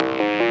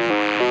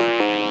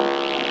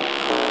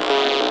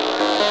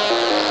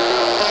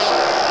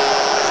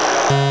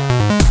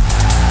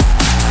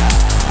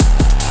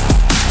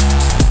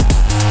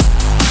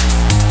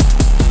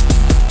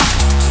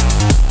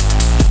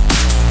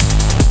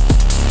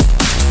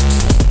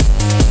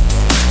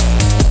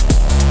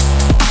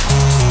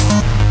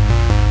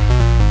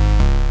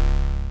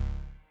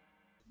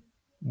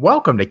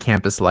Welcome to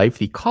Campus Life,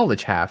 the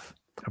college half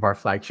of our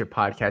flagship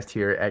podcast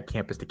here at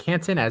Campus to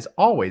Canton. As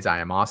always, I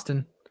am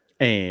Austin.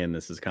 And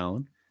this is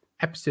Colin.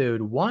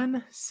 Episode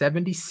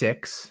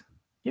 176.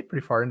 Get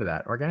pretty far into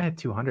that. We're gonna hit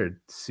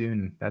 200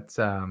 soon. That's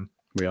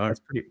we are.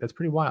 That's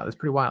pretty wild. That's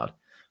pretty wild.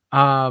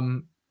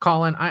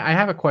 Colin, I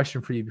have a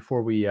question for you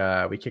before we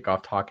kick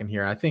off talking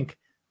here. I think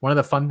one of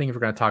the fun things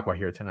we're going to talk about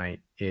here tonight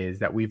is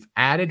that we've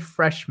added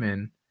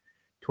freshmen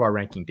to our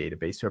ranking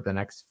database. So over the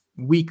next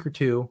week or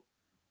two,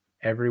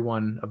 every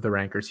one of the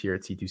rankers here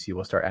at C2C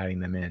will start adding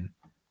them in.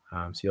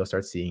 So you'll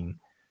start seeing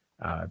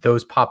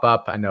those pop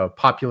up. I know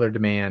popular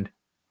demand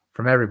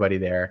from everybody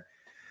there.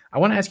 I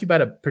want to ask you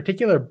about a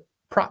particular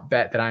prop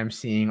bet that I'm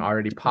seeing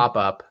already pop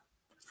up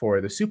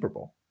for the Super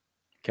Bowl.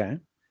 Okay.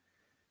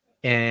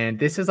 And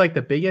this is like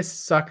the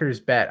biggest sucker's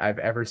bet I've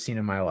ever seen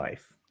in my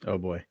life. Oh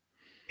boy.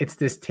 It's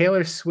this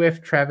Taylor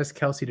Swift, Travis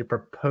Kelce to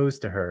propose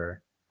to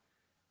her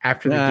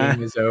after the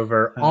game is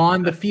over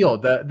on the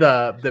field.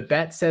 The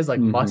bet says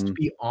must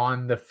be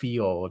on the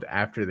field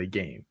after the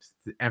game.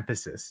 The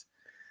emphasis.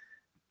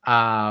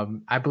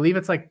 I believe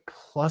it's like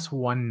plus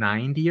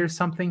 190 or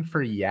something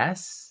for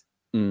yes.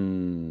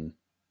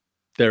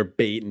 They're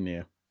baiting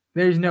you.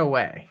 There's no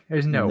way.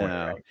 There's no way.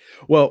 Right?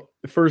 Well,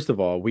 first of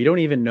all, we don't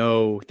even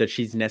know that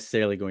she's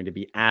necessarily going to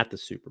be at the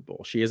Super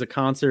Bowl. She has a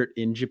concert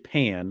in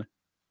Japan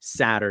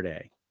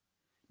Saturday.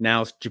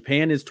 Now,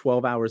 Japan is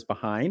 12 hours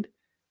behind.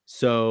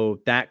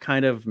 So that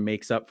kind of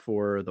makes up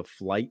for the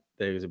flight.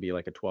 There's going to be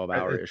like a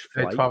 12-hour-ish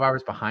flight. 12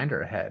 hours behind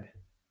or ahead?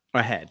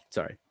 Ahead,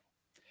 sorry.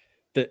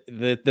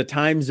 The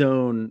time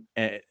zone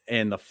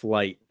and the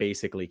flight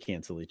basically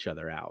cancel each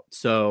other out.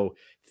 So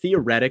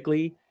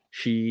theoretically,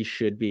 she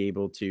should be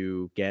able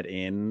to get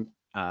in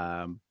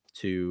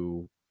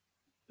to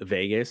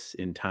Vegas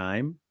in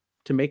time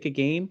to make a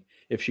game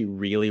if she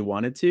really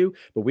wanted to.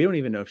 But we don't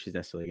even know if she's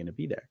necessarily going to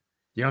be there.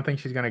 You don't think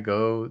she's going to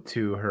go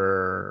to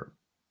her?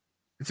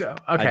 So,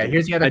 okay,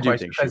 here's the other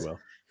question. I do think she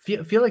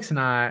will. Felix and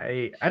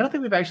I don't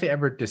think we've actually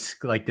ever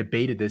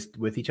debated this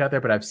with each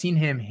other, but I've seen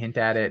him hint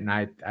at it, and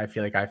I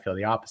feel like I feel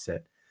the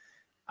opposite.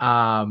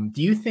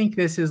 Do you think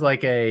this is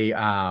like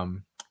a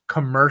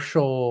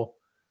commercial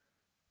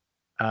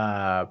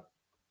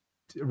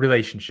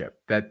relationship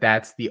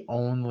that's the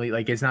only,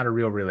 like, it's not a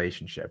real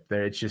relationship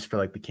there? It's just for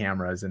like the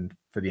cameras and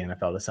for the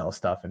NFL to sell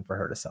stuff and for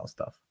her to sell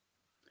stuff.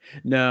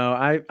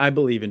 No, I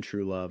believe in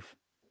true love.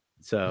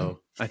 So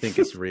I think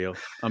it's real.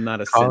 I'm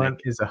not a Colin cynic.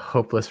 is a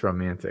hopeless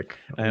romantic.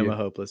 I am a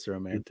hopeless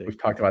romantic. We've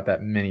talked about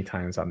that many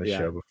times on this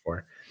show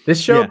before.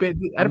 This show,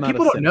 people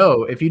don't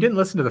know, if you didn't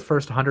listen to the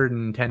first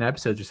 110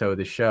 episodes or so of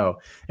this show,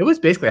 it was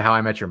basically How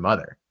I Met Your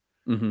Mother.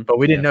 But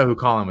we didn't know who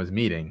Colin was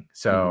meeting.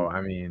 So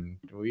I mean,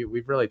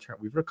 we've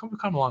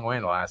come a long way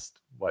in the last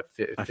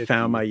 50 I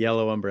found my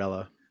yellow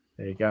umbrella.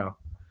 There you go.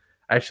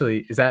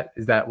 Actually, is that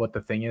what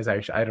the thing is?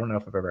 I don't know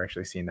if I've ever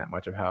actually seen that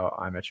much of How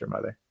I Met Your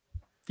Mother.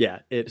 Yeah,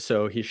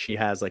 she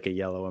has like a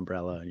yellow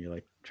umbrella, and you're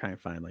like trying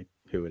to find like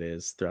who it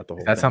is throughout the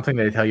whole. That's something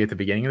they tell you at the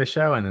beginning of the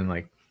show, and then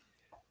like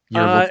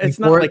it's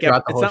not like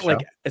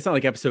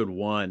episode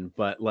 1,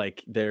 but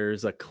like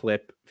there's a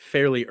clip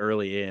fairly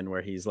early in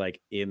where he's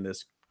like in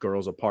this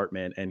girl's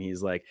apartment, and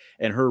he's like,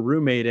 and her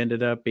roommate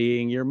ended up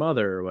being your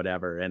mother or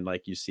whatever, and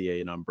like you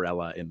see an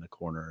umbrella in the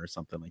corner or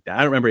something like that. I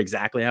don't remember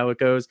exactly how it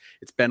goes.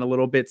 It's been a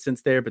little bit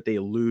since there, but they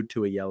allude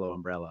to a yellow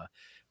umbrella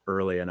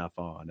early enough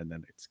on, and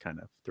then it's kind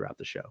of throughout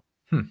the show.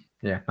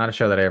 Yeah, not a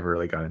show that I ever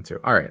really got into.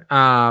 All right.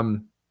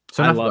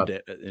 So I loved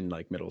it in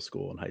like middle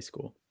school and high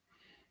school.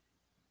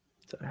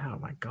 So, oh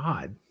my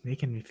God,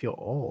 making me feel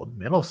old.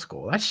 Middle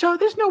school. That show,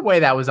 there's no way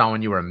that was on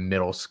when you were in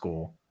middle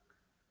school.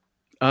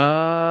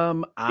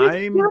 I'm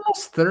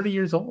almost 30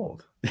 years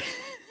old.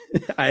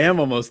 I am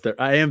almost 30.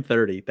 I am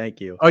 30. Thank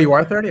you. Oh, you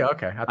are 30?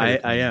 Okay.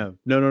 I am.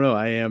 No.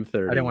 I am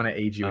 30. I didn't want to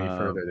age you any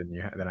further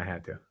than I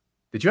had to.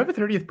 Did you have a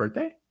 30th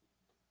birthday?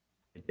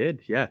 I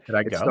did. Yeah. Did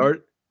I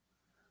go?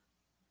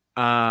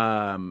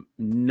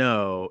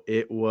 No,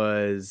 it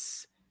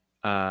was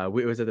at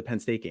the Penn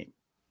State game.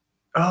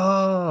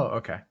 Oh,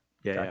 okay.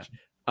 Yeah. Gotcha.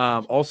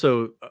 Yeah.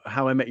 Also,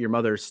 How I Met Your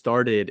Mother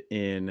started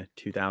in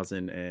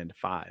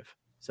 2005.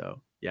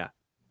 So yeah.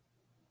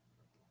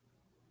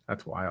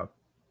 That's wild.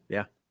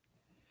 Yeah.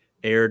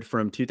 Aired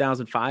from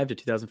 2005 to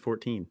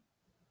 2014.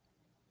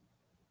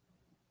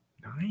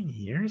 9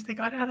 years they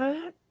got out of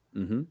that?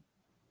 Mm-hmm.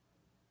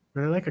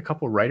 Were there like a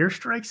couple writer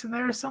strikes in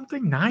there or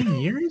something? 9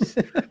 years?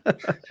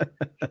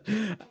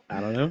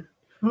 I don't know.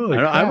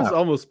 I was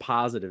almost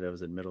positive it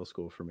was in middle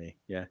school for me.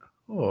 Yeah.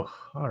 Oh,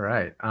 all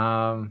right.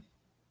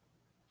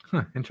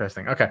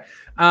 Interesting. Okay.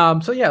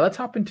 So yeah, let's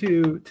hop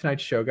into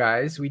tonight's show,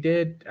 guys. We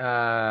did,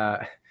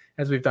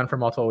 as we've done for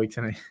multiple weeks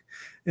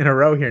in a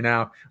row here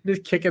now, we're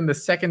just kicking the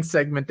second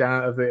segment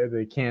down of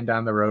the can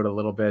down the road a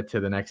little bit to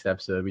the next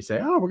episode. We say,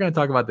 oh, we're going to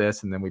talk about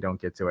this, and then we don't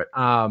get to it.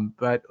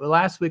 But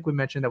last week we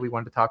mentioned that we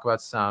wanted to talk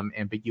about some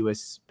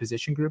ambiguous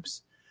position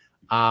groups.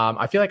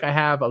 I feel like I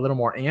have a little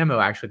more ammo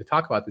actually to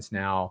talk about this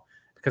now,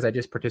 because I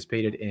just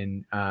participated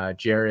in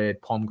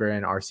Jared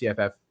Palmgren, our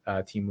CFF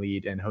team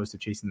lead and host of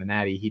Chasing the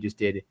Natty. He just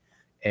did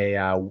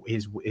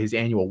his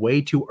annual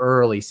way too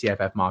early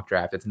CFF mock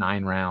draft. It's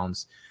 9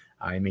 rounds.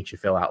 It makes you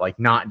fill out like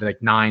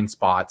 9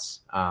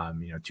 spots.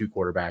 2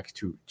 quarterbacks,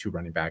 two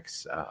running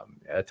backs,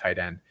 a tight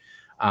end.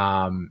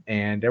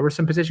 And there were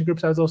some position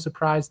groups I was a little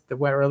surprised that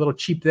were a little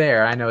cheap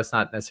there. I know it's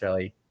not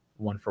necessarily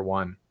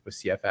 1-for-1 with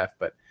CFF,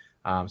 but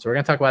so we're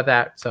going to talk about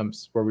that, some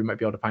where we might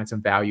be able to find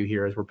some value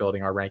here as we're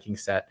building our ranking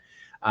set.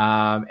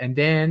 And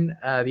then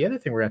the other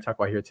thing we're going to talk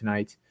about here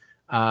tonight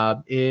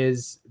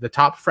is the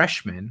top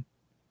freshmen.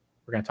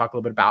 We're going to talk a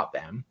little bit about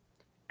them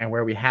and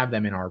where we have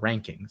them in our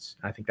rankings.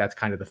 I think that's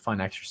kind of the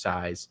fun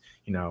exercise,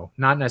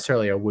 not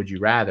necessarily a would you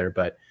rather,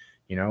 but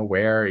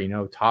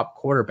where, top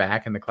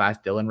quarterback in the class,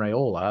 Dylan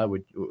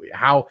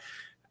Raiola,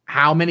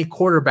 how many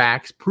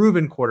quarterbacks,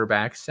 proven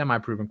quarterbacks,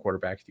 semi-proven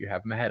quarterbacks do you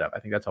have him ahead of? I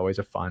think that's always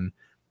a fun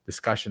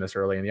discussion this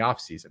early in the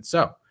offseason.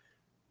 So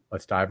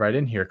let's dive right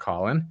in here,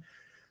 Colin.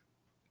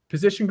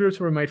 Position groups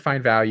where we might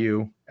find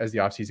value as the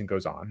offseason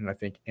goes on. And I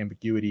think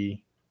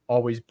ambiguity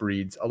always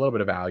breeds a little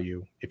bit of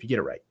value if you get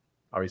it right.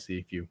 Obviously,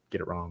 if you get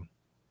it wrong,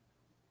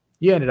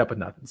 you ended up with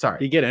nothing. Sorry.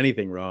 If you get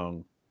anything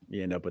wrong,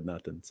 you end up with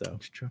nothing. So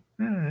it's true.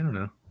 I don't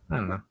know.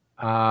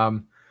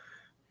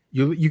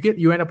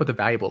 You end up with a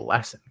valuable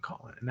lesson,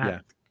 Colin, and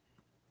that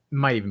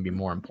might even be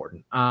more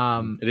important.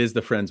 It is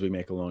the friends we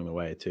make along the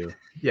way too.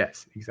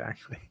 Yes,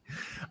 exactly.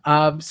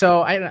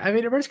 So I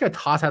mean, we're just gonna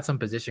toss out some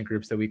position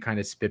groups that we kind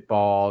of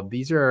spitball.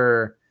 These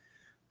are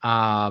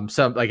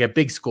some like at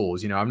big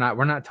schools.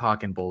 We're not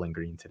talking Bowling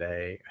Green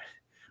today,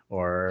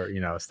 or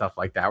stuff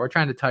like that. We're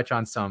trying to touch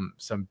on some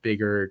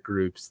bigger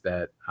groups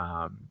that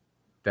are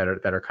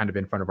kind of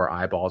in front of our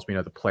eyeballs. We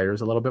know the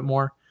players a little bit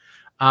more.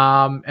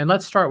 And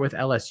let's start with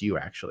LSU,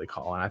 actually,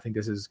 Colin. I think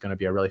this is going to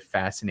be a really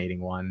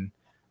fascinating one.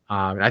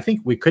 And I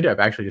think we could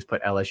have actually just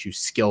put LSU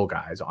skill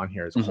guys on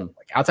here as well.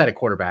 Like outside of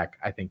quarterback,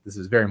 I think this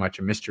is very much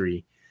a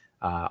mystery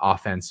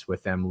offense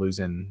with them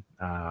losing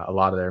a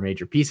lot of their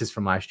major pieces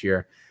from last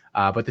year.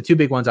 But the two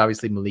big ones,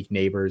 obviously, Malik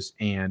Neighbors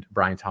and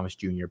Brian Thomas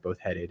Jr., both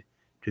headed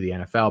to the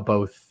NFL.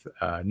 Both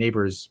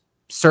Neighbors,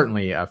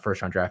 certainly a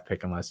first-round draft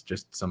pick, unless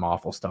just some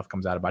awful stuff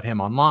comes out about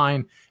him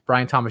online.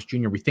 Brian Thomas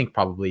Jr., we think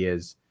probably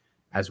is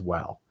as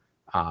well.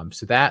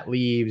 So that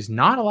leaves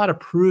not a lot of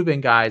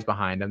proven guys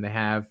behind them. They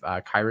have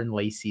Kyron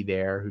Lacey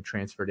there, who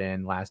transferred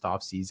in last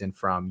offseason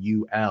from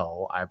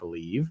UL, I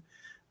believe.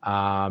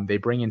 They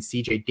bring in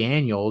CJ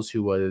Daniels,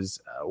 who was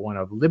one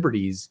of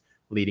Liberty's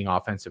leading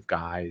offensive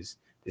guys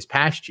this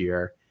past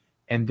year.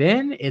 And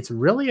then it's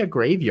really a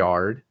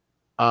graveyard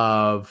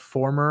of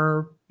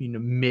former,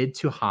 mid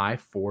to high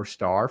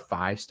 4-star,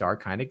 5-star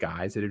kind of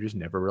guys that have just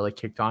never really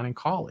kicked on in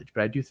college.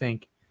 But I do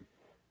think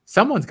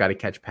someone's got to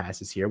catch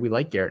passes here. We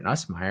like Garrett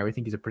Nussmeier. We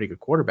think he's a pretty good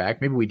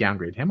quarterback. Maybe we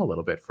downgrade him a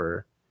little bit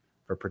for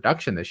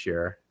production this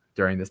year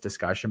during this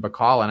discussion. But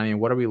Colin, I mean,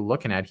 what are we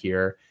looking at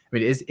here? I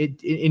mean, is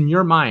it in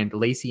your mind,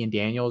 Lacey and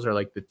Daniels are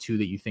like the two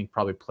that you think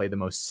probably play the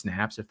most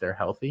snaps if they're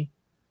healthy?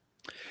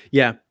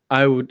 Yeah,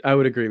 I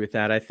would agree with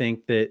that. I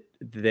think that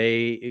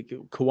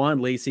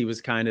Kawan Lacey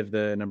was kind of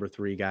the number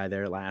 3 guy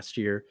there last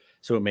year.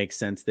 So it makes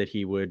sense that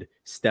he would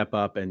step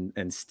up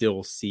and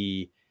still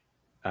see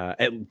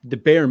at the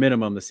bare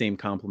minimum the same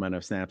complement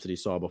of snaps that he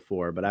saw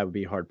before. But I would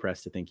be hard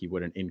pressed to think he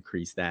wouldn't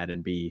increase that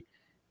and be,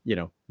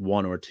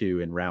 1 or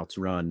 2 in routes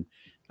run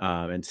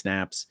and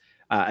snaps.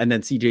 And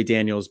then CJ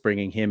Daniels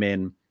bringing him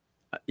in,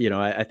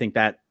 I think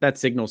that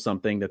signals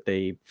something that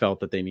they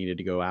felt that they needed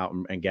to go out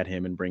and get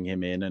him and bring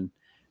him in.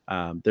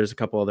 And there's a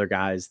couple other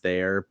guys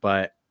there,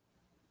 but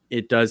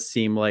it does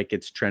seem like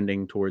it's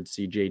trending towards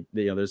CJ.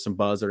 There's some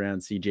buzz around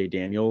CJ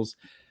Daniels.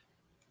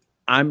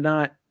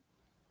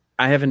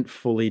 I haven't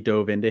fully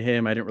dove into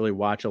him. I didn't really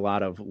watch a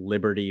lot of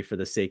Liberty for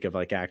the sake of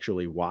like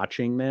actually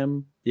watching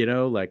them,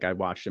 like I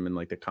watched them in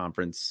like the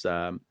conference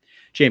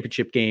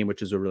championship game,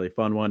 which is a really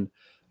fun one.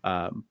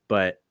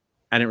 But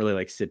I didn't really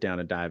like sit down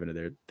and dive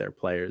into their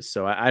players.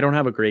 So I don't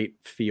have a great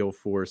feel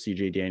for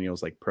CJ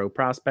Daniels, like pro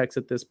prospects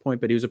at this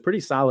point, but he was a pretty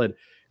solid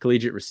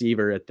collegiate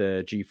receiver at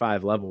the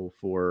G5 level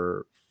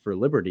for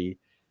Liberty.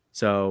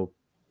 So,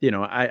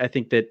 I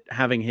think that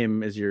having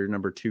him as your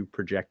number 2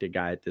 projected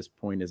guy at this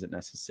point isn't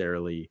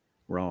necessarily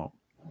wrong.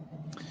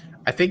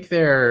 I think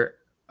there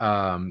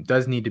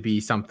does need to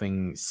be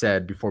something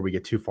said before we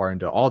get too far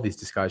into all these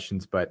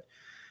discussions, but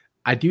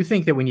I do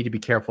think that we need to be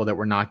careful that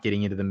we're not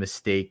getting into the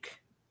mistake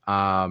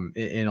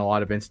in a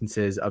lot of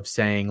instances of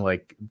saying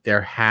like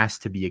there has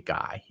to be a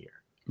guy here.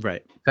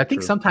 Right. I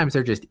think sometimes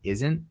there just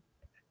isn't.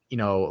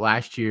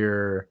 Last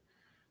year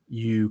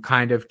you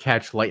kind of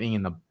catch lightning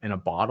in a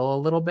bottle a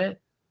little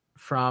bit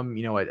from,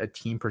 a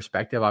team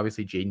perspective.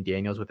 Obviously Jaden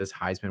Daniels with his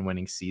Heisman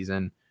winning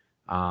season.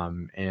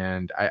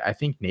 And I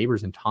think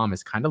Neighbors and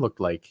Thomas kind of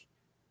looked like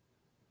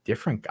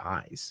different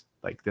guys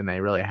than they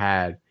really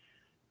had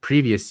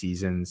previous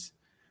seasons.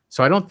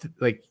 So I don't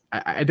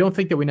I don't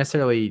think that we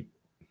necessarily,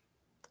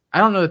 I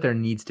don't know that there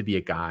needs to be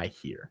a guy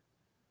here.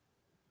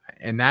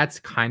 And that's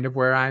kind of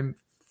where I'm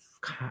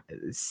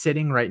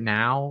sitting right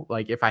now.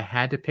 Like if I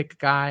had to pick a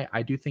guy,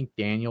 I do think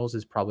Daniels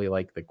is probably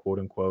like the quote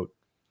unquote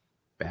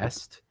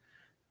best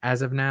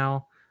as of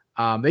now.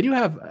 They do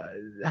have.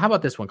 How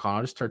about this one, Colin?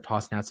 I'll just start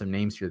tossing out some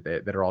names here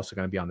that are also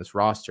going to be on this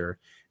roster.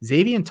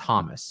 Xavier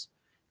Thomas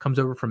comes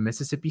over from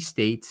Mississippi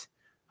State.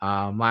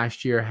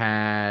 Last year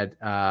had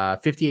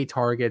 58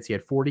 targets. He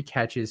had 40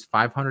 catches,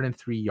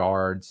 503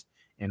 yards,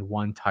 and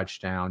 1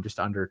 touchdown. Just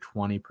under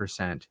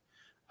 20%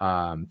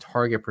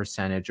 target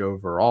percentage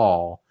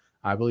overall.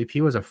 I believe he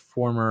was a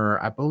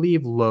former,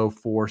 low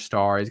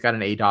 4-star. He's got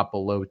an ADOT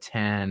below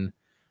 10.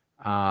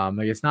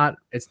 It's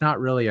not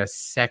really a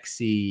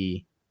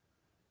sexy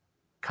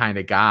kind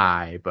of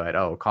guy, but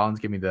Colin's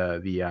giving me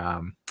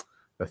the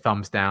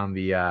thumbs down,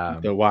 the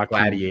Joaquin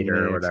Gladiator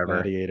Phoenix, or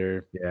whatever.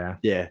 Gladiator.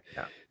 Yeah.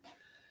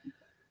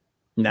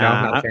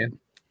 Nah, not a fan.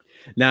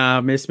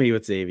 Nah, miss me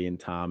with Xavier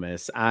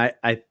Thomas.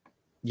 Okay,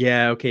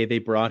 they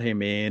brought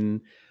him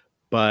in,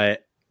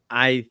 but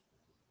I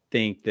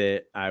think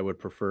that I would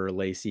prefer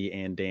Lacey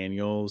and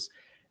Daniels,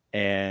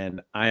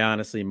 and I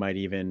honestly might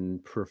even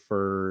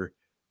prefer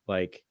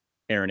like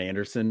Aaron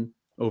Anderson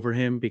over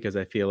him, because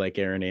I feel like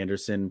Aaron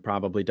Anderson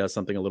probably does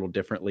something a little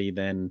differently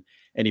than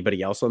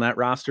anybody else on that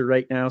roster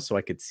right now. So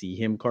I could see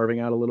him carving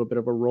out a little bit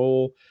of a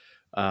role.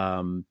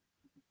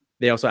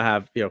 They also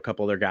have, a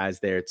couple other guys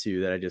there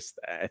too that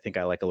I think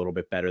I like a little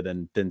bit better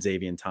than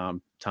Xavier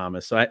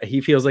Thomas. So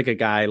he feels like a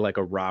guy like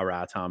a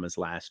rah-rah Thomas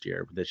last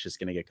year that's just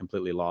going to get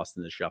completely lost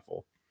in the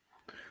shuffle.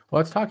 Well,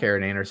 let's talk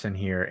Aaron Anderson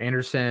here.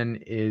 Anderson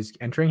is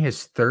entering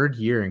his 3rd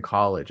year in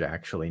college,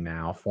 actually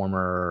now.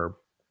 Former,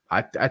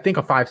 I think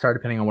a 5-star,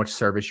 depending on which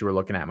service you were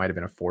looking at, might have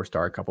been a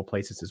 4-star, a couple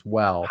places as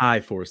well.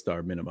 High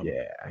 4-star minimum.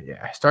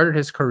 Yeah. Started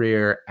his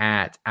career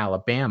at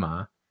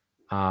Alabama,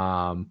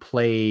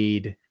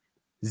 played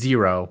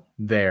 0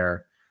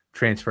 there,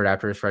 transferred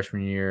after his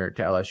freshman year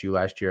to LSU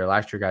last year.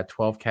 Last year got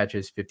 12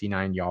 catches,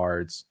 59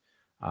 yards.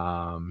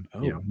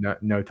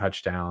 No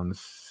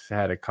touchdowns.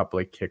 Had a couple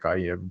of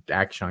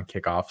action on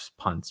kickoffs,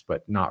 punts,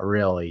 but not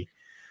really.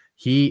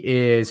 He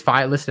is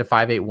listed at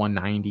 5'8",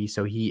 190,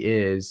 so he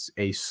is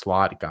a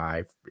slot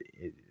guy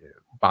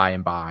by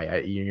and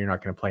by. You're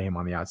not going to play him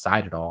on the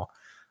outside at all.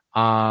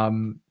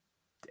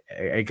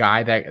 A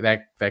guy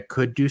that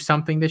could do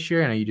something this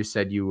year. I know you just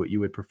said you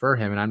would prefer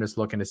him, and I'm just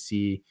looking to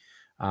see.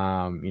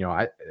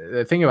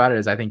 The thing about it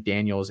is I think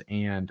Daniels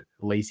and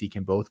Lacey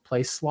can both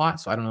play slot,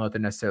 so I don't know if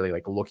they're necessarily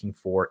like looking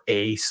for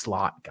a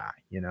slot guy,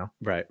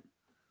 Right.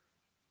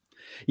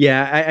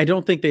 Yeah, I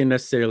don't think they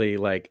necessarily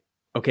like,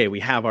 okay, we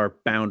have our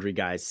boundary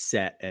guys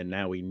set and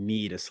now we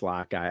need a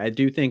slot guy. I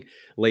do think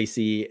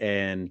Lacey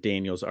and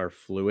Daniels are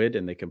fluid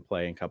and they can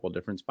play in a couple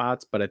different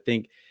spots, but I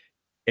think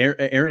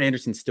Aaron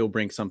Anderson still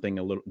brings something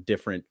a little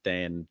different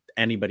than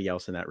anybody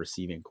else in that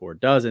receiving core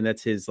does. And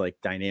that's his like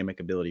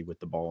dynamic ability with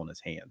the ball in his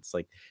hands.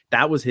 Like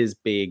that was his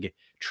big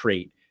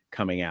trait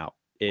coming out.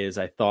 Is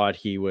I thought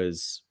he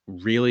was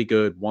really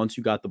good. Once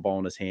you got the ball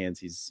in his hands,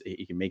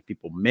 he can make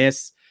people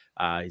miss.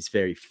 He's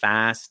very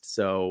fast.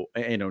 So,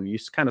 you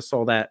kind of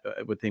saw that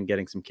with him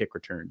getting some kick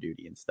return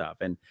duty and stuff.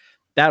 And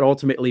that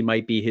ultimately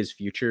might be his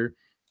future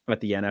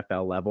at the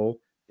NFL level,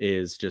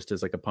 is just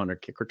as like a punter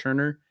kick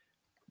returner.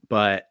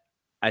 But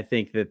I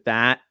think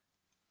that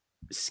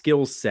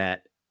skill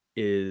set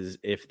is,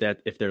 if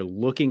they're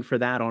looking for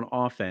that on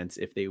offense,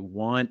 if they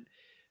want,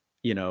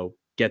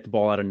 get the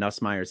ball out of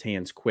Nussmeier's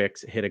hands quick,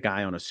 hit a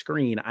guy on a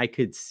screen, I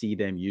could see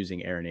them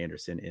using Aaron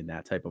Anderson in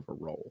that type of a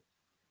role.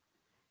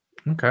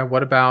 Okay.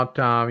 What about,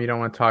 you don't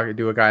want to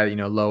do a guy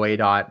that, low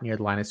ADOT near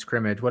the line of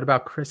scrimmage. What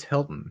about Chris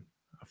Hilton,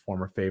 a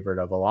former favorite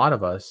of a lot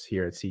of us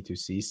here at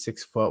C2C,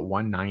 6 foot,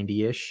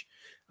 190-ish,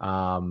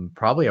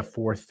 probably a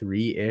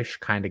 4.3-ish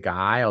kind of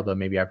guy, although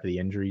maybe after the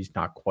injuries,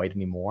 not quite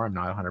anymore. I'm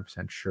not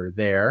 100% sure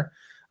there.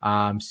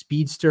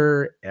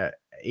 Speedster,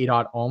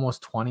 ADOT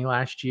almost 20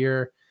 last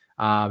year.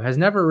 Has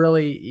never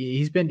really,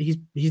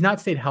 he's not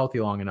stayed healthy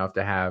long enough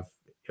to have,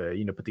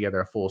 put together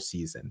a full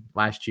season.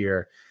 Last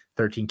year,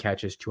 13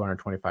 catches,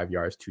 225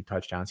 yards, 2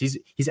 touchdowns. He's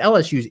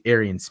LSU's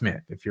Arian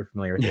Smith, if you're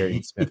familiar with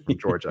Arian Smith from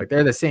Georgia. Like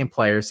they're the same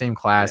player, same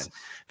class,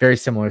 very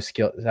similar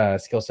skill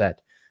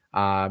set.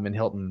 And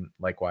Hilton,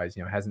 likewise,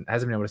 hasn't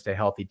been able to stay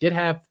healthy. Did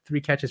have 3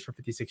 catches for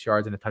 56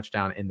 yards and a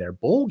touchdown in their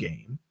bowl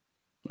game.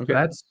 Okay, so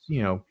that's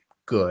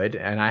good.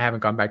 And I haven't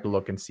gone back to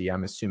look and see.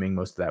 I'm assuming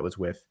most of that was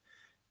with,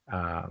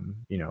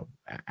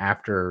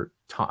 after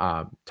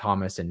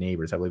Thomas and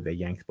Neighbors. I believe they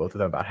yanked both of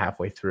them about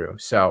halfway through.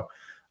 So,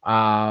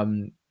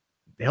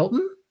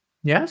 Hilton,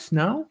 yes,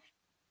 no.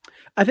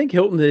 I think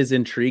Hilton is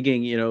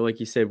intriguing. Like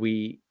you said,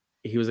 he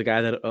was a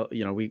guy that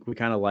we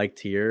kind of liked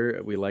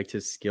here. We liked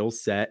his skill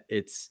set.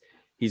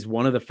 He's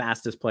one of the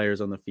fastest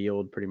players on the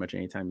field pretty much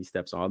anytime he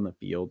steps on the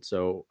field.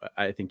 So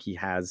I think he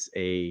has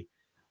a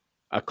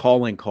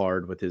calling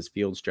card with his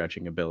field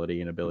stretching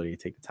ability and ability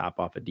to take the top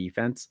off of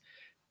defense.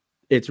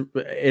 It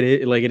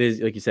is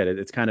like you said,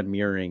 it's kind of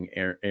mirroring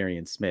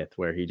Arian Smith,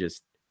 where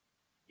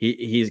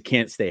he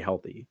can't stay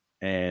healthy,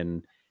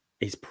 and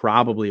he's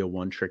probably a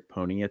one-trick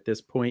pony at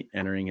this point,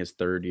 entering his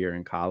 3rd year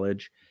in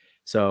college.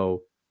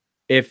 So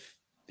if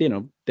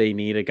they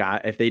need a guy,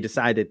 if they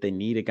decide that they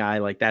need a guy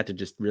like that to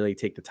just really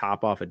take the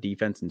top off of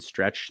defense and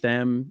stretch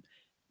them,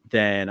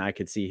 then I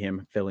could see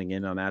him filling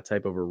in on that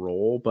type of a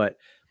role. But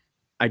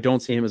I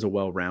don't see him as a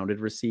well-rounded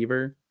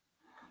receiver.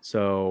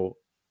 So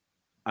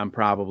I'm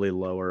probably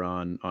lower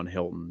on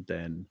Hilton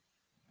than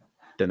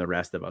the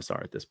rest of us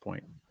are at this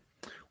point.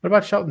 What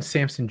about Shelton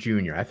Sampson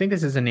Jr.? I think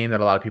this is a name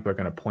that a lot of people are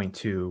going to point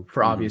to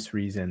for obvious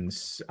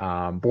reasons.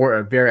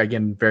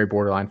 Very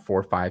borderline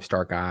 4-5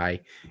 star guy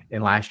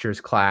in last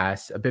year's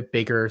class, a bit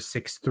bigger,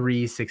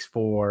 6'3",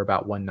 6'4",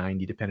 about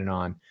 190, depending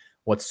on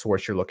what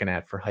source you're looking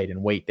at for height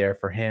and weight there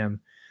for him.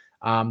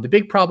 The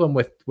big problem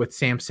with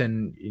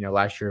Sampson,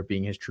 last year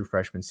being his true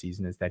freshman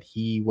season, is that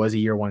he was a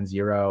year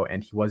 1-0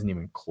 and he wasn't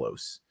even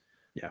close.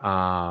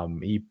 Yeah.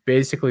 He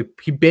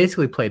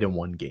basically played in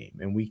one game.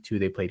 In week 2,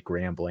 they played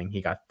Grambling.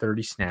 He got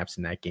 30 snaps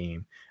in that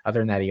game. Other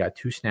than that, he got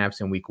 2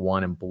 snaps in week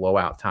 1 in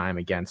blowout time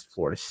against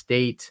Florida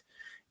State,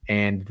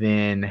 and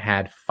then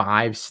had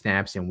 5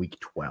 snaps in week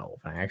 12.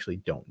 I actually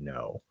don't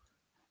know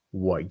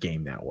what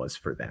game that was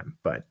for them,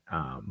 but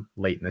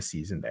late in the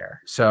season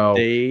there. So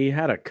they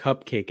had a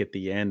cupcake at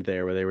the end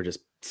there where they were just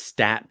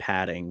stat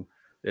padding.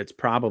 It's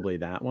probably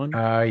that one.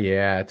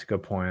 Yeah, it's a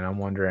good point. I'm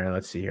wondering.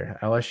 Let's see here.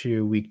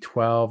 LSU week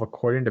 12,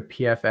 according to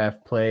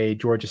PFF,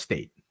 played Georgia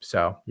State.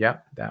 So,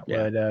 yep, that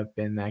would have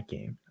been that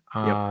game.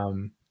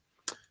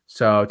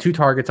 So 2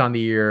 targets on the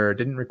year.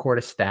 Didn't record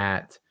a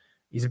stat.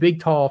 He's a big,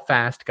 tall,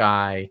 fast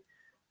guy.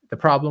 The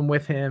problem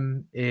with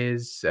him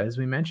is, as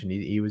we mentioned,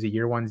 he was a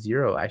year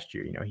 1-0 last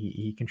year.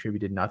 He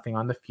contributed nothing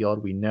on the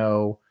field. We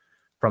know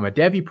from a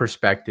Devy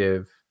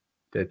perspective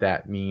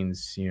that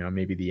means,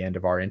 maybe the end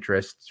of our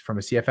interest. From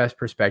a CFS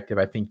perspective,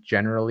 I think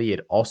generally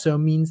it also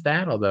means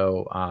that,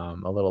 although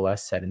a little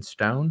less set in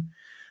stone.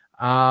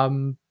 I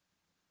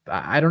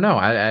don't know.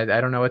 I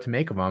don't know what to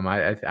make of him.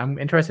 I'm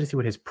interested to see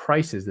what his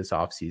price is this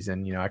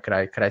offseason.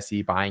 Could I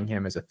see buying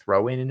him as a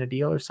throw-in in a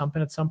deal or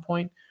something at some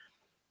point?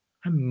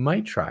 I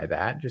might try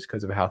that just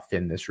because of how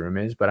thin this room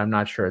is, but I'm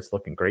not sure it's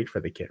looking great for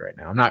the kid right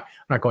now. I'm not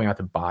going out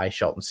to buy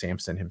Shelton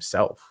Sampson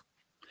himself.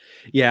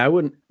 Yeah, I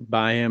wouldn't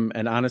buy him.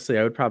 And honestly,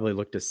 I would probably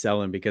look to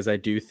sell him, because I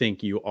do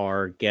think you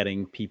are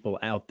getting people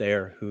out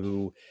there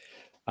who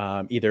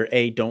either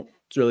don't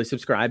really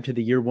subscribe to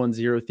the year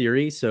 1-0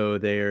 theory. So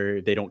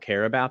they don't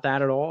care about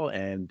that at all.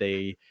 And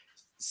they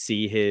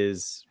see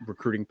his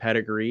recruiting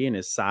pedigree and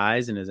his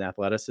size and his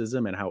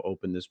athleticism and how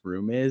open this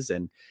room is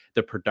and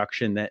the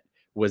production that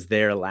was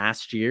there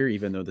last year,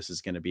 even though this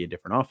is going to be a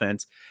different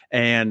offense.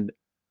 And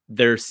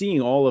they're seeing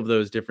all of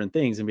those different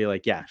things and be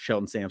like, yeah,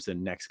 Shelton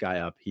Sampson, next guy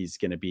up. He's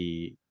going to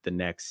be the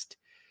next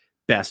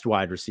best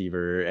wide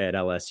receiver at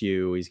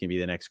LSU. He's going to be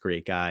the next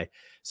great guy.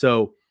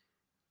 So,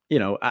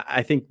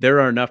 I think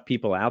there are enough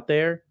people out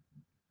there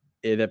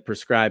that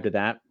prescribe to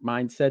that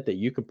mindset that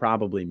you could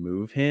probably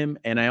move him.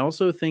 And I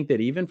also think that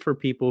even for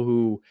people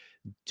who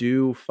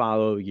do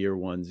follow year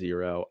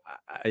 1-0,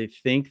 I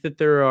think that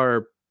there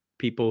are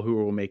people who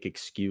will make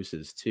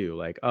excuses too.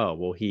 Like, oh,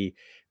 well, he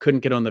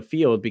couldn't get on the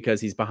field because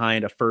he's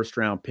behind a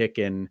 1st-round pick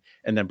and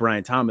then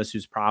Brian Thomas,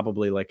 who's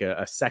probably like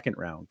a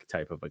 2nd-round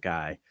type of a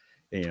guy.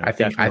 I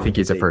think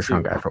he's a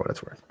 1st-round guy for what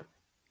it's worth.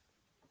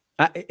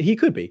 He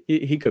could be.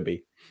 He could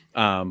be.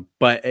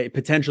 But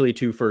potentially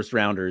 2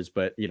 1st-rounders,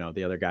 but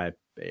the other guy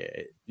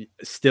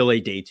still a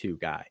day 2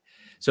 guy.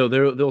 So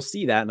they'll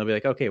see that and they'll be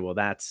like, okay, well,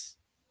 that's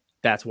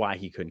why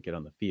he couldn't get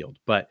on the field.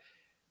 But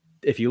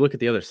if you look at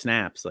the other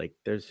snaps, like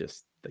there's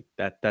just like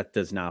that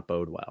does not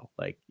bode well,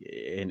 like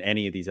in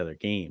any of these other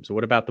games.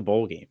 What about the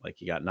bowl game?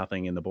 Like, you got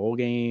nothing in the bowl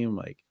game.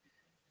 Like,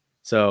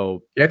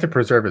 so you have to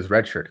preserve his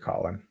red shirt,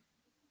 Colin.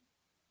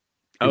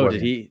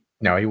 Did he?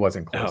 No, he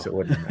wasn't close. It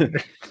wouldn't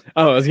matter.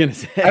 I was gonna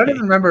say, I don't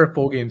even remember if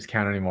bowl games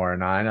count anymore or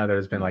not. I know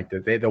there's been like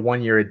the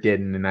 1 year it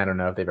didn't, and I don't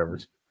know if they've ever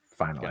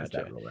finalized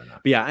that rule or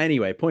not. But yeah,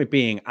 anyway, point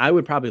being, I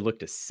would probably look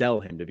to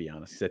sell him, to be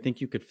honest, because I think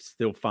you could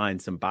still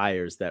find some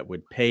buyers that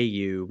would pay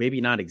you,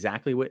 maybe not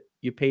exactly what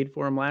you paid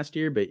for him last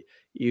year, but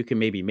you can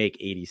maybe make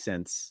 80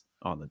 cents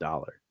on the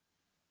dollar.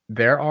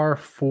 There are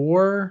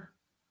 4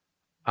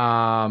 year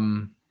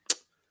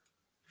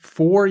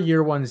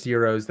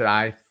 1-0s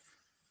that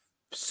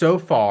so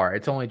far,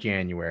 it's only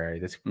January.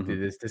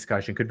 This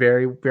discussion could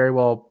very, very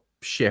well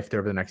shift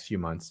over the next few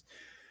months.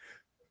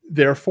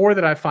 There are 4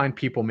 that I find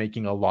people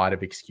making a lot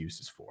of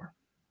excuses for.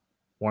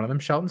 One of them,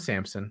 Shelton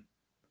Sampson.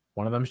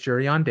 One of them is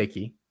Jurion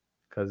Dickey,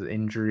 because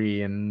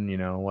injury and,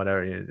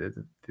 whatever,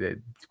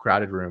 the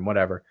crowded room,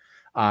 whatever.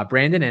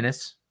 Brandon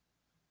Ennis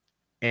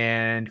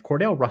and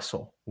Cordell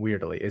Russell,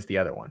 weirdly, is the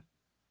other one.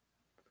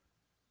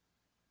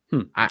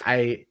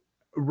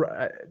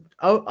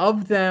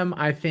 Of them,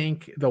 I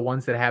think the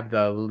ones that have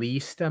the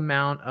least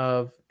amount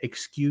of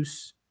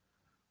excuse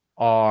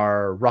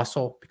are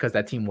Russell, because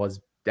that team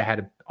had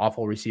an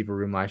awful receiver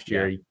room last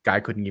year. Yeah.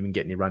 Guy couldn't even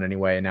get any run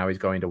anyway, and now he's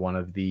going to one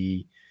of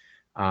the,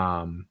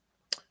 I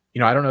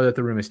don't know that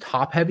the room is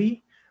top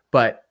heavy,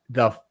 but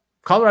the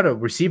Colorado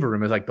receiver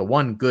room is like the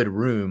one good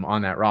room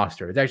on that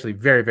roster. It's actually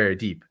very, very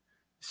deep.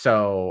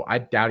 So I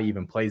doubt he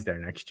even plays there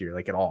next year,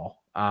 like at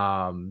all.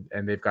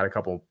 And they've got a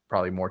couple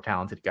probably more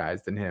talented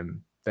guys than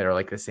him that are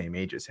like the same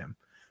age as him.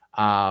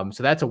 So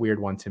that's a weird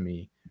one to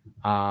me.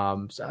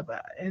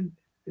 And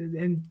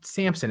and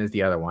Sampson is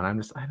the other one. I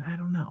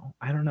don't know.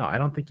 I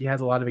don't think he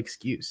has a lot of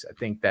excuse. I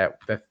think that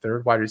the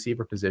third wide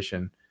receiver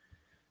position,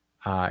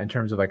 in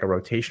terms of like a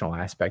rotational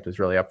aspect, was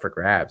really up for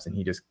grabs, and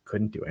he just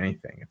couldn't do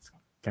anything. It's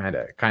kind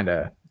of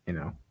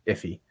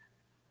iffy.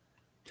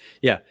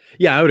 Yeah,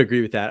 I would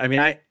agree with that. I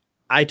mean,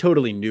 I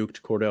totally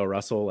nuked Cordell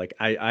Russell. Like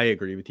I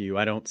agree with you.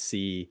 I don't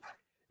see.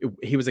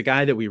 He was a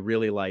guy that we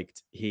really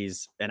liked.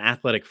 He's an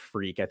athletic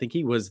freak. I think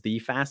he was the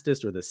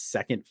fastest or the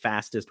second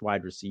fastest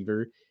wide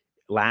receiver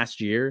last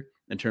year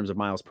in terms of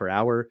miles per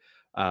hour.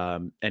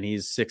 And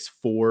he's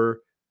 6'4",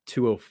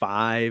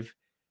 205.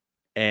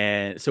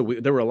 And so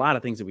there were a lot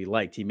of things that we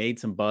liked. He made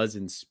some buzz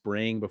in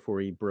spring before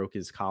he broke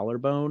his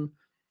collarbone,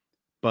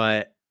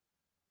 but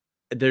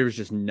there's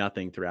just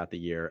nothing throughout the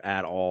year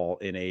at all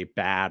in a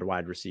bad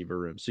wide receiver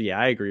room. So yeah,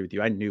 I agree with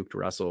you. I nuked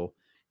Russell.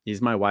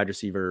 He's my wide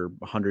receiver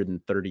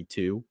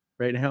 132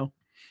 right now.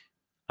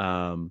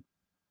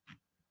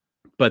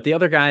 But the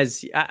other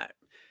guys, I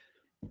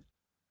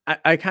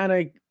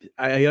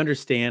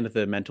understand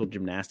the mental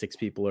gymnastics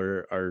people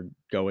are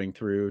going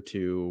through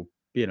to,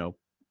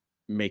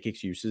 make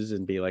excuses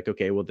and be like,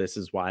 okay, well, this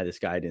is why this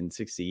guy didn't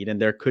succeed. And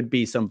there could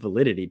be some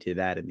validity to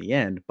that in the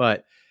end,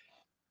 but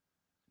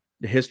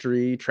the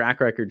history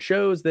track record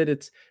shows that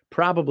it's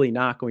probably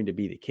not going to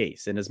be the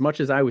case. And as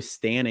much as I was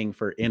standing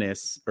for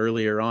Innis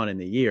earlier on in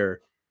the year,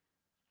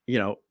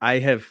 I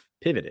have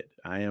pivoted.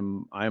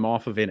 I'm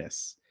off of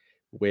Innis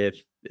with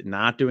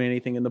not doing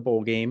anything in the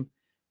bowl game.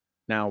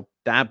 Now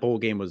that bowl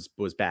game was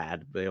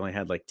bad. They only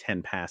had like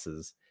 10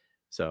 passes.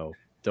 So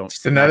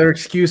just another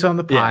excuse on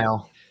the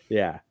pile.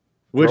 Yeah.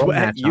 Which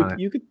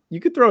you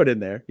could throw it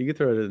in there. You could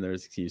throw it in there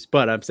as an excuse,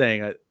 but I'm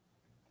saying,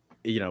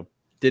 didn't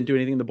do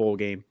anything in the bowl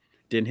game.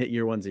 Didn't hit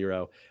year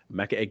 1-0.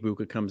 Emeka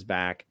Egbuka comes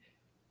back,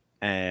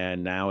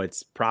 and now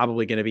it's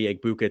probably going to be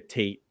Egbuka,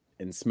 Tate,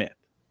 and Smith.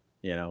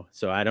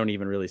 So I don't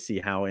even really see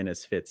how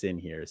Innis fits in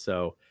here.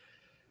 So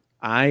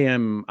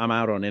I'm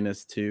out on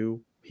Innis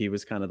too. He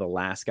was kind of the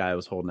last guy I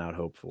was holding out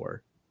hope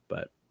for,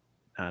 but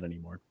not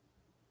anymore.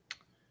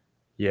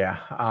 Yeah,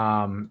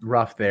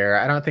 rough there.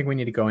 I don't think we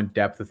need to go in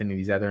depth with any of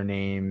these other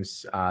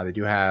names. They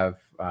do have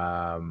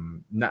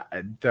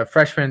the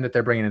freshmen that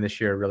they're bringing in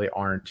this year really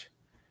aren't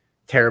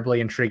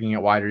terribly intriguing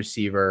at wide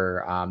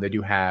receiver. They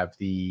do have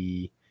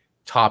the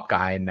top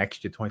guy in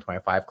next year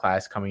 2025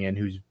 class coming in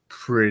who's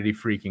pretty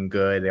freaking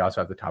good. They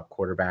also have the top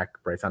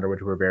quarterback, Bryce Underwood,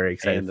 who we're very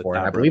excited for.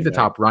 And I believe the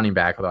top running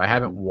back, although I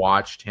haven't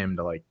watched him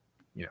to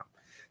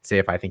say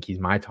if I think he's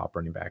my top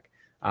running back.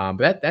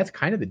 But that's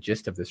kind of the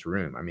gist of this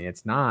room. I mean,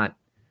 it's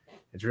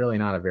really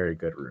not a very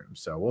good room.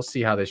 So we'll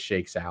see how this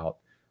shakes out.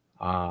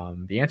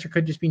 The answer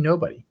could just be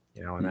nobody,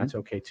 and that's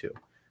okay too.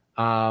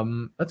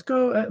 Let's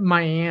go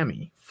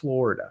Miami,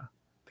 Florida,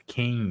 the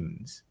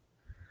Canes.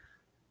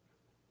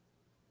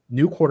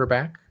 New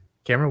quarterback,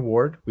 Cameron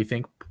Ward. We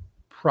think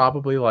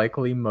probably,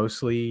 likely,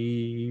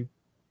 mostly,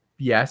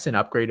 yes, an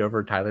upgrade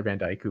over Tyler Van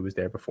Dyke, who was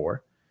there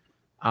before.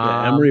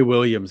 Emory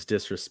Williams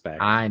disrespect.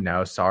 I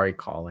know. Sorry,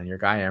 Colin. Your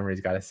guy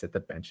Emory's got to sit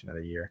the bench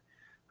another year.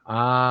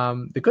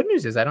 The good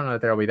news is I don't know that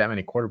there will be that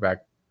many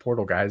quarterback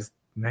portal guys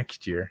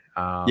next year.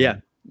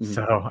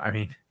 So I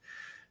mean,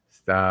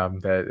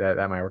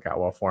 that might work out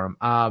well for him.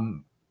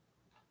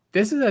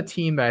 This is a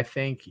team that I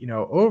think,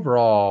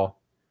 overall,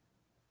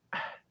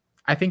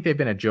 I think they've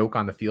been a joke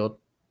on the field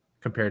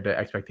compared to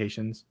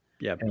expectations.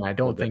 Yeah, and I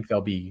don't think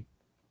they'll be.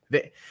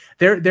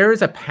 There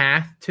is a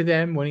path to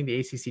them winning the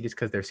ACC just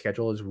because their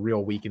schedule is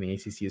real weak, and the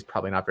ACC is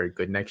probably not very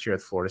good next year.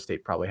 With Florida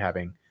State probably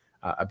having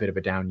a bit of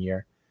a down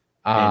year.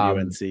 And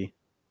UNC.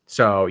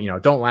 So,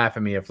 don't laugh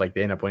at me if they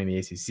end up winning the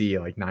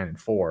ACC at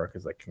 9-4,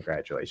 because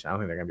congratulations. I don't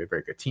think they're going to be a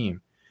very good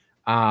team.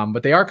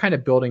 But they are kind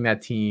of building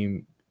that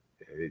team,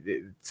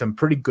 some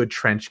pretty good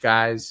trench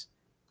guys.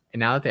 And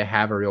now that they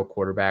have a real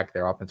quarterback,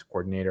 their offensive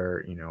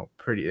coordinator,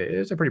 it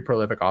was a pretty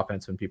prolific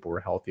offense when people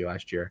were healthy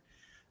last year.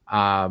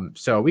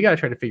 So we got to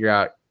try to figure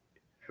out,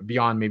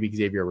 beyond maybe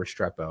Xavier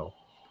Restrepo,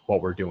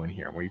 what we're doing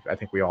here. I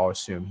think we all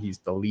assume he's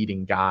the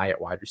leading guy at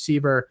wide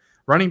receiver.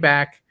 Running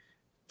back,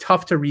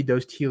 tough to read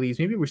those tea leaves.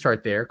 Maybe we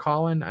start there,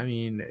 Colin. I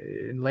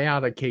mean, lay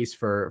out a case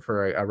for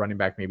a running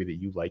back maybe that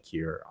you like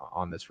here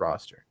on this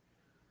roster.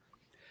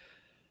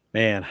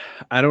 Man,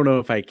 I don't know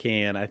if I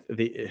can.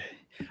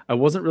 I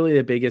wasn't really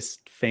the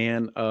biggest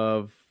fan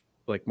of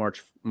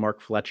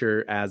Mark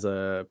Fletcher as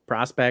a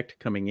prospect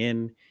coming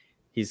in.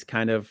 He's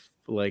kind of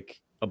like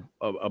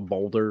a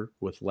boulder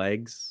with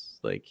legs.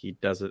 He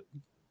does it,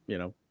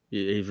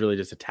 he's really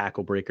just a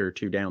tackle breaker,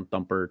 2-down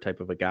thumper type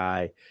of a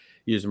guy.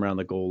 Use him around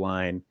the goal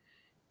line.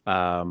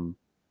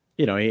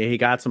 He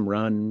got some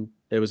run.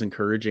 It was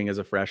encouraging as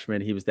a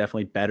freshman. He was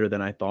definitely better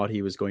than I thought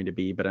he was going to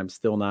be, but I'm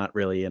still not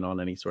really in on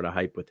any sort of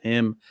hype with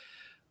him.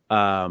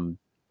 They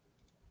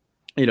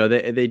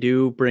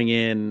do bring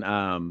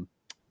in,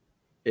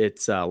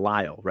 it's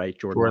Lyle, right?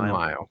 Jordan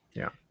Lyle.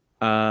 Yeah.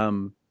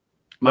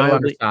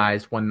 Mildly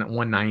undersized,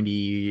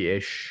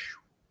 190-ish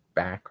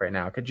back right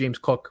now. Could James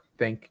Cook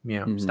think,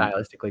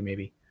 stylistically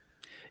maybe?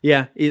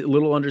 Yeah, a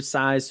little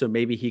undersized, so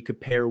maybe he could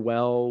pair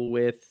well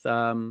with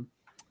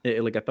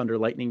like a Thunder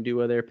Lightning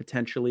duo there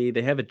potentially.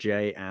 They have a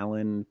Jay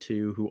Allen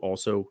too, who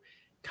also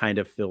kind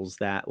of fills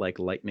that like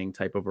Lightning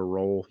type of a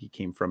role. He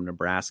came from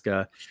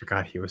Nebraska. I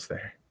forgot he was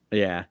there.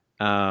 Yeah.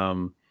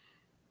 And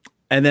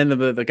then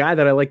the guy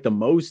that I like the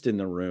most in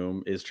the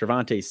room is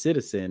Trevante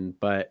Citizen,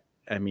 but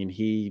I mean,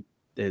 he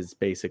is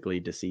basically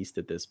deceased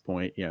at this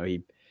point. You know,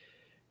 he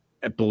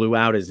blew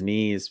out his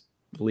knees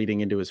leading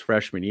into his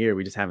freshman year.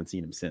 We just haven't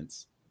seen him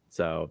since.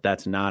 So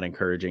that's not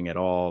encouraging at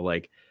all.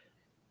 Like,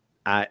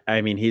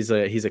 I mean, he's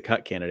a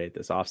cut candidate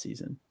this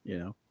offseason. You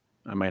know,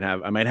 I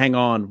might hang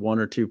on one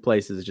or two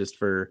places just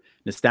for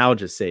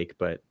nostalgia's sake,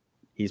 but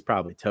he's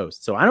probably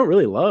toast. So I don't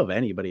really love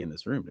anybody in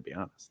this room, to be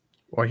honest.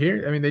 Well,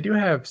 here, I mean, they do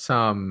have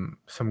some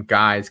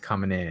guys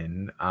coming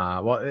in.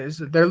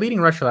 Their leading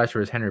rusher last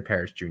year was Henry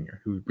Parrish Jr.,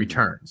 who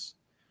returns.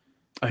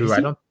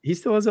 He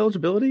still has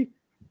eligibility,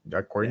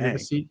 according to the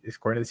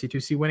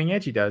C2C winning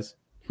edge. He does.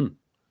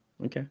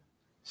 Okay.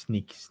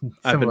 Sneak.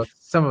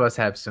 Some of us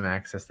have some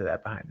access to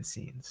that behind the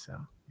scenes. So.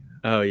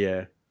 Oh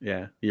yeah.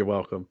 You're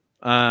welcome.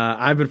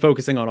 I've been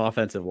focusing on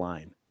offensive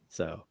line.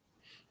 So.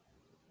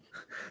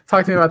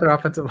 Talk to me about their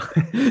offensive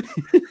line.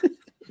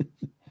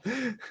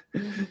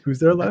 Who's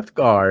their left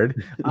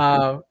guard?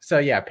 So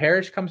yeah,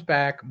 Parrish comes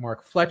back.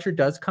 Mark Fletcher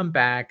does come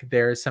back.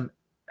 There's some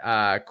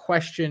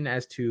question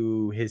as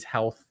to his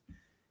health.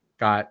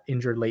 Got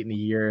injured late in the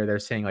year. They're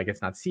saying like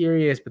it's not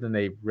serious, but then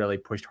they really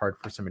pushed hard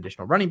for some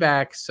additional running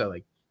backs. So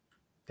like,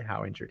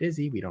 how injured is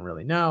he? We don't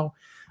really know.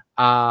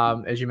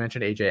 As you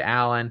mentioned, AJ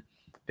Allen.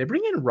 They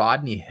bring in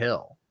Rodney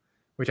Hill,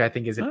 which I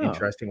think is an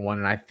interesting one,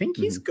 and I think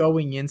he's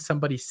going in.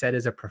 Somebody said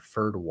as a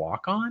preferred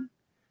walk-on,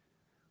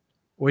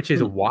 which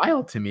is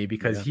wild to me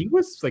because he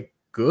was like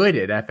good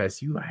at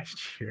FSU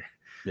last year.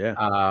 Yeah.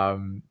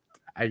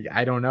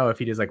 I don't know if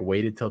he just like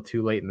waited till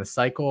too late in the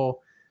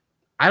cycle.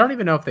 I don't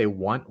even know if they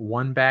want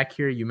one back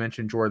here. You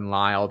mentioned Jordan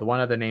Lyle. The one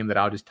other name that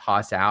I'll just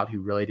toss out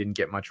who really didn't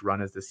get much run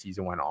as the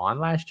season went on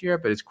last year,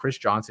 but it's Chris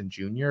Johnson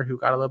Jr., who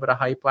got a little bit of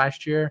hype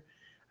last year.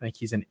 I think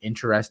he's an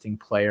interesting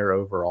player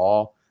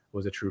overall.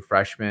 Was a true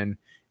freshman,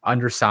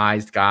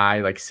 undersized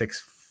guy, like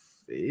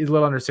he's a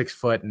little under 6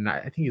 foot, and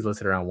I think he's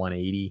listed around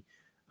 180.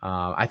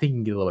 I think he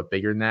can get a little bit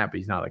bigger than that, but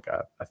he's not like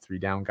a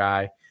 3-down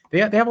guy.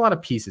 They have a lot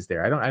of pieces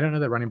there. I don't know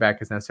that running back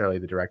is necessarily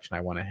the direction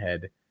I want to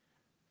head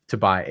to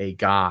buy a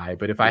guy,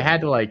 but if I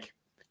had to like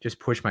just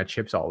push my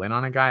chips all in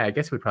on a guy, I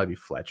guess it would probably be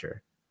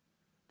Fletcher,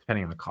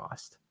 depending on the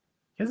cost.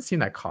 He hasn't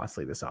seemed that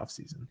costly this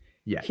offseason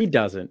yet. He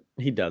doesn't.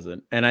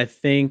 And I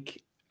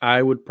think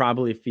I would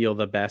probably feel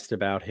the best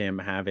about him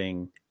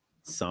having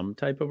some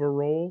type of a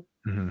role,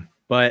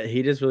 but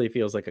he just really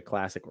feels like a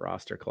classic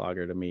roster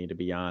clogger to me, to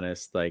be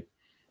honest. Like,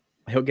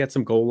 he'll get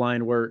some goal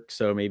line work,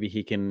 so maybe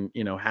he can,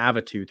 have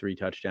a 2-3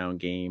 touchdown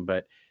game,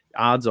 but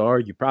odds are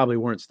you probably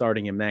weren't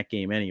starting him that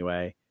game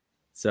anyway.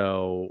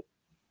 So,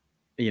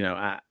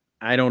 I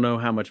don't know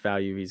how much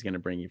value he's going to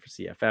bring you for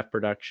CFF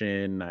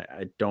production.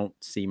 I don't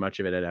see much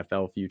of an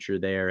NFL future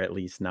there, at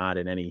least not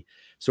in any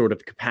sort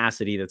of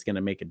capacity that's going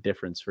to make a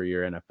difference for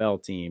your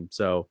NFL team.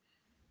 So,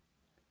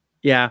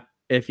 yeah,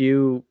 if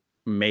you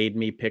made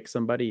me pick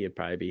somebody, it'd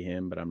probably be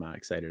him, but I'm not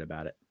excited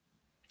about it.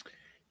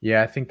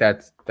 Yeah, I think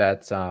that's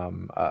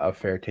a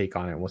fair take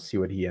on it. We'll see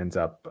what he ends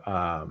up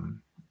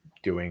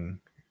doing.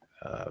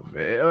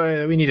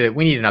 We need an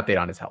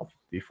update on his health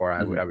before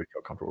I would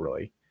feel comfortable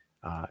really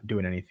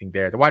doing anything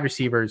there. The wide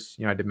receivers,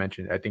 I did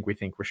mention, I think we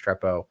think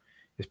Restrepo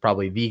is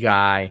probably the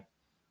guy.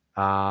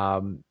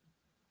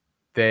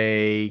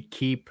 They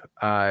keep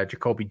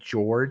Jacoby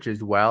George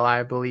as well,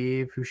 I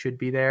believe, who should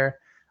be there.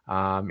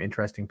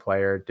 Interesting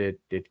player,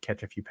 did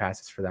catch a few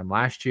passes for them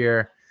last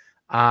year.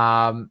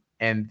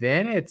 And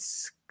then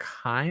it's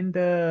kind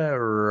of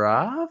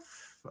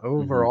rough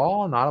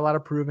overall. Not a lot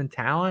of proven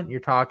talent. You're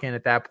talking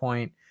at that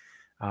point,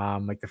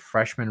 like the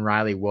freshman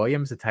Riley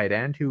Williams, the tight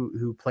end,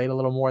 who played a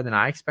little more than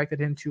I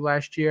expected him to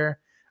last year.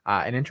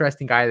 An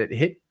interesting guy that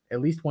hit at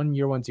least 1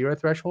 year 1-0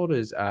 threshold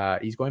is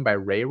he's going by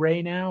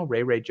Ray now.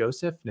 Ray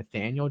Joseph.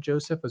 Nathaniel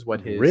Joseph is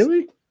what his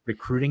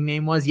recruiting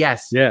name was.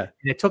 Yes. Yeah.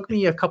 And it took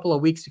me a couple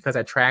of weeks because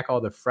I track all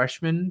the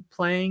freshmen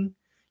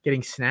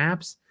getting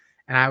snaps.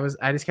 And I was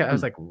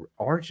like,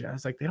 Arch, I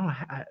was like, they don't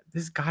have,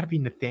 this has got to be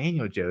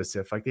Nathaniel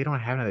Joseph. Like, they don't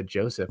have another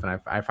Joseph.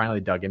 And I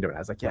finally dug into it. I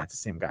was like, yeah, it's the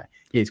same guy.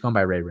 Yeah, he's going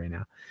by Ray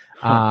now.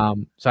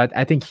 So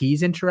I think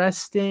he's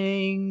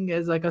interesting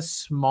as like a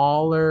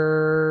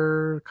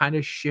smaller kind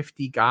of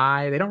shifty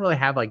guy. They don't really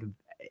have like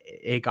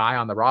a guy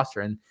on the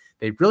roster. And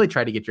they really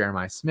tried to get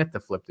Jeremiah Smith to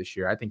flip this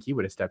year. I think he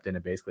would have stepped in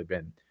and basically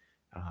been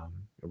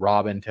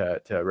Robin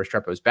to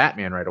Restrepo's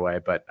Batman right away.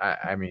 But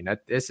I mean, I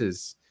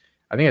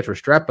think it's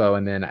Restrepo,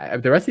 and then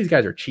the rest of these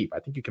guys are cheap. I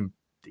think you can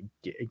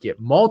get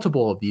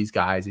multiple of these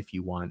guys if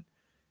you want,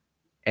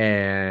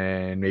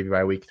 and maybe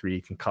by week 3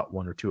 you can cut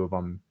 1 or 2 of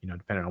them,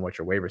 depending on what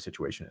your waiver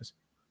situation is.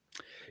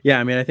 Yeah,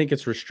 I mean, I think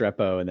it's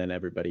Restrepo and then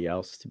everybody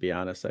else. To be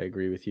honest, I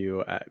agree with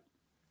you.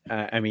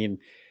 I mean,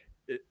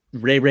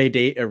 Ray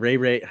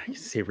I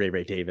say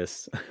Ray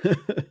Davis.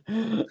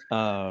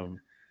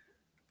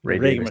 Ray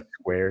Davis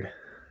squared.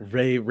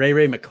 Ray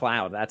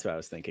McLeod. That's what I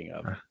was thinking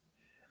of.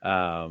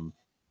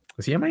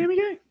 Was he a Miami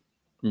guy?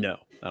 No,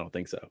 I don't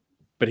think so.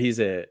 But he's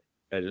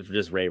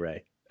just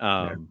Ray.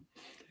 Yeah.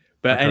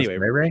 But anyway,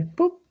 Ray.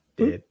 Boop.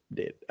 Did.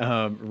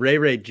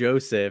 Ray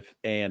Joseph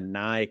and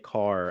Nye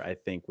Carr, I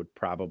think, would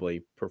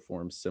probably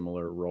perform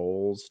similar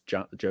roles.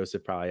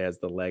 Joseph probably has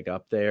the leg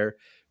up there.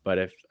 But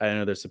if I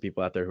know there's some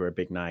people out there who are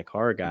big Nye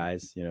Carr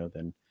guys,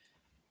 then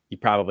you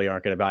probably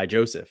aren't going to buy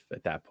Joseph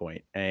at that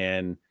point.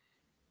 And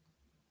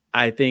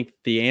I think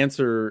the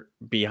answer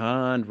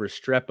beyond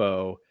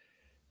Restrepo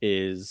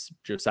is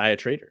Josiah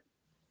Trader.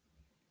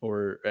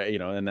 Or,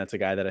 and that's a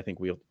guy that I think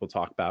we'll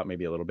talk about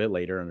maybe a little bit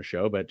later on the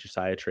show, but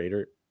Josiah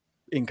Trader,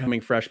 incoming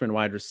freshman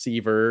wide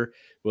receiver,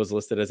 was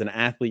listed as an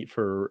athlete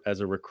as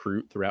a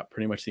recruit throughout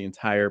pretty much the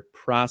entire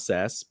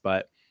process,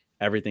 but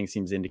everything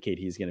seems to indicate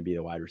he's going to be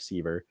the wide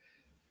receiver.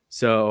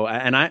 So,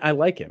 and I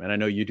like him, and I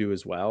know you do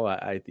as well.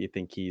 I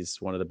think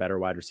he's one of the better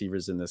wide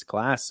receivers in this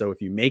class. So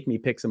if you make me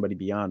pick somebody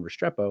beyond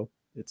Restrepo,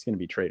 it's going to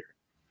be Trader.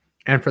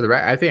 And for the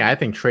I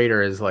think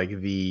Trader is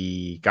like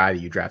the guy that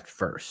you draft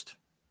first.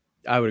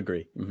 I would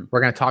agree. Mm-hmm. We're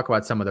going to talk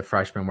about some of the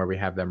freshmen where we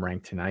have them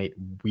ranked tonight.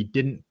 We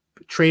didn't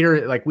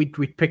Trader, like we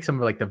picked some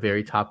of like the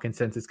very top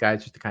consensus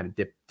guys just to kind of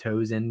dip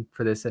toes in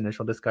for this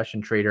initial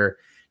discussion. Trader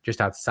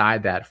just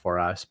outside that for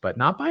us, but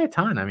not by a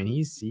ton. I mean,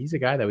 he's a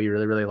guy that we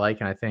really, really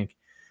like. And I think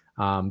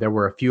there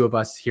were a few of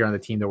us here on the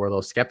team that were a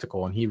little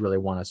skeptical, and he really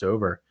won us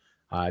over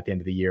at the end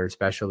of the year,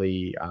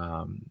 especially,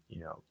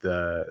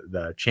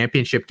 the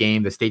championship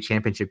game, the state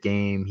championship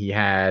game. He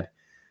had,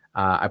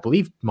 I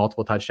believe,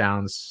 multiple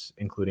touchdowns,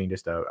 including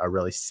just a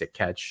really sick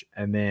catch,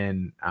 and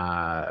then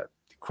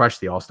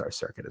crushed the all-star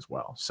circuit as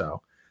well.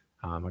 So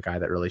a guy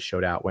that really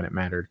showed out when it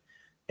mattered.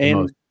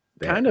 And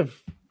kind of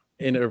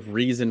in a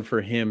reason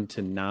for him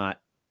to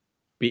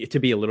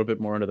be a little bit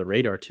more under the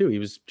radar too. He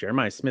was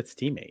Jeremiah Smith's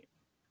teammate.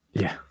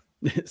 Yeah.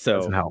 So,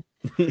 doesn't help.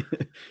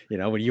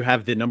 When you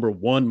have the number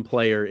one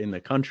player in the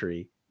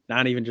country,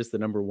 not even just the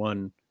number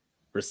one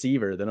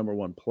receiver, the number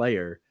one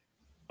player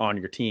on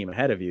your team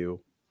ahead of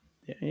you,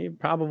 you're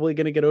probably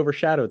going to get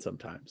overshadowed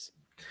sometimes.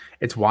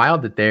 It's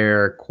wild that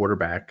their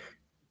quarterback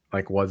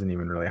wasn't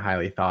even really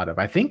highly thought of.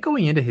 I think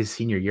going into his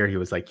senior year, he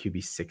was like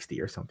QB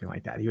 60 or something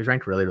like that. He was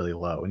ranked really, really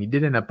low, and he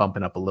did end up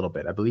bumping up a little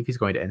bit. I believe he's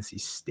going to NC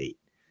State.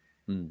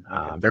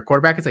 Okay. Their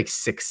quarterback is like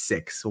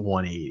 6'6",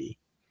 180.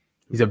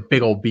 He's a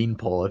big old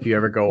beanpole. If you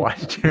ever go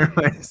watch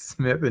Jeremiah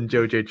Smith and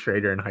JoJo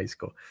Trader in high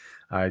school,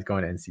 he's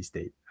going to NC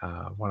State.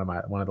 One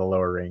of the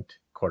lower ranked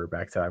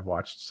quarterbacks that I've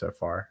watched so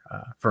far,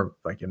 for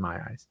like in my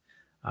eyes.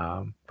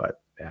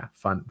 But yeah,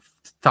 fun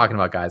talking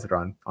about guys that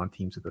are on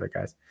teams with other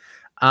guys.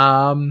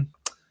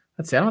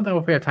 Let's see. I don't know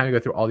if we have time to go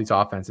through all these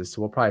offenses, so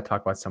we'll probably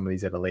talk about some of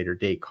these at a later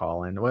date,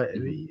 Colin.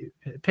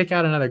 Pick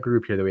out another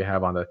group here that we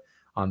have on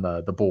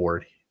the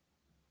board.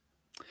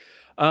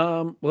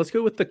 Let's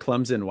go with the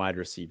Clemson wide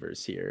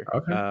receivers here.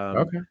 Okay.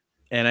 Okay.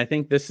 And I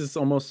think this is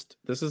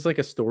like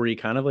a story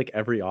kind of like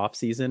every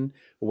offseason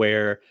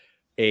where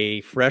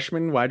a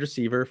freshman wide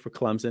receiver for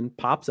Clemson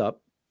pops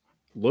up,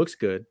 looks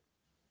good,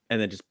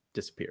 and then just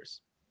disappears.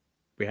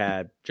 We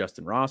had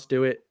Justin Ross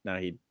do it. Now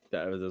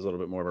there's a little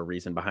bit more of a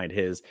reason behind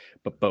his,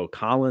 but Bo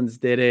Collins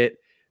did it.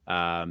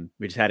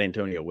 We just had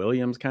Antonio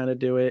Williams kind of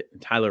do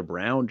it. Tyler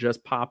Brown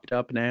just popped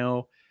up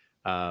now.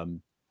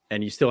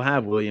 And you still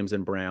have Williams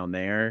and Brown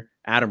there.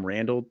 Adam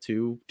Randall,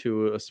 to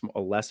a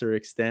lesser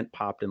extent,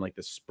 popped in like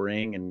the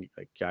spring and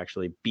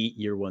actually beat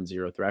year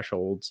 1-0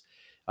 thresholds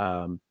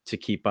to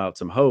keep out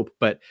some hope.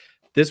 But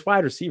this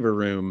wide receiver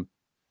room,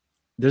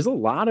 there's a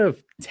lot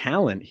of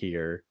talent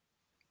here.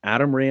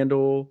 Adam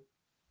Randall,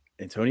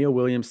 Antonio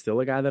Williams,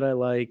 still a guy that I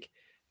like.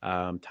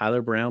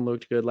 Tyler Brown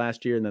looked good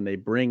last year. And then they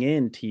bring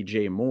in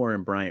TJ Moore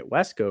and Bryant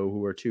Wesco,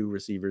 who are two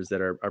receivers that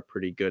are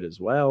pretty good as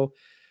well.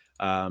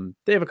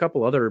 They have a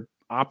couple other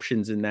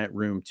options in that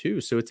room too.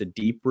 So it's a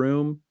deep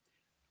room,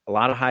 a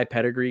lot of high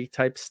pedigree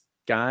types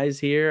guys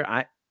here.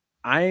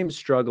 I am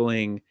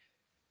struggling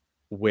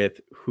with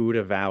who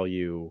to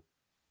value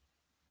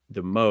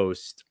the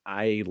most.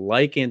 I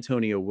like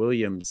Antonio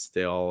Williams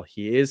still.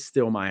 He is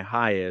still my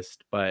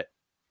highest, but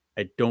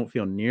I don't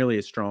feel nearly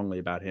as strongly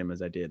about him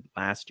as I did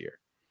last year.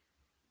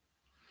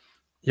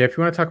 Yeah, if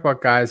you want to talk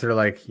about guys that are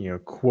like,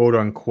 quote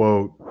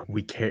unquote,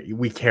 we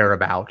care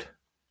about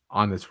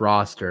on this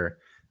roster,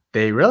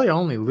 they really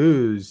only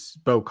lose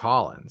Bo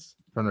Collins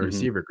from the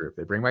receiver group.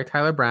 They bring back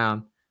Tyler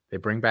Brown. They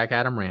bring back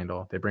Adam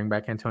Randall. They bring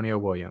back Antonio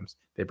Williams.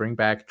 They bring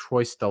back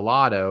Troy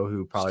Stellato,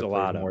 who probably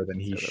plays more than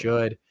he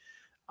should.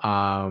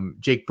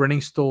 Jake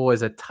Brenningstool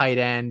is a tight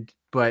end,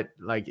 but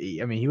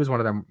he was one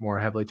of the more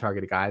heavily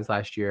targeted guys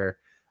last year.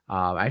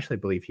 I actually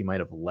believe he might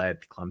have led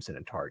Clemson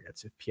in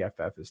targets, if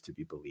PFF is to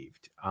be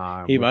believed.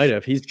 He might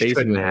have. He's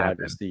basically a wide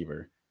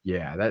receiver.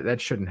 Yeah, that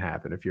shouldn't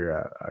happen if you're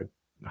a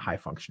high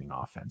functioning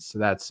offense. So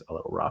that's a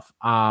little rough.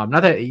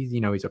 Not that he's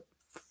a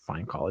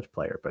fine college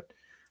player, but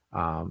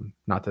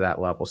not to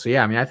that level. So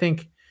yeah, I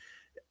think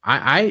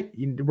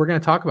we're going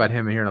to talk about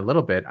him here in a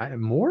little bit.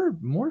 More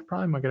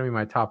probably going to be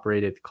my top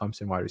rated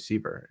Clemson wide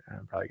receiver.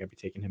 I'm probably going to be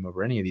taking him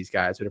over any of these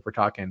guys. But if we're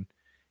talking,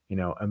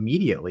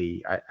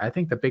 immediately, I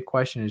think the big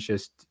question is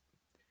just,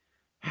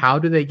 How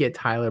do they get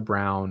Tyler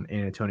Brown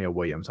and Antonio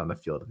Williams on the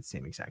field at the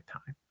same exact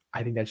time?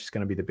 I think that's just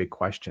going to be the big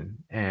question.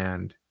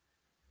 And,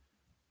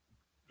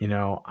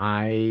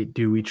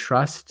 do we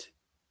trust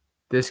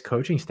this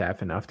coaching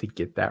staff enough to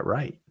get that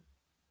right?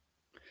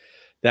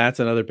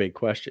 That's another big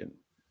question.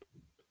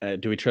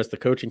 Do we trust the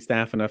coaching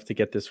staff enough to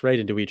get this right?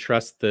 And do we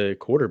trust the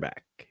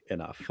quarterback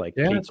enough? Like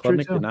Cade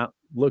Klubnik did not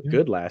look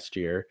good last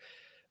year.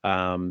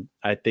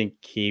 I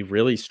think he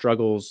really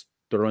struggles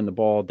throwing the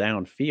ball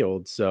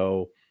downfield.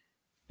 So,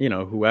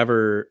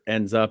 whoever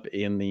ends up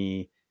in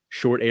the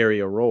short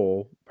area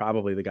role,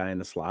 probably the guy in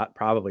the slot,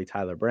 probably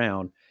Tyler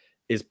Brown,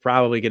 is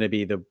probably going to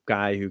be the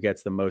guy who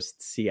gets the most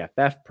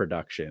CFF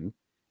production.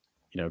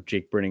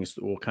 Jake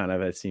Brinnings will kind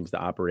of seems to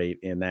operate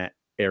in that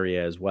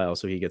area as well.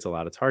 So he gets a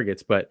lot of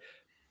targets, but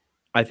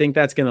I think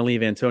that's going to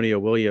leave Antonio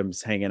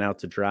Williams hanging out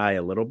to dry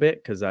a little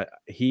bit because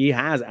he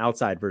has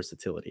outside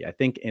versatility. I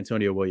think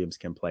Antonio Williams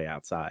can play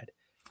outside.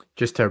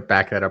 Just to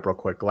back that up real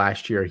quick,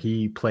 last year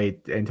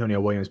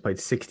Antonio Williams played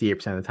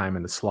 68% of the time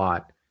in the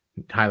slot.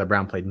 Tyler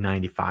Brown played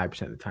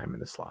 95% of the time in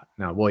the slot.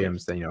 Now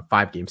Williams,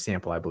 5-game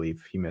sample, I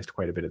believe he missed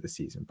quite a bit of the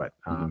season, but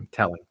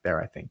telling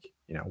there, I think,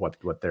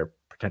 what their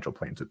potential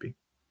plans would be.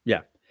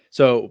 Yeah.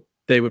 So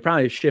they would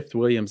probably shift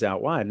Williams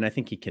out wide, and I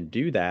think he can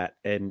do that.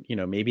 And,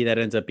 maybe that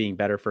ends up being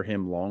better for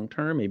him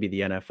long-term. Maybe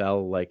the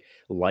NFL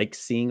likes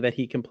seeing that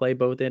he can play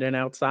both in and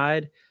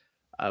outside,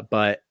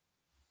 but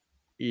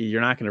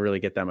you're not going to really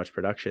get that much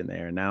production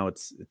there. Now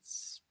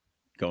it's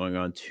going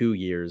on 2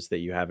 years that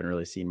you haven't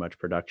really seen much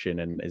production.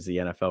 And is the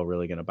NFL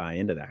really going to buy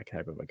into that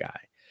type of a guy?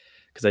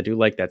 Because I do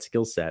like that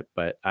skill set,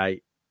 but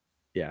I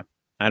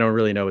don't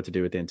really know what to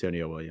do with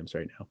Antonio Williams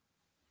right now.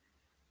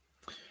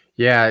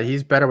 Yeah,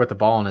 he's better with the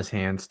ball in his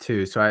hands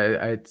too. So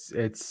it's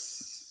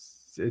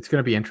going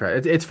to be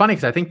interesting. It's funny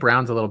because I think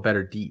Brown's a little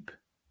better deep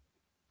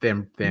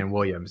than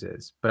Williams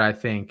is, but I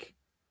think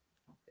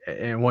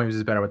and Williams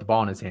is better with the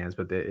ball in his hands.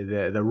 But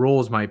the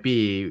rules might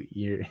be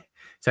you're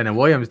sending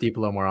Williams deep a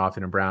little more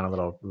often and Brown a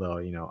little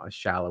a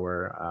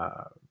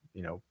shallower,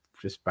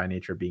 just by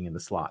nature of being in the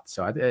slot.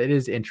 So it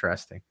is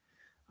interesting,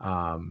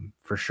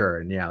 for sure.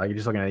 And yeah, like you're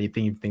just looking at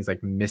things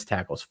like missed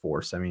tackles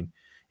force. I mean,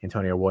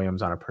 Antonio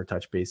Williams on a per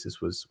touch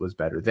basis was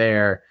better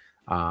there.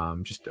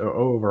 Just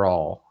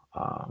overall,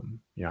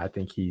 I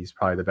think he's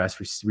probably the best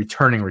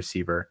returning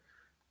receiver.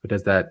 But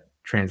does that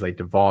translate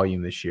to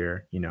volume this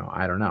year?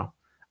 I don't know.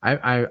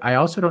 I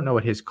also don't know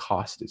what his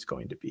cost is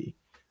going to be.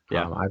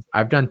 Yeah,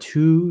 I've done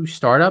 2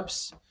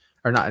 startups,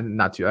 or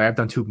not 2. I've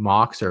done 2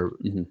 mocks, or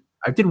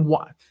I did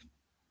one.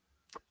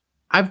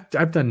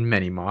 I've done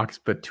many mocks,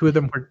 but 2 of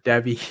them were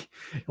Devi.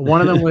 One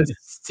of them was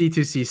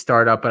C2C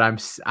startup, but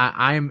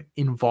I'm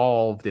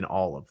involved in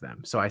all of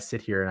them. So I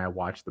sit here and I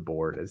watch the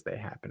board as they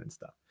happen and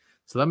stuff.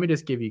 So let me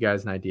just give you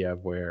guys an idea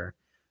of where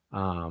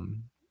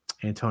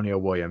Antonio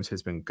Williams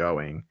has been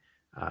going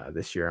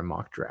this year in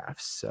mock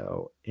drafts.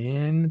 So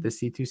in the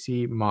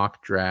C2C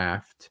mock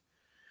draft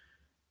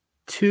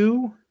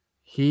 2,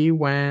 he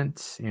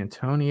went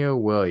Antonio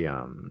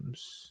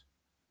Williams.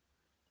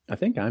 I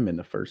think I'm in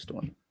the first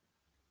one.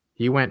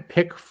 He went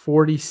pick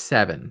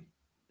 47.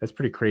 That's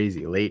pretty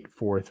crazy. Late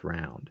 4th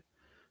round.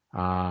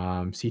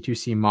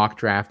 C2C mock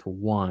draft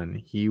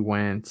 1. He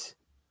went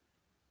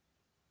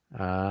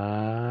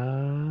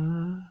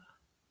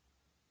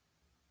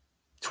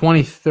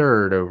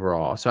 23rd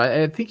overall. So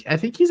I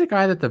think he's a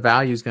guy that the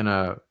value is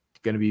gonna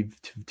be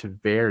to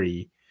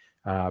vary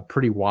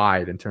pretty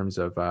wide in terms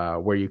of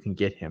where you can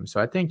get him. So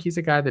I think he's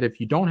a guy that if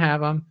you don't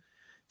have him,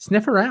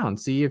 sniff around,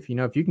 see if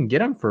you can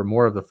get him for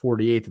more of the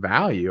 48th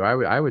value.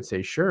 I would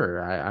say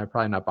sure. I'm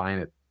probably not buying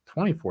at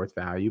 24th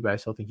value, but I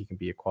still think he can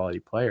be a quality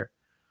player.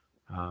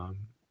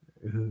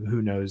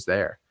 Who knows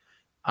there?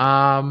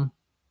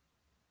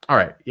 All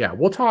right, yeah,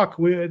 we'll talk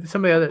with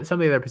some of the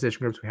other position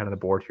groups we had on the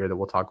board here that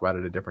we'll talk about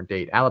at a different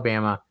date.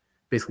 Alabama,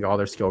 basically all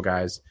their skill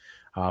guys.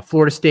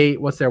 Florida State,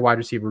 what's their wide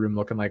receiver room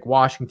looking like?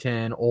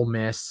 Washington, Ole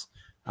Miss.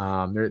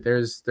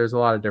 There's a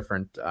lot of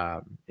different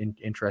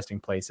interesting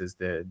places.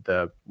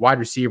 The wide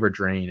receiver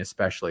drain,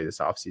 especially this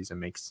offseason,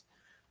 makes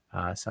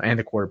and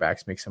the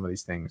quarterbacks make some of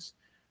these things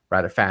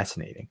rather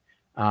fascinating.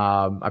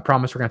 I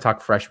promise we're going to talk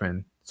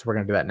freshmen, so we're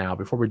going to do that now.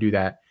 Before we do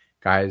that,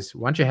 guys,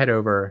 why don't you head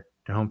over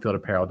to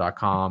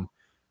homefieldapparel.com.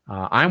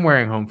 I'm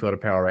wearing home field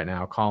apparel right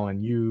now.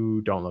 Colin,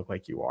 you don't look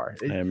like you are.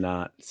 I am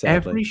not.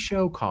 Sadly. Every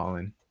show,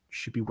 Colin, you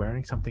should be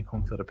wearing something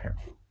home field apparel.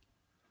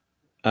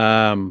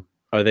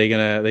 Are they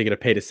gonna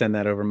pay to send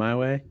that over my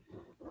way,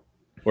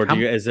 or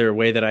is there a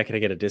way that I could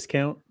get a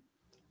discount?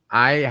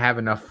 I have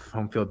enough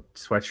home field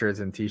sweatshirts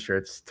and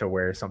t-shirts to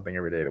wear something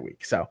every day of the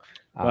week. So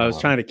I was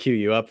trying to cue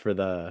you up for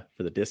the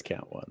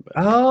discount one. But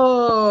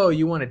oh,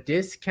 you want a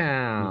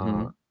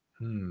discount?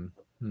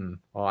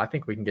 Well, I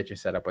think we can get you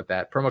set up with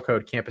that. Promo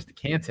code Campus to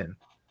Canton.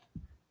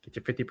 Get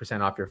you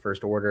 50% off your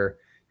first order.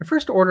 Your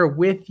first order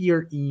with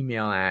your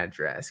email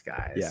address,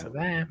 guys. Yeah. So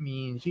that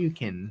means you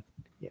can,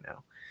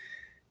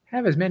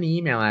 have as many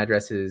email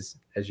addresses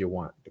as you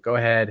want. But go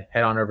ahead,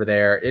 head on over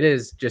there.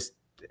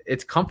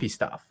 It's comfy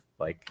stuff.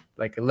 Like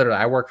literally,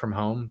 I work from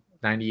home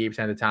 98%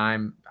 of the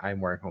time, I'm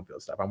wearing home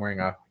field stuff. I'm wearing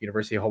a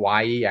University of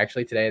Hawaii,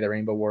 actually today, the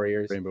Rainbow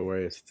Warriors.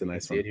 It's a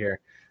nice one. See it here.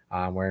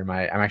 I'm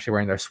actually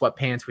wearing their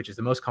sweatpants, which is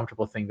the most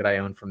comfortable thing that I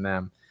own from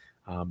them,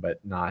 but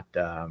not,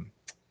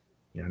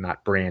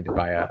 not branded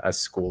by a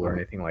school or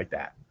anything like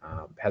that.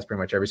 Has pretty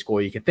much every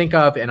school you can think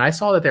of. And I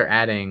saw that they're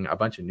adding a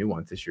bunch of new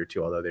ones this year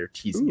too, although they're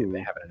teasing it. They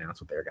haven't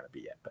announced what they're going to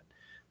be yet. But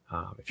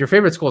if your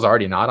favorite school is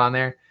already not on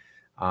there,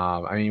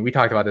 we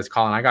talked about this,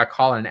 Colin. I got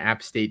Colin an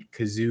App State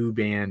Kazoo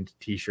Band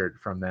t-shirt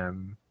from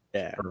them.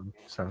 Yeah.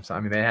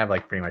 They have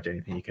like pretty much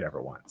anything you could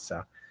ever want.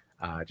 So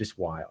just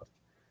wild.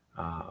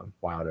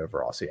 Wild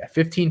overall. So yeah,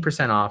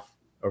 15% off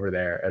over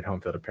there at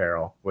Home Field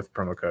Apparel with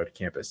promo code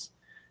Campus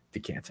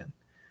Decanton.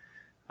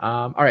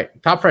 All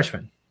right, top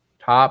freshman,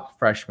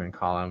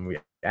 Colin. We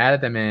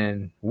added them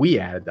in.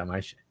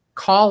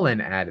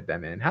 Colin added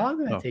them in. How long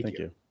did that take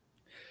you?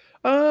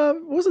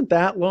 It wasn't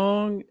that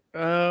long.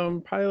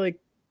 Probably like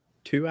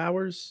 2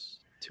 hours,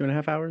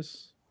 2.5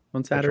 hours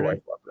on Saturday. Your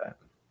wife loved that.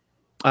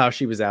 Oh,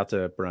 she was out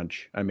to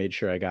brunch. I made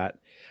sure I got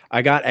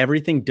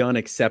everything done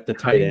except the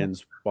tight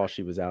ends while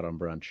she was out on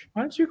brunch.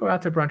 Why don't you go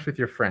out to brunch with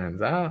your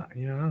friends? I'll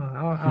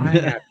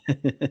hang out.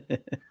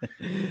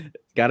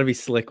 Got to be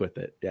slick with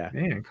it. Yeah.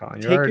 Man,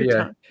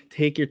 Colin,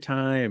 take your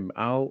time.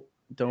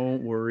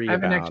 Don't worry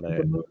about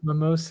it.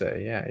 Mimosa.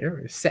 Yeah. You're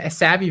a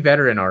savvy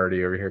veteran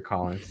already over here,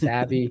 Colin.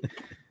 Savvy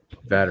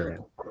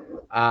veteran.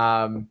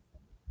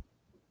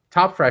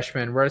 Top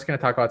freshman. We're just going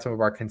to talk about some of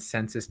our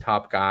consensus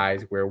top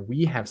guys where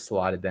we have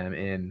slotted them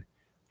in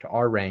to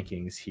our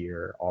rankings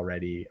here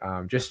already,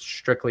 just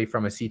strictly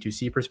from a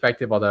C2C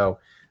perspective. Although,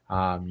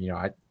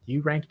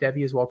 you rank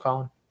Devi as well,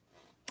 Colin?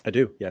 I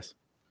do, yes.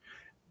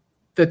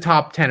 The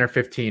top 10 or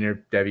 15 of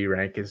Devi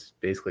rank is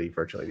basically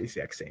virtually the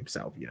exact same.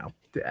 So,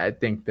 I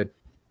think that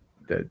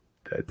the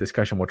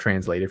discussion will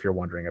translate if you're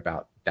wondering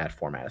about that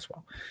format as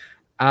well.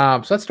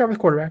 So let's start with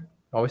quarterback.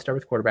 Always start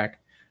with quarterback.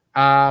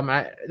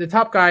 The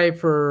top guy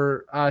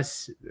for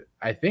us,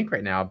 I think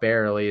right now,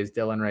 barely, is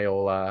Dylan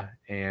Raiola.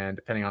 And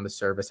depending on the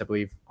service, I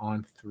believe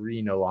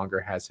On3 no longer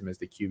has him as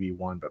the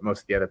QB1, but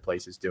most of the other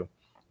places do.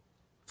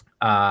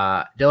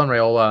 Dylan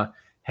Raiola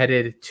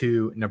headed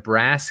to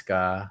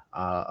Nebraska,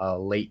 a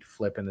late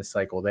flip in the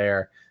cycle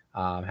there.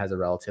 Has a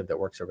relative that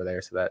works over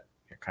there, so that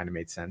kind of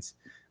made sense.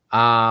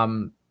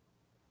 Top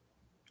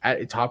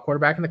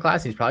quarterback in the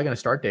class. He's probably going to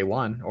start day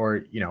one,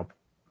 or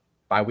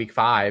by week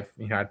 5.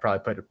 I'd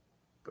probably put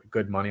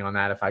good money on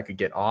that if I could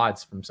get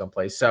odds from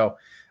someplace. So,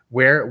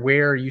 where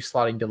are you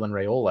slotting Dylan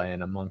Raiola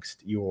in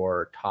amongst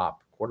your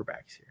top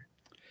quarterbacks here?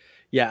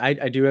 Yeah,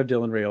 I do have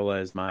Dylan Raiola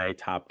as my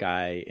top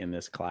guy in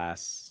this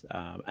class.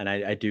 And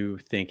I do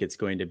think it's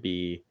going to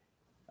be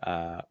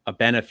a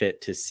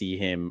benefit to see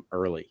him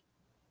early.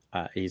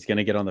 He's going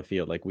to get on the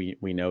field. Like we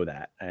know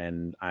that.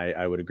 And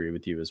I would agree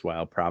with you as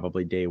well.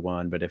 Probably day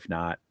one, but if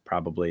not,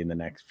 probably in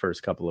the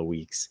first couple of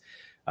weeks.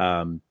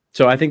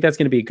 So I think that's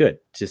going to be good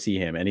to see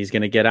him. And he's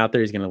going to get out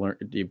there. He's going to learn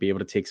to be able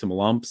to take some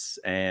lumps.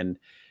 And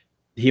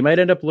he might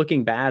end up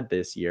looking bad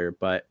this year,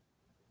 but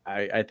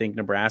I think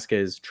Nebraska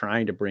is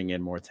trying to bring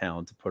in more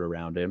talent to put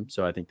around him.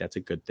 So I think that's a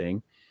good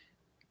thing.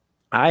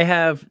 I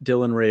have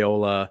Dylan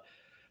Raiola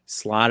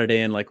slotted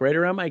in like right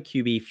around my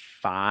QB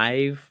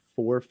 4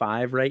 or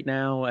 5 right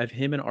now. I have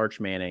him and Arch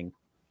Manning.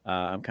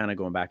 I'm kind of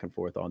going back and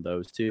forth on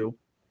those two.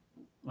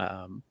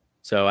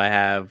 So I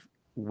have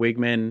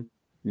Wigman,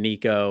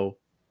 Nico,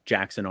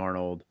 Jackson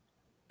Arnold,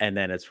 and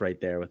then it's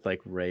right there with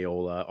like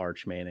Raiola,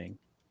 Arch Manning.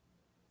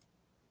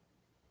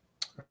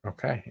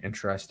 Okay,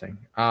 interesting.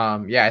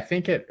 I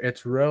think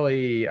it's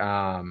really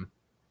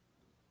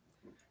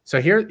so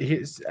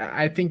here's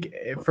I think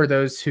for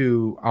those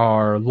who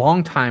are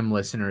longtime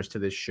listeners to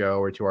this show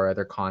or to our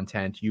other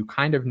content, you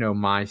kind of know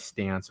my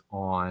stance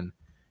on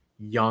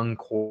young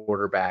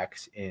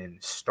quarterbacks in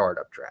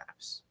startup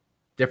drafts.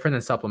 Different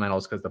than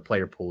supplementals because the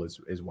player pool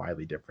is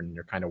widely different and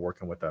you're kind of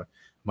working with a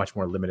much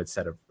more limited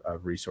set of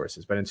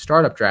resources. But in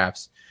startup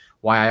drafts,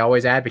 why I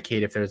always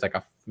advocate if there's like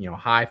a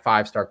high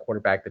 5-star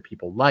quarterback that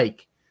people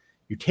like,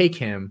 you take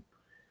him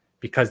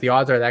because the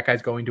odds are that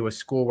guy's going to a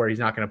school where he's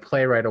not going to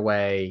play right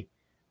away,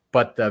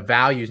 but the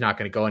value is not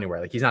going to go anywhere.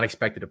 Like he's not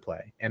expected to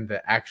play. And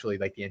the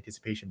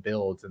anticipation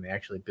builds and they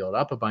actually build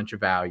up a bunch of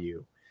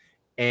value.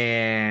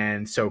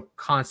 And so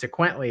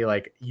consequently,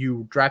 like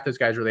you draft those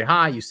guys really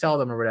high, you sell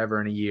them or whatever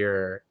in a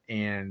year,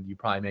 and you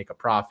probably make a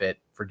profit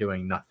for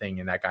doing nothing.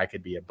 And that guy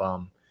could be a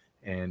bum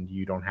and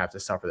you don't have to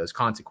suffer those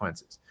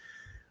consequences.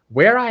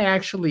 Where I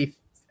actually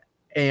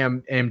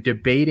am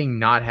debating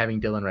not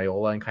having Dylan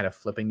Raiola and kind of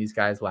flipping these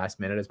guys last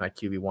minute as my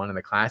QB1 in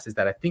the class is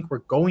that I think we're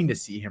going to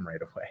see him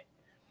right away.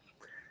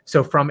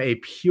 So from a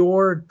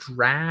pure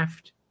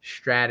draft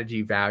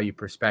strategy value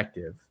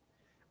perspective,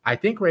 I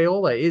think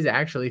Raiola is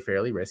actually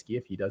fairly risky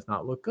if he does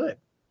not look good.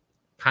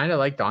 Kind of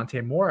like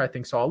Dante Moore, I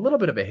think saw a little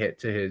bit of a hit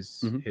to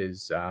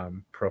his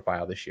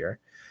profile this year.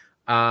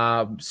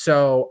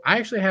 So I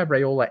actually have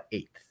Raiola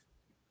 8th.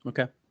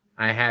 Okay.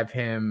 I have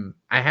him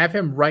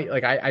right.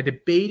 Like I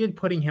debated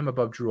putting him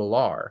above Drew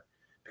Allar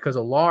because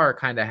Allar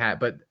kind of had,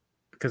 but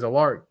because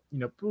Allar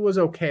was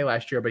okay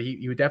last year, but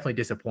he was definitely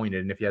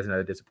disappointed. And if he has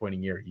another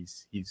disappointing year,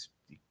 he's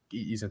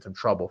in some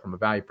trouble from a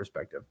value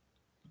perspective.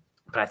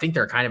 But I think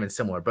they're kind of in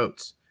similar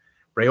boats.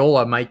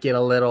 Raiola might get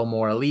a little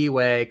more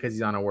leeway because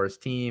he's on a worse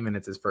team and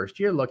it's his first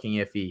year looking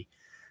iffy.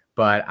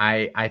 But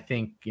I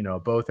think,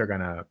 both are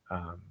going to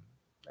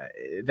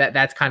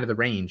that's kind of the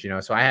range,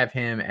 So I have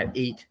him at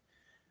 8.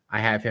 I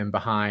have him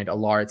behind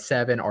Alar at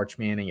 7, Arch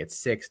Manning at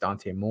 6,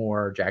 Dante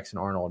Moore, Jackson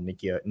Arnold,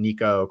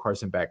 Nico,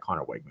 Carson Beck,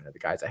 Connor Wigman are the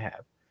guys I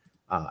have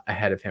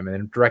ahead of him. And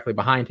then directly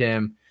behind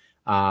him,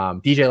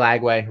 DJ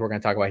Lagway, who we're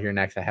going to talk about here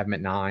next. I have him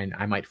at 9.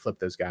 I might flip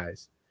those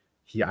guys.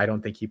 I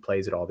don't think he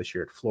plays at all this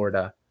year at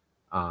Florida.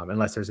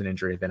 Unless there's an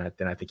injury, then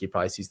I think he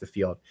probably sees the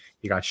field.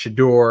 You got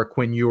Shador,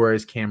 Quinn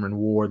Ewers, Cameron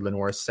Ward,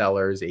 Lenore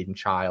Sellers, Aiden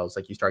Childs.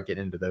 Like you start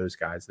getting into those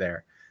guys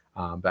there.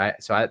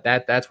 That's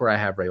where I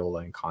have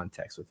Raiola in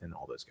context within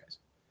all those guys.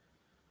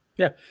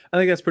 Yeah, I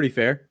think that's pretty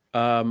fair.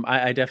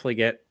 I definitely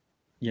get,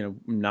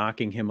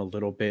 knocking him a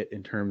little bit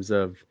in terms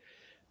of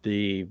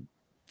the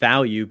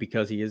value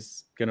because he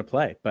is going to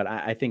play. But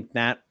I think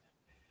that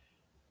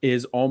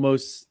is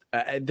almost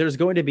there's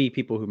going to be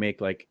people who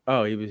make like,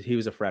 oh, he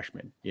was a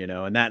freshman,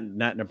 and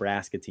that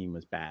Nebraska team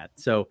was bad.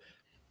 So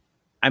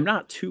I'm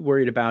not too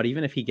worried about,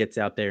 even if he gets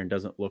out there and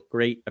doesn't look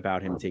great,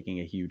 about him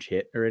taking a huge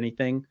hit or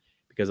anything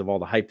because of all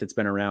the hype that's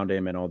been around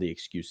him and all the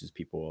excuses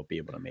people will be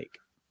able to make.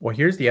 Well,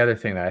 here's the other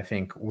thing that I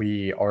think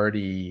we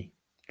already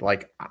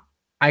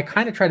I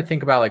kind of try to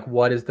think about like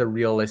what is the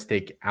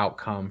realistic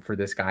outcome for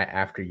this guy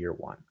after year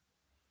one.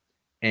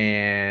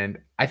 And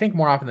I think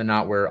more often than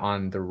not, we're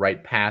on the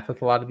right path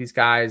with a lot of these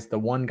guys. The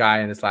one guy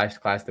in this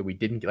last class that we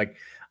didn't get, like,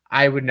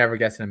 I would never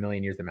guess in a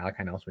million years that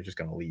Malachi Nelson was just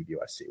going to leave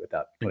USC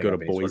without and go to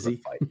Boise.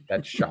 Fight.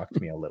 That shocked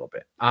me a little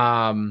bit.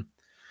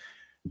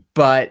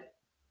 But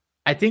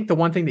I think the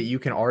one thing that you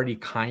can already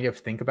kind of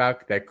think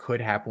about that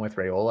could happen with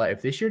Raiola,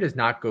 if this year does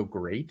not go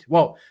great,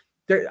 well,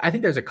 I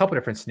think there's a couple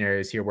different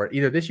scenarios here where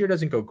either this year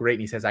doesn't go great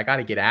and he says, I got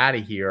to get out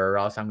of here or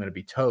else I'm going to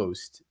be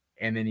toast.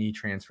 And then he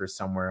transfers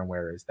somewhere. And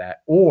where is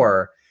that?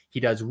 Or he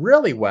does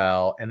really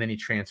well and then he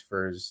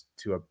transfers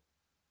to a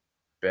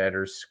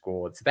better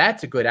school.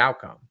 That's a good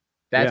outcome.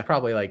 That's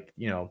probably like,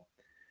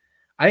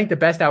 I think the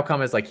best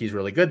outcome is like he's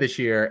really good this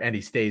year and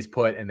he stays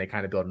put and they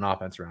kind of build an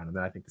offense around him.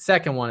 And I think the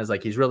second one is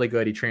like he's really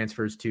good. He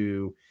transfers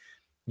to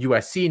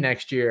USC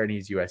next year and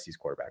he's USC's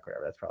quarterback,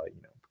 whatever. That's probably,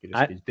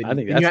 I think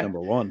that's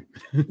number one.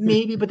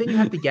 Maybe, but then you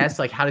have to guess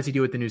like how does he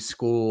do with the new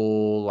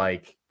school?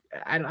 Like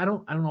I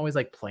don't always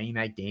like playing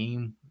that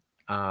game.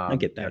 I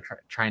get that.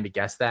 Trying to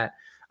guess that.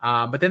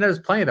 But then there's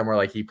plenty of them where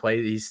like he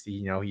plays,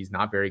 he's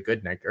not very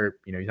good next, or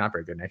he's not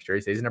very good next year.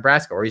 He stays in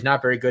Nebraska, or he's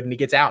not very good and he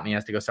gets out and he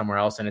has to go somewhere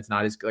else and it's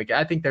not as like.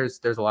 I think there's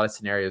a lot of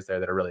scenarios there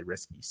that are really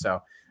risky.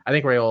 So I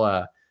think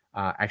Raiola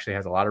actually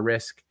has a lot of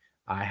risk.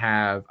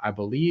 I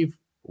believe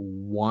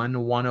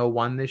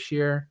 101 this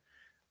year.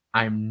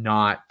 I'm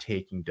not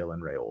taking Dylan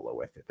Raiola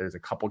with it. There's a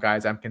couple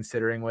guys I'm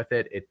considering with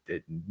it.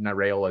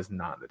 Raiola is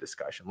not in the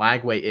discussion.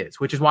 Lagway is,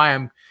 which is why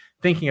I'm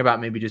thinking about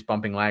maybe just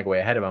bumping Lagway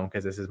ahead of him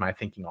because this is my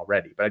thinking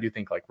already. But I do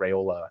think like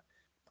Raiola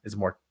is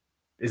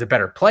a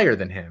better player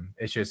than him.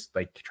 It's just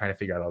like trying to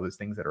figure out all those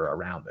things that are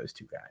around those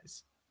two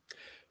guys.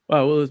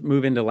 Well, let's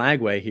move into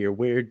Lagway here.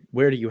 Where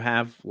do you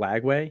have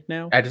Lagway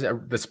now?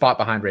 The spot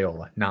behind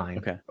Raiola,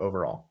 9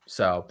 overall.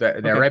 So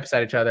they're right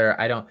beside each other.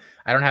 I don't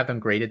have them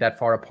graded that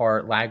far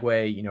apart.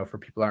 Lagway, for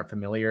people who aren't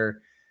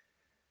familiar,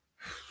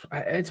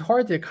 it's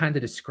hard to kind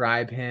of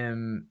describe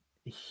him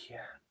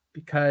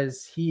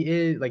because he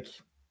is like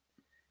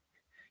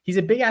he's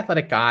a big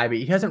athletic guy, but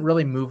he doesn't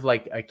really move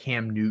like a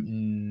Cam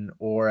Newton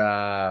or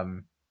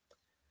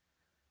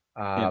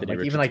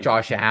even like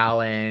Josh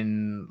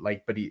Allen,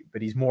 like, but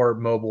he's more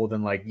mobile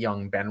than like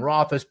young Ben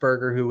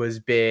Roethlisberger, who was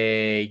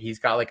big. He's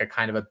got like a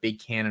kind of a big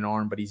cannon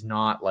arm, but he's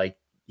not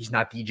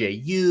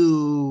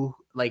DJU.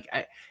 Like,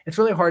 it's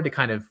really hard to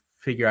kind of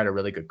figure out a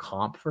really good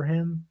comp for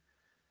him.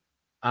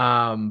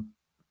 And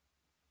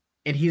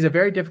he's a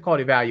very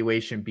difficult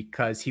evaluation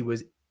because he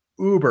was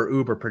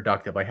uber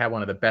productive. Like, had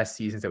one of the best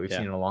seasons that we've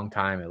seen in a long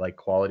time at like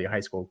quality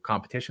high school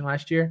competition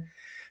last year.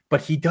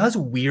 But he does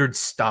weird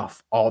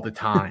stuff all the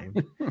time.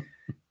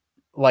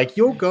 Like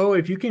you'll go,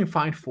 if you can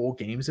find full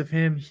games of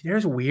him,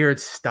 there's weird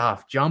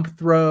stuff. Jump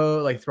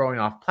throw, like throwing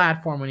off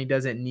platform when he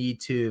doesn't need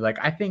to. Like,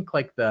 I think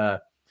like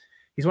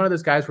he's one of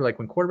those guys where like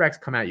when quarterbacks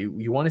come at you,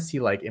 you want to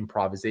see like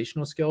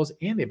improvisational skills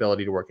and the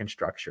ability to work in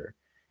structure.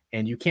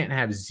 And you can't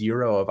have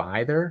zero of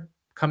either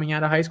coming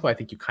out of high school. I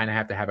think you kind of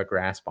have to have a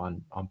grasp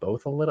on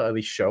both a little, at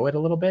least show it a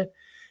little bit.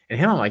 And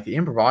him, I'm like, the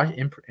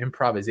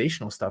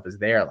improvisational stuff is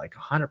there like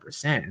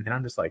 100%. And then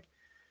I'm just like,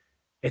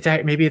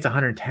 maybe it's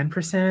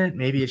 110%.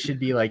 Maybe it should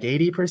be like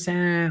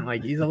 80%.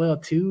 Like he's a little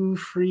too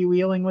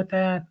freewheeling with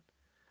that.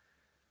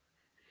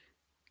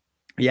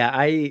 Yeah,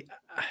 I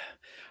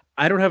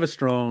don't have a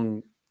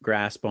strong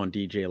grasp on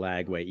DJ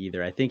Lagway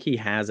either. I think he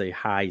has a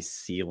high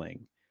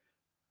ceiling.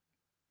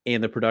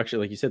 And the production,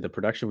 like you said, the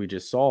production we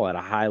just saw at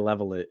a high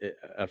level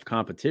of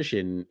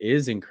competition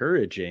is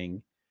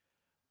encouraging.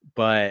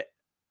 But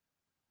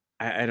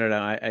I don't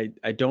know.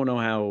 I don't know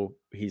how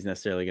he's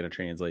necessarily going to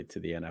translate to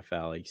the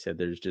NFL. Like you said,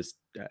 there's just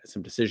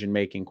some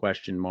decision-making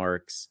question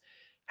marks.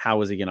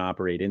 How is he going to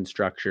operate in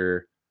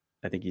structure?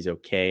 I think he's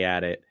okay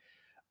at it.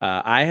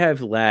 I have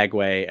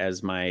Lagway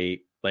as my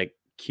like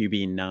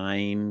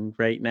QB9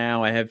 right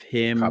now. I have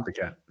him.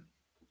 Copycat.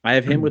 I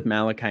have him with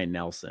Malachi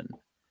Nelson.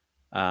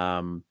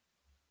 And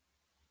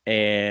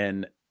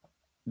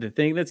the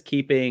thing that's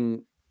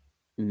keeping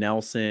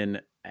Nelson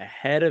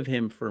ahead of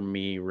him for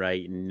me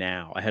right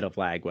now, ahead of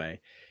Lagway,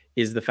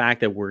 is the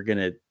fact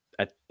that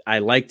I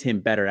liked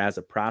him better as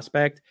a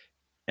prospect.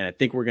 And I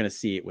think we're going to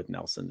see it with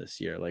Nelson this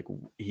year. Like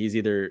he's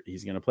going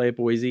to play at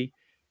Boise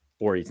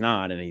or he's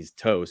not, and he's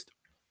toast.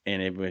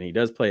 And when he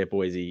does play at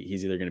Boise,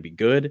 he's either going to be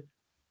good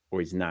or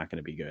he's not going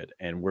to be good.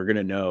 And we're going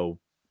to know,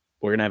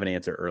 we're going to have an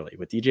answer early.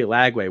 With DJ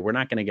Lagway, we're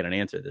not going to get an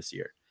answer this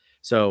year.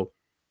 So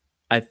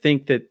I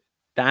think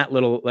that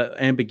little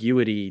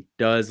ambiguity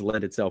does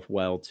lend itself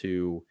well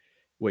to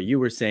what you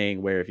were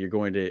saying, where if you're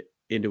going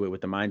into it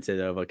with the mindset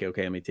of, okay,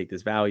 let me take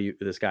this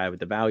guy with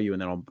the value,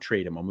 and then I'll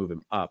trade him, I'll move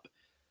him up.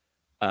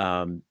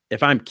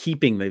 If I'm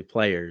keeping the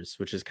players,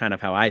 which is kind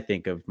of how I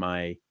think of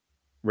my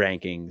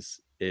rankings,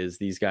 is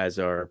these guys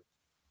are,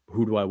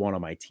 who do I want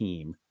on my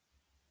team?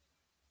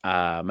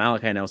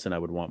 Malachi Nelson, I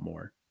would want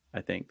more,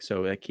 I think.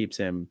 So that keeps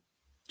him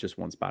just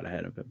one spot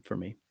ahead of him for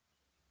me.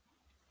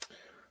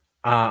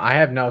 I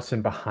have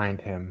Nelson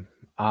behind him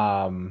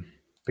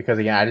because,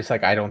 again,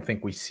 I don't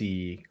think we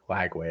see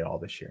Lagway at all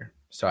this year.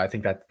 So I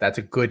think that's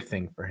a good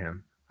thing for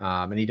him.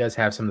 And he does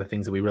have some of the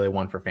things that we really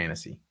want for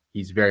fantasy.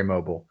 He's very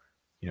mobile,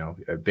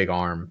 a big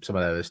arm, some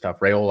of the other stuff.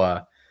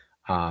 Raiola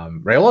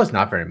is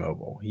not very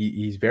mobile.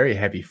 He's very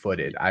heavy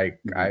footed.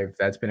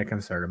 That's been a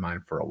concern of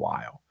mine for a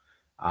while.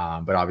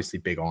 But obviously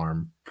big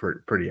arm,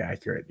 pretty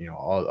accurate,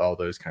 all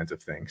those kinds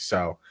of things.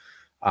 So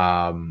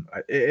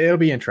it'll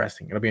be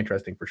interesting. It'll be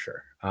interesting for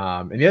sure.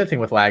 And the other thing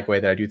with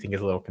Lagway that I do think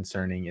is a little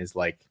concerning is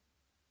like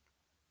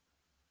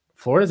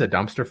Florida's a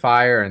dumpster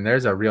fire, and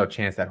there's a real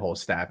chance that whole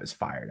staff is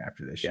fired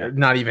after this year.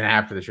 Not even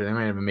after this year. They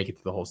might even make it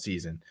to the whole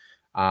season.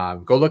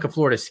 Go look at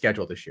Florida's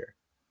schedule this year.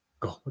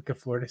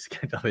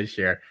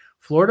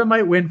 Florida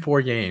might win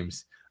 4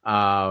 games.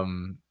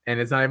 And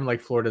it's not even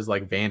like Florida's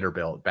like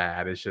Vanderbilt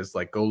bad. It's just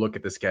like, go look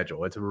at the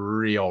schedule. It's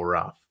real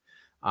rough.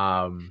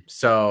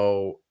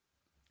 So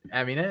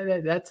I mean,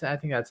 I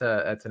think that's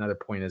another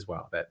point as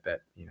well that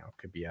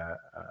could be a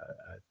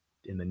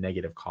in the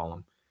negative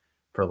column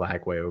for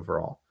Lagway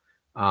overall.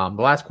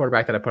 The last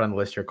quarterback that I put on the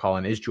list here,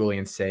 Colin, is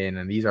Julian Sayin,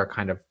 and these are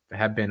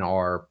have been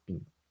our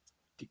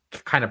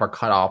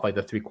cutoff, like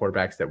the 3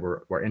 quarterbacks that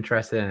we're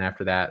interested in. And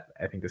after that,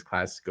 I think this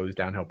class goes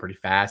downhill pretty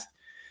fast.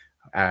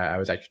 I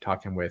was actually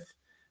talking with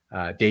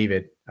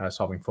David,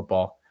 Solving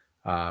Football,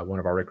 one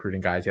of our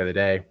recruiting guys the other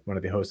day, one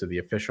of the hosts of The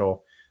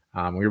Official.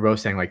 We were both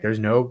saying, like, there's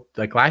no,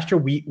 like, last year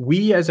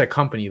we as a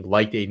company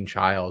liked Aiden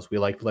Childs, we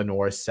liked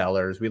Lenore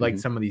Sellers, we liked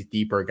some of these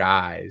deeper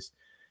guys,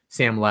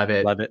 Sam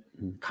Levitt,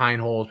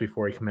 Kineholes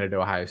before he committed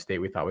to Ohio State,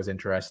 we thought was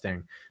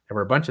interesting. There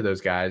were a bunch of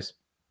those guys.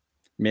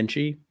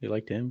 Minchie, you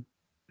liked him?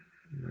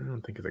 I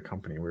don't think as a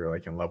company we were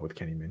like in love with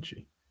Kenny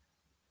Minchie.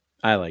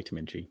 I liked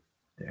Minchie.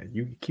 Yeah,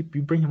 you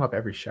bring him up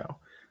every show.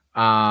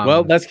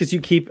 Well, that's because you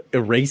keep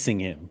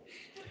erasing him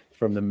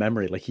from the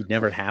memory, like he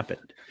never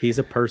happened. He's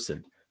a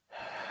person.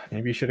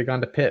 Maybe you should have gone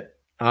to Pitt.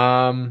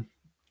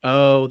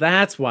 Oh,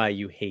 that's why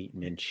you hate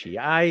Minchie.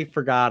 I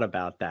forgot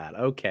about that.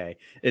 Okay,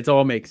 it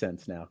all makes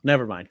sense now.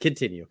 Never mind.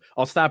 Continue.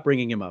 I'll stop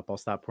bringing him up. I'll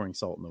stop pouring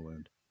salt in the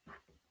wound.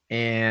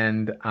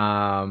 And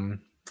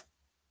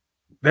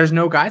there's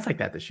no guys like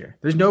that this year.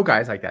 No,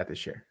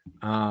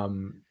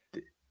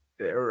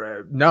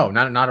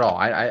 not at all.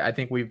 I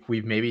think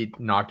we've maybe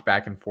knocked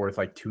back and forth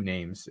like 2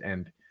 names,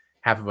 and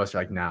half of us are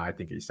like, nah, I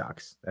think he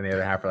sucks. And the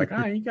other half are like,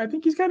 I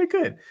think he's kind of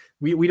good.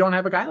 We don't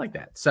have a guy like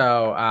that.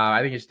 So I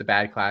think it's just a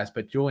bad class.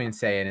 But Julian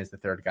Sayin is the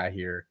third guy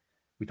here.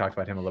 We talked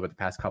about him a little bit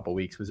the past couple of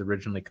weeks, was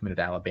originally committed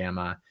to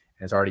Alabama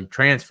and has already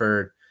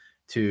transferred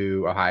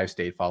to Ohio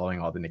State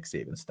following all the Nick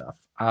Saban stuff.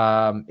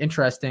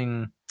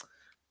 Interesting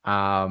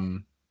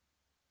kind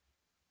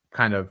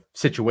of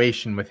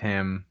situation with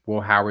him.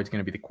 Will Howard's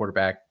going to be the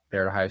quarterback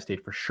there at Ohio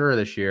State for sure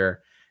this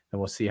year. And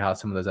we'll see how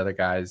some of those other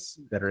guys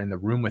that are in the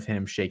room with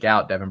him shake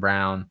out. Devin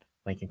Brown,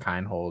 Lincoln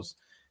Kineholes,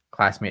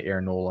 classmate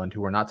Aaron Noland,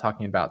 who we're not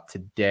talking about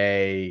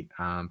today,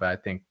 but I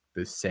think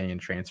the Sayin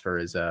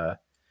transfer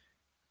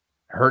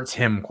hurts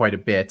him quite a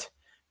bit,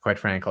 quite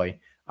frankly.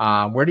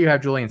 Where do you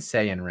have Julian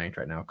Sayin ranked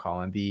right now,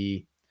 Colin?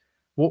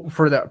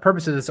 For the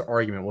purpose of this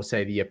argument, we'll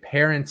say the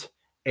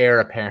heir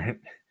apparent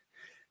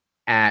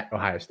at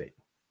Ohio State.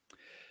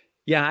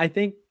 Yeah, I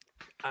think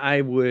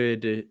I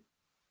would.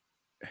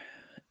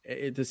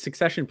 The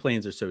succession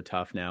plans are so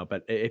tough now,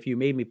 but if you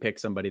made me pick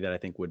somebody that I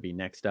think would be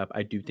next up,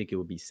 I do think it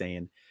would be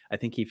Sayin. I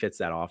think he fits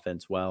that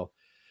offense well.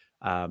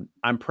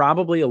 I'm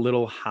probably a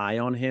little high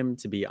on him,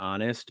 to be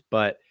honest,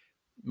 but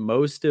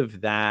most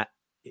of that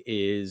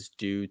is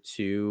due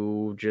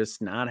to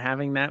just not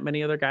having that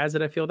many other guys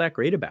that I feel that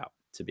great about,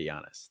 to be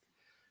honest.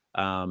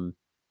 I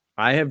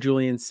have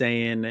Julian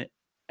Sayin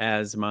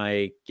as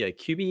my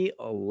QB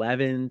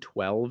 11,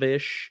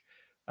 12-ish,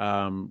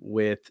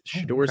 with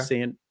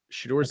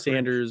Shedeur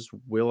Sanders,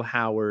 Will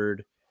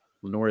Howard,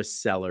 Norris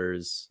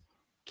Sellers,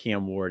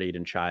 Cam Ward,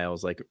 Aiden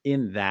Childs, like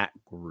in that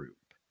group.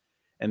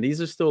 And these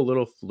are still a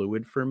little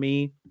fluid for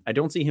me. I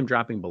don't see him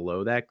dropping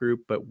below that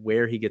group, but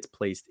where he gets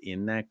placed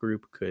in that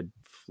group could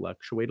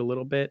fluctuate a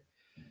little bit.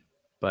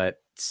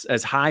 But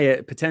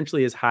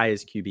potentially as high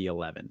as QB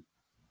 11.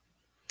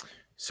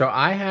 So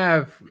I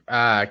have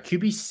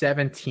QB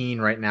 17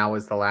 right now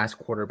is the last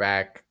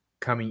quarterback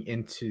coming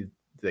into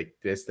like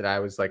this that I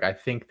was like, I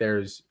think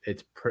there's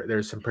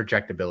some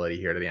projectability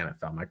here to the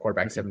NFL. My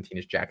quarterback 17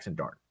 is Jackson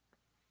Dart.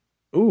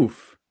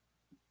 Oof.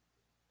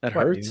 That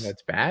hurts. You think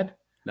that's bad?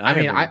 No,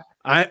 I'm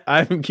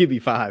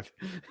QB 5.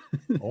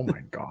 Oh my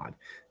God.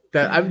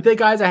 The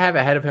guys I have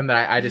ahead of him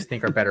that I just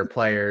think are better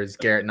players,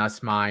 Garrett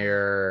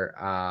Nussmeier.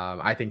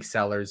 I think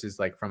Sellers is,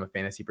 like, from a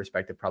fantasy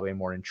perspective, probably a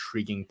more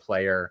intriguing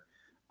player.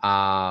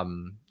 I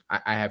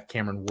have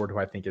Cameron Ward, who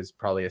I think is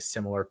probably a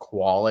similar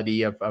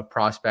quality of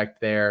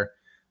prospect there.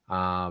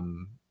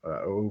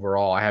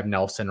 Overall, I have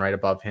Nelson right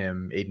above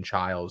him. Aiden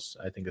Childs,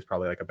 I think, is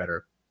probably like a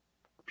better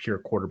pure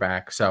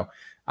quarterback. So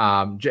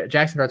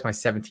Jackson Dart's my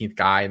 17th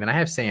guy. And then I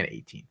have Say at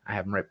 18. I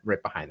have him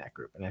right behind that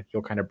group. And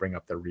he'll kind of bring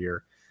up the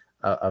rear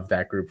of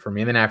that group for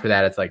me. And then after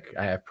that, it's like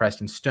I have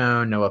Preston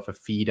Stone, Noah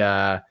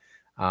Fafita,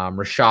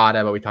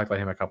 Rashada, but we talked about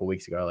him a couple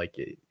weeks ago. Like,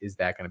 is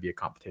that going to be a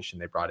competition?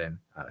 They brought in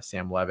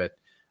Sam Levitt.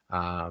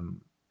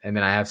 And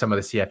then I have some of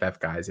the CFF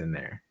guys in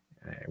there.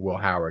 Will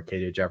Howard,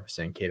 KJ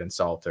Jefferson, Caden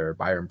Salter,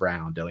 Byron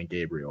Brown, Dylan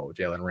Gabriel,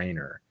 Jalen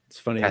Rayner. It's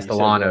funny.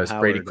 Castellanos,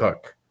 Brady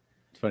Cook.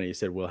 It's funny you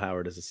said Will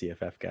Howard is a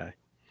CFF guy.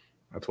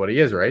 That's what he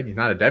is, right? He's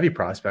not a Devy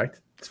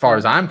prospect, as far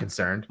as I'm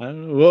concerned. I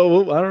don't know.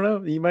 Well, I don't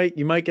know. You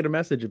might get a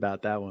message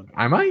about that one.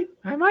 I might.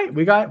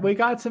 We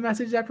got some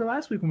messages after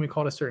last week when we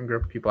called a certain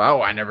group of people.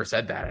 Oh, I never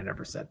said that.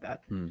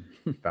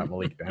 About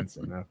Malik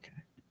Benson.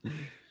 Okay.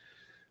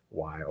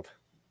 Wild.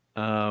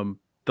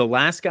 The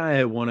last guy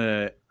I want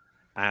to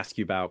ask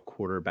you about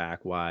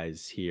quarterback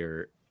wise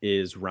here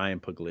is Ryan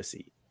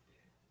Puglisi.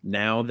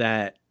 Now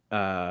that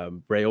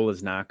Rayola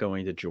is not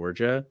going to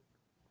Georgia,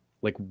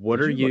 like, what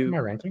Did are you? Look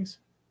at my rankings?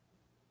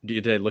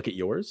 Did I look at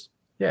yours?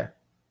 Yeah.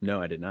 No,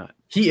 I did not.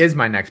 He is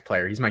my next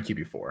player. He's my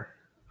QB4.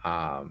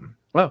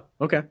 Oh,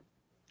 okay.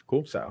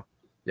 Cool. So,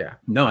 yeah.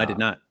 No, I did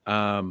not.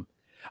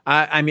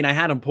 I mean, I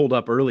had them pulled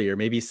up earlier.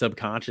 Maybe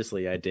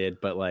subconsciously I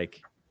did, but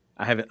like,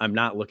 I'm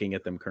not looking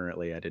at them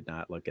currently. I did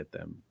not look at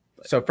them.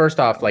 So first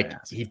off, like,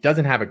 he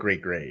doesn't have a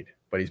great grade,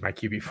 but he's my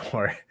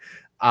QB4.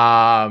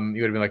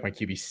 He would have been like my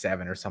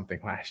QB7 or something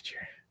last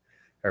year,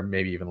 or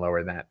maybe even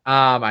lower than that.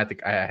 I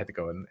think I had to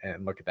go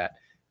and look at that.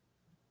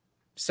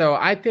 So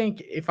I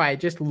think if I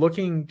just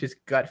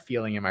gut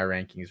feeling in my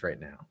rankings right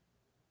now,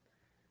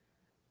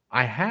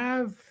 I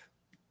have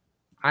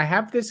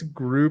this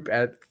group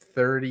at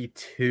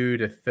 32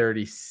 to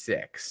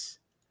 36.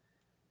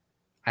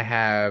 I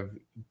have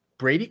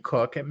Brady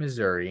Cook at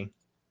Missouri.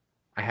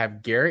 I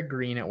have Garrett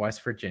Green at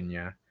West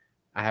Virginia.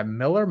 I have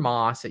Miller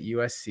Moss at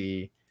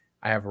USC.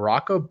 I have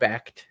Rocco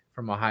Becht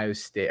from Iowa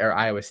State.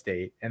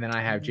 And then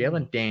I have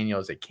Jalen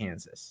Daniels at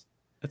Kansas.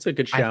 That's a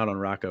good shout on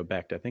Rocco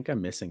Becht. I think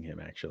I'm missing him,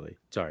 actually.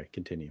 Sorry,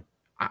 continue.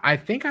 I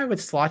think I would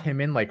slot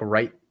him in, like,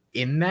 right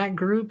in that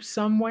group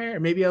somewhere,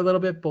 maybe a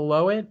little bit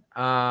below it.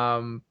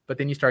 But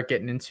then you start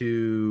getting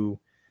into,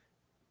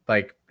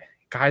 like,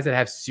 guys that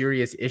have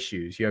serious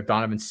issues. You have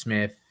Donovan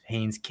Smith,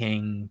 Haynes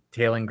King,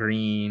 Taylor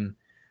Green,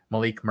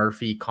 Malik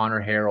Murphy,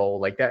 Connor Harrell.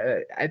 Like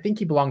that, I think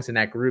he belongs in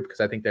that group because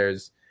I think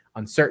there's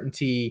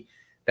uncertainty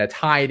that's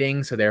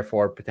hiding, so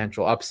therefore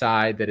potential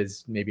upside that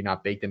is maybe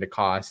not baked into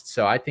cost.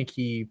 So I think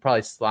he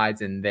probably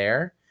slides in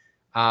there.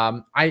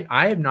 I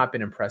have not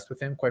been impressed with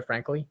him, quite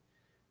frankly,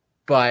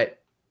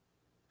 but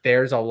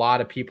there's a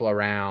lot of people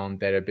around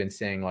that have been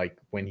saying, like,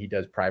 when he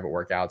does private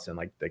workouts and,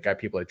 like, the guy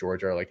people at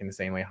Georgia are, like,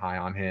 insanely high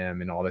on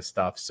him and all this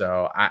stuff.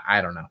 So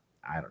I don't know.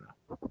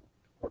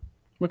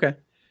 Okay.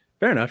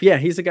 Fair enough. Yeah,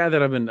 he's a guy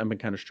that I've been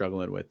kind of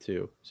struggling with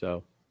too.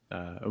 So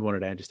I wanted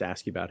to just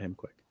ask you about him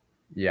quick.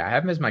 Yeah, I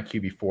have him as my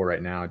QB4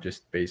 right now,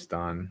 just based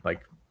on, like,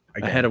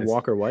 again, ahead of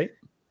Walker White.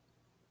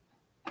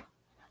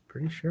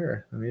 Pretty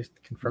sure. Let me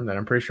just confirm that.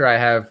 I'm pretty sure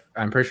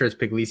it's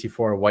Puglisi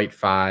 4, White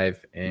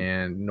 5,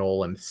 and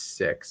Nolan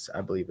 6. I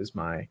believe is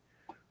my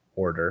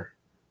order.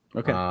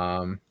 Okay.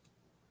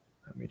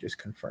 Let me just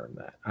confirm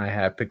that. I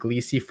have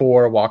Puglisi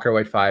 4, Walker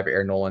White 5,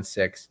 Aaron Nolan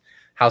 6.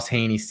 House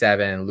Haney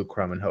 7, Luke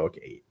Crum and Hoek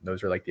 8.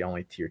 Those are, like, the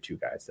only tier 2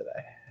 guys that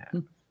I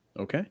have.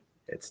 Okay.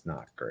 It's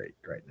not great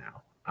right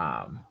now.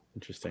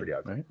 Interesting. Pretty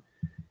ugly. Right.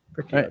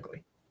 Pretty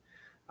ugly.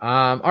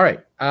 All right.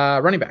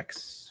 Running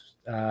backs.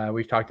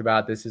 We've talked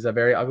about this is a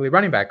very ugly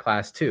running back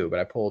class too, but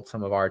I pulled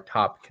some of our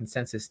top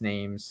consensus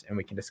names and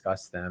we can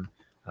discuss them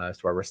as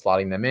to where we're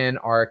slotting them in.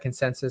 Our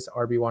consensus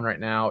RB1 right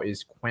now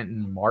is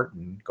Quentin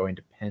Martin going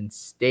to Penn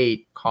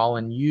State.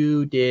 Colin,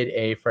 you did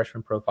a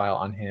freshman profile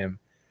on him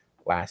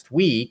last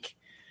week.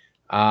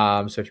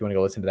 So if you want to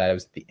go listen to that, it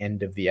was at the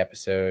end of the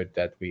episode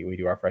that we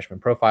do our freshman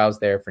profiles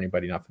there. For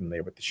anybody not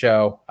familiar with the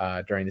show,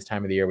 during this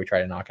time of the year, we try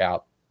to knock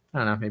out I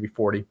don't know, maybe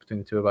 40 between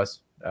the two of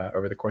us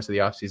over the course of the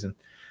offseason.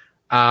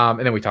 And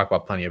then we talk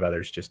about plenty of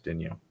others just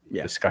in,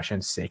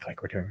 discussion's sake,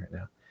 like we're doing right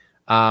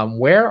now.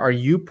 Where are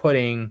you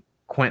putting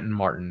Quentin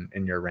Martin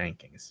in your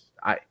rankings?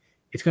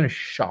 It's going to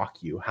shock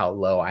you how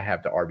low I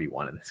have the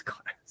RB1 in this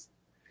class.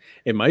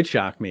 It might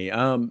shock me.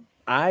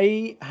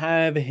 I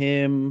have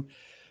him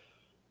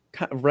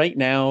right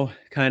now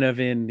kind of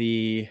in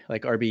the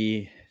like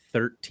RB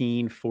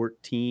 13,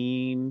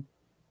 14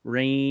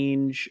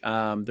 range.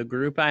 The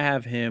group I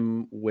have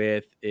him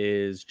with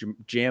is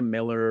Jam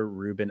Miller,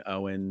 Ruben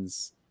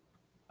Owens,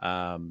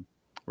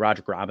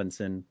 Roger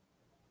Robinson.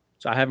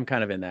 So I have him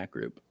kind of in that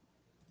group.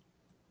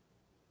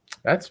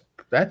 That's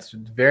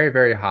very,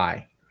 very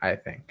high, I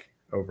think,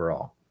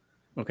 overall.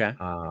 Okay.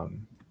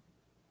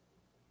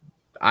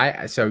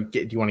 So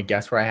do you want to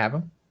guess where I have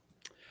him?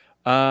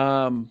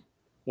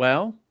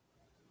 Well,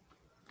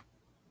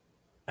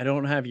 I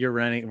don't have your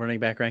running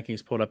back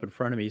rankings pulled up in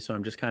front of me, so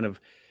I'm just kind of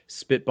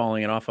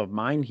spitballing it off of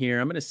mine here.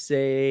 I'm going to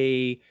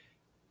say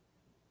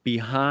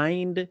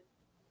behind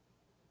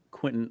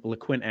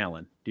LaQuint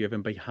Allen. Do you have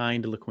him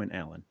behind LaQuint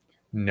Allen?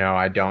 No,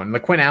 I don't.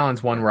 LaQuint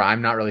Allen's one where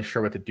I'm not really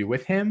sure what to do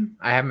with him.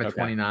 I have him at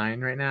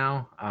 29 right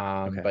now,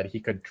 but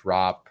he could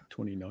drop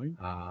 29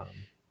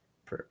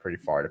 pretty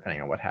far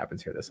depending on what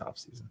happens here this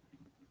offseason.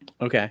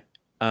 Okay.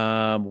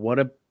 What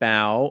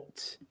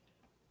about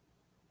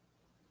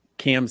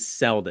Cam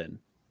Seldon?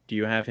 Do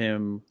you have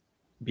him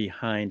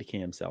behind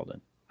Cam Seldon?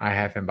 I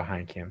have him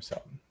behind Cam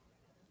Seldon.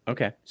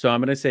 Okay. So I'm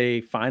going to say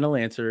final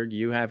answer.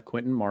 You have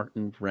Quentin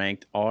Martin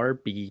ranked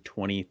RB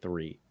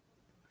 23.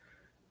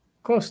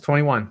 Close,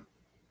 21.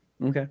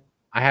 Okay.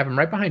 I have him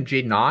right behind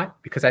Jade Knott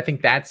because I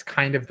think that's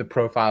kind of the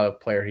profile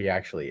of player he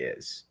actually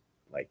is.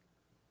 Like,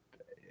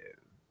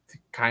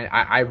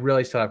 I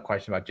really still have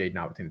questions about Jade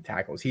Knott between the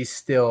tackles. He's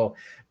still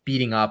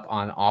beating up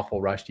on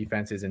awful rush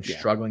defenses and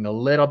struggling a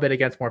little bit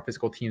against more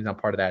physical teams. Now,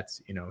 part of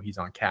that's, he's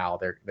on Cal.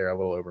 They're a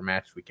little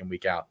overmatched week in,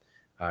 week out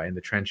in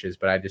the trenches,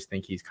 but I just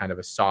think he's kind of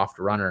a soft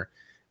runner.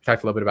 We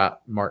talked a little bit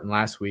about Martin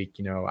last week.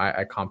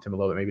 I comped him a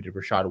little bit maybe to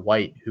Rachaad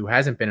White, who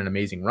hasn't been an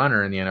amazing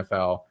runner in the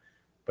NFL,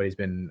 but he's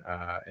been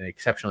an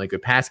exceptionally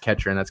good pass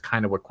catcher, and that's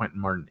kind of what Quentin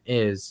Martin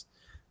is.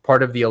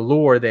 Part of the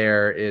allure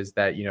there is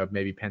that,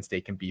 maybe Penn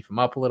State can beef him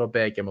up a little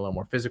bit, get him a little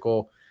more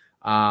physical.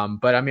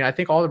 But I mean, I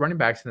think all the running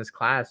backs in this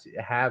class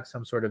have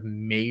some sort of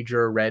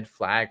major red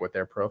flag with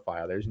their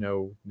profile. There's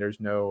no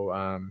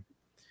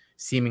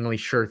seemingly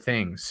sure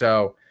thing.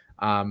 So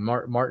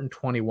Martin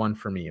 21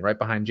 for me, right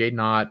behind Jade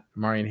Knott,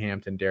 Marion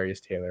Hampton,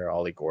 Darius Taylor,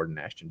 Ollie Gordon,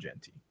 Ashton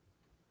Genty.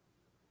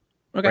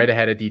 Okay. Right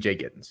ahead of DJ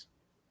Giddens.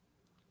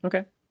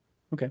 Okay.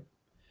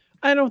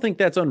 I don't think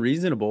that's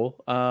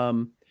unreasonable.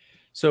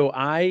 So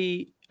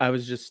I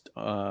was just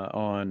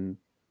on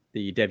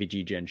the Devi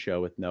G Gen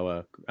show with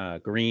Noah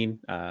Green.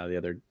 The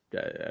other,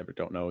 I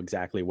don't know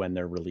exactly when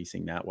they're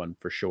releasing that one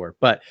for sure,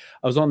 but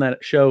I was on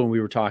that show and we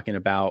were talking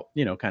about,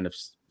 kind of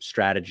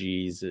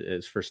strategies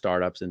as for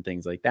startups and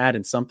things like that.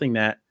 And something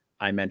that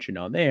I mentioned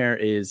on there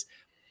is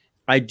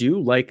I do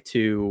like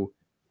to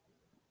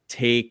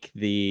take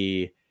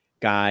the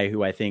guy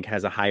who I think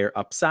has a higher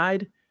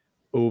upside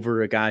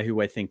over a guy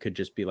who I think could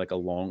just be like a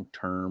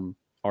long-term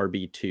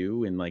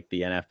RB2 in like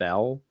the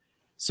NFL.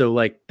 So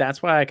like,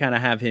 that's why I kind of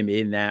have him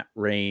in that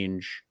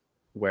range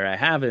where I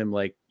have him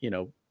like,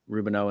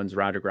 Ruben Owens,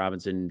 Roderick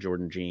Robinson,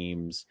 Jordan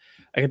James.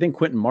 I think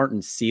Quentin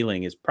Martin's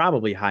ceiling is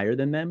probably higher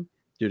than them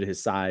due to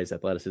his size,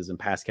 athleticism,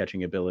 pass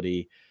catching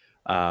ability.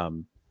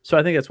 So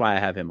I think that's why I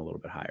have him a little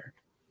bit higher.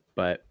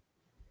 But,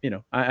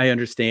 I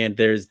understand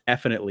there's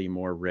definitely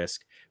more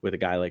risk with a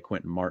guy like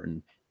Quentin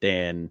Martin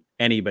than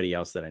anybody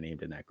else that I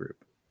named in that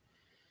group.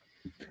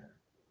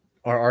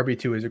 Our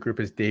RB2 as a group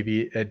is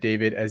David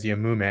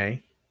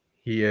Eziamume.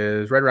 He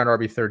is right around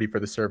RB30 for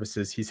the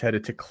services. He's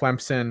headed to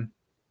Clemson.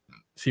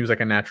 Seems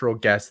like a natural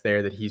guess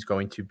there that he's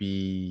going to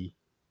be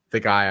the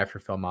guy after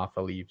Phil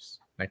Maffa leaves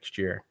next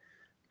year.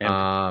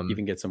 And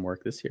even get some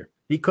work this year.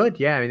 He could,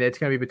 yeah. I mean, it's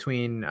going to be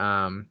between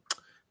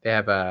they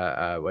have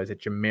was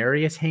it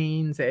Jamarius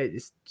Haynes?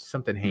 It's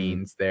something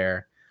Haynes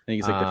there. I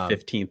think he's like the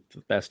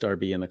 15th best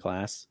RB in the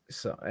class.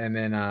 So, and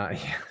then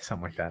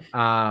something like that.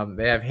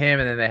 They have him,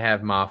 and then they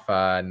have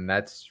Maffa, and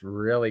that's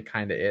really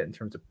kind of it in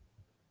terms of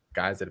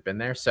guys that have been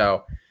there.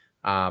 So,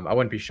 I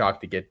wouldn't be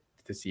shocked to get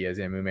to see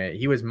Eziamume.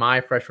 He was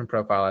my freshman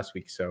profile last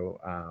week, so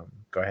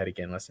go ahead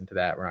again, listen to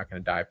that. We're not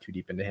going to dive too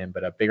deep into him,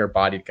 but a bigger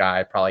bodied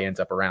guy probably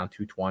ends up around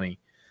 220.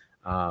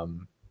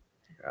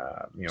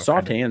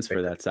 Soft hands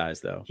for that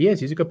size though. He is.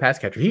 He's a good pass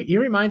catcher. He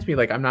reminds me,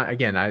 like, I'm not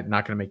going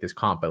to make this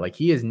comp, but like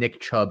he is Nick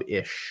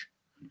Chubb-ish,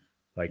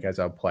 like as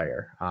a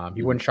player.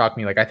 He wouldn't shock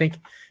me. Like I think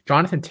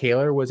Jonathan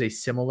Taylor was a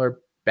similar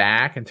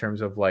back in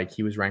terms of like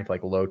he was ranked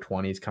like low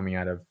 20s coming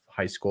out of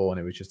high school, and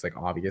it was just like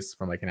obvious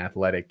from like an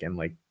athletic and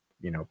like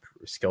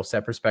skill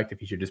set perspective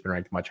he should just been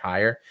ranked much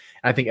higher.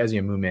 And I think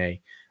Eziamume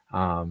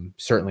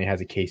certainly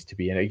has a case to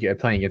be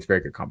playing against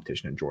very good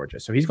competition in Georgia.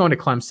 So he's going to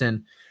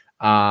Clemson.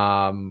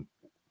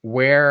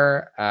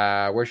 Where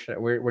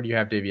do you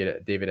have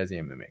David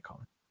Eziamume,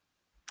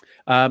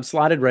 Colin?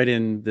 Slotted right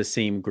in the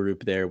same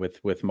group there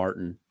with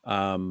Martin.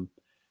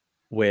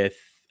 with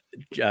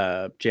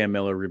Jam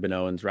Miller, Ruben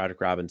Owens,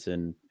 Roderick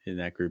Robinson in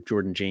that group,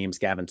 Jordan James,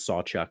 Gavin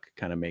Sawchuk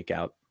kind of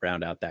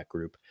round out that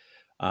group.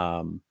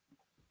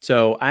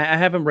 So I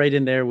have him right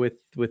in there with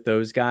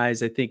those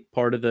guys. I think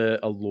part of the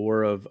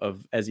allure of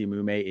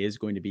Eziamume is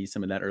going to be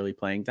some of that early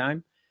playing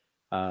time.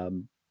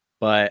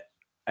 But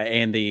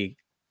the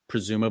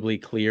presumably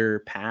clear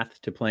path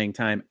to playing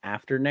time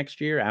after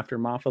next year, after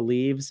Maffa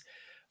leaves.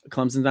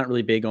 Clemson's not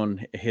really big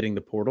on hitting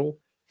the portal,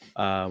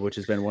 which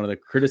has been one of the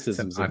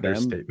criticisms of them.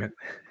 Understatement.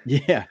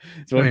 Yeah.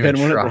 So it's been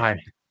one of the,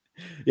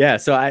 yeah.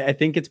 So I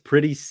think it's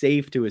pretty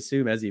safe to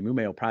assume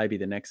Eziamume will probably be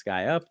the next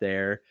guy up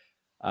there.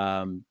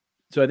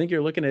 So I think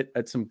you're looking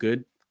at some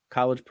good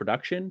college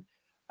production.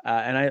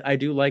 And I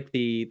do like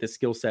the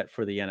skill set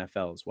for the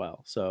NFL as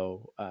well.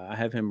 So I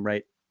have him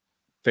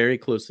very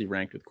closely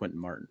ranked with Quentin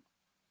Martin.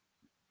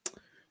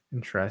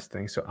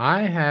 Interesting. So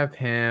I have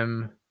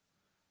him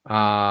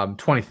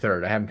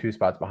 23rd. I have him 2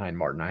 spots behind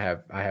Martin. I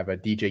have a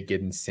DJ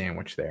Giddens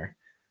sandwich there.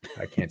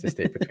 Kansas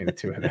State between the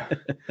two of them.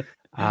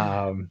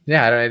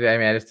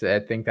 I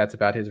think that's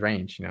about his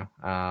range.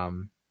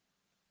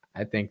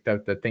 I think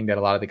the thing that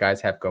a lot of the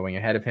guys have going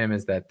ahead of him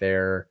is that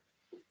they're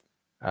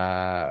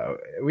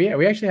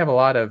we actually have a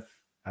lot of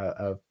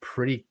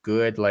pretty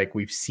good, like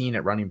we've seen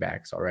at running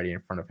backs already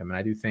in front of him. And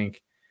I do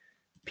think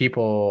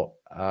people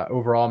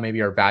overall maybe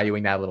are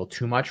valuing that a little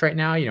too much right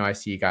now. I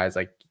see guys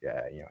like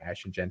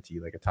Ashton Genty,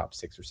 like a top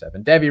 6 or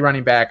 7 Debbie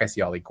running back. I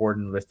see Ollie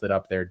Gordon listed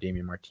up there,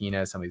 Damian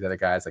Martinez, some of these other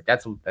guys. Like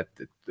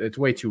it's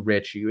way too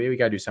rich. We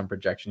got to do some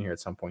projection here at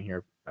some point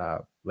here,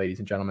 ladies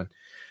and gentlemen.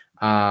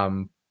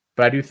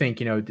 But I do think,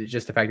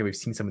 just the fact that we've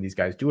seen some of these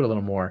guys do it a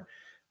little more,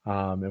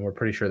 and we're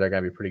pretty sure they're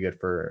going to be pretty good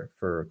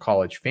for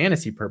college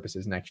fantasy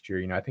purposes next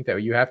year. I think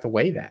that you have to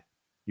weigh that.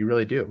 You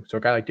really do. So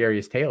a guy like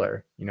Darius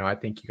Taylor, I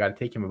think you got to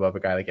take him above a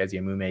guy like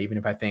Eziamume, even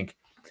if I think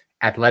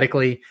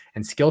athletically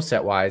and skill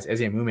set wise,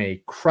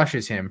 Eziamume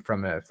crushes him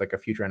from a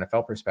future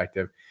NFL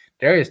perspective.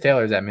 Darius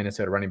Taylor is at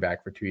Minnesota running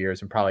back for 2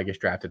 years and probably gets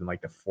drafted in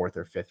like the 4th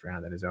or 5th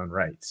round in his own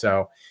right.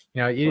 So,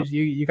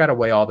 you got to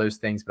weigh all those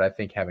things, but I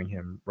think having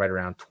him right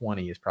around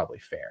 20 is probably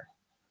fair.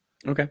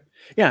 Okay.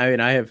 Yeah. I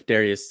mean, I have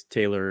Darius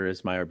Taylor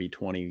as my RB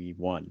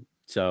 21.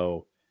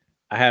 So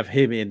I have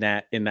him in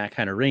that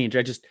kind of range.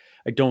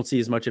 I don't see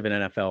as much of an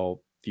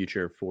NFL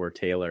future for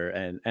Taylor.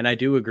 And I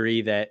do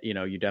agree that,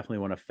 you definitely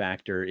want to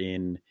factor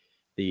in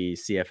the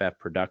CFF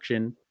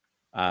production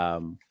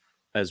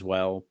as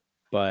well.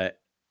 But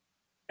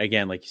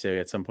again, like you said,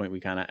 at some point we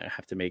kind of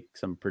have to make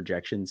some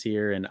projections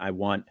here. And I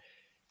want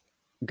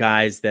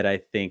guys that I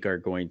think are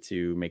going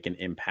to make an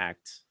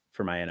impact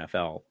for my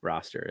NFL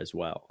roster as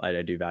well.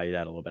 I do value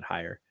that a little bit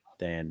higher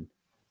than,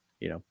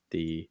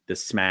 the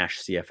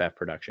smash CFF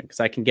production, because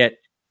I can get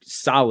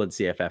solid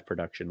CFF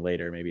production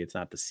later. Maybe it's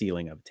not the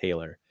ceiling of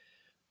Taylor,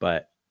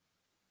 but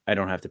I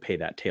don't have to pay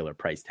that Taylor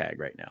price tag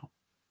right now.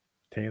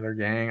 Taylor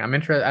gang. I'm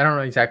interested. I don't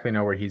really exactly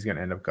know where he's going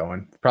to end up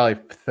going. Probably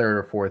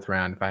 3rd or 4th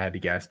round, if I had to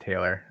guess,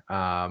 Taylor,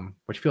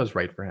 which feels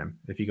right for him.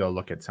 If you go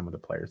look at some of the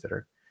players that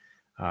are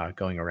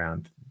going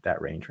around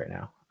that range right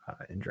now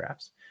in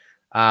drafts.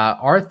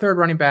 Our 3rd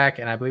running back,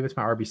 and I believe it's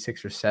my RB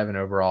 6 or 7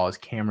 overall, is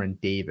Cameron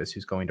Davis,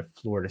 who's going to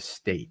Florida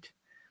State.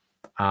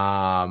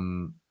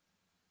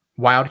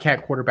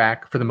 Wildcat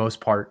quarterback for the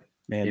most part.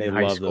 Man, they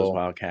love those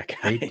Wildcat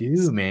guys. They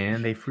do,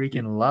 man. They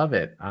freaking love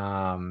it.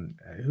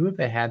 Who have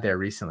they had there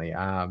recently?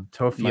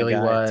 Toafili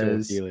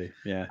was. Toafili,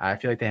 yeah. I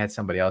feel like they had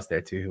somebody else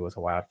there too who was a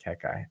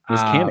Wildcat guy.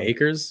 Was Cam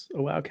Akers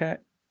a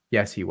Wildcat?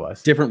 Yes, he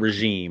was. Different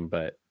regime,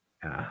 but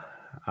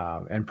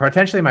and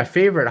potentially my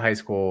favorite high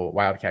school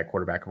Wildcat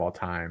quarterback of all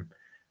time,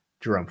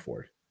 Jerome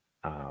Ford,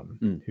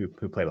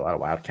 who played a lot of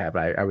Wildcat,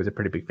 but I was a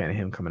pretty big fan of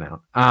him coming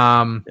out.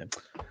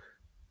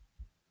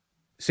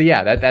 So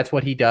yeah, that's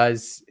what he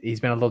does. He's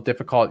been a little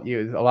difficult.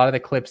 A lot of the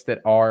clips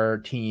that our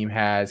team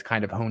has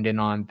kind of honed in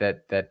on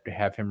that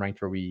have him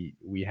ranked where we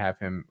have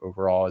him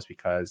overall is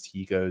because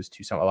he goes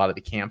to a lot of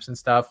the camps and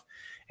stuff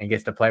and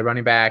gets to play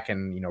running back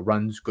and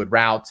runs good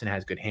routes and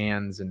has good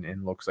hands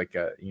and looks like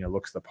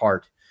looks the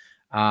part.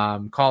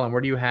 Colin,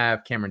 where do you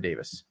have Cameron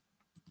Davis?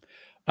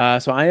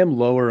 So I am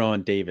lower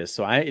on Davis.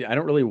 So I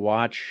don't really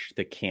watch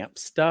the camp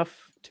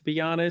stuff, to be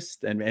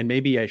honest, and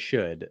maybe I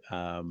should.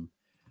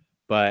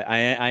 But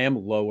I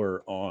am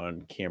lower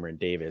on Cameron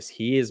Davis.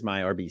 He is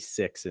my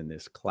RB6 in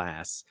this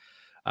class.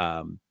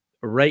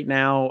 Right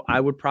now, I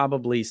would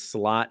probably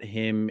slot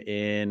him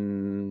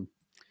in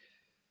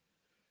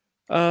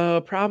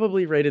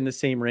probably right in the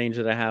same range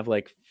that I have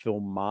like Phil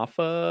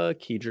Maffa,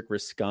 Kedrick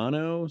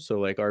Riscano. So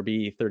like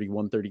RB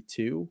 31,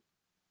 32.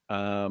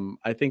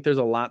 I think there's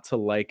a lot to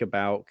like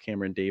about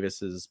Cameron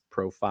Davis's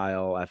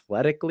profile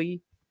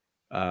athletically.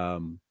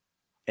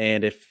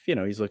 And if,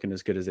 he's looking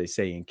as good as they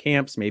say in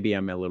camps, maybe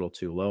I'm a little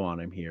too low on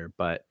him here,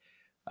 but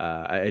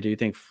I do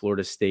think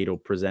Florida State will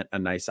present a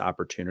nice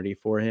opportunity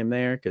for him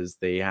there because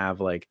they have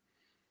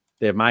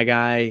my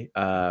guy,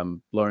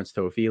 Lawrence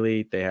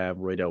Toafili. They have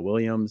Roydell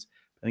Williams.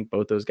 I think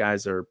both those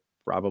guys are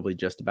probably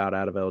just about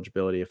out of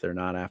eligibility if they're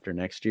not after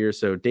next year.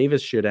 So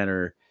Davis should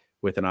enter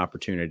with an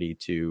opportunity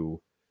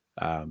to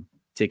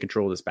take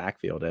control of this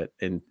backfield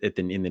in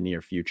the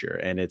near future.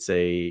 And it's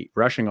a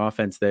rushing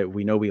offense that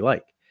we know we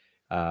like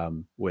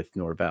with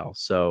Norvell.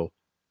 So,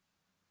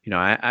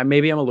 I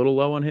maybe I'm a little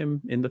low on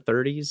him in the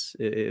 30s,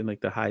 in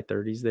like the high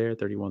 30s there,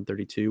 31,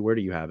 32. Where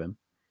do you have him?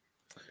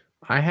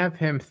 I have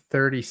him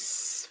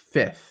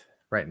 35th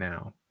right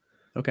now.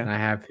 Okay. And I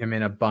have him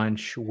in a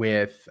bunch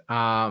with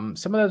some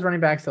of those running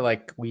backs that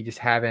like we just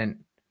haven't,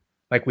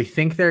 like we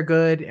think they're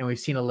good and we've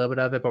seen a little bit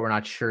of it, but we're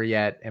not sure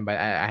yet. And but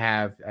I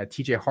have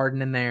TJ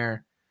Harden in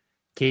there,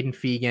 Caden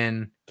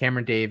Fegan,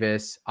 Cameron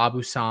Davis,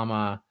 Abu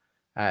Sama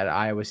at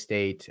Iowa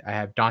State. I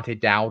have Dante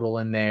Dowdle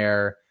in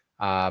there,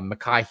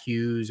 Mekhi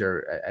Hughes,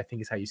 or I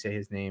think is how you say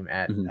his name,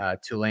 at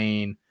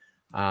Tulane.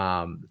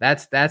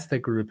 That's the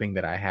grouping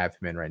that I have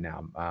him in right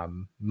now.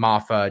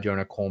 Maffa,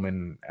 Jonah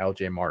Coleman,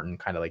 LJ Martin,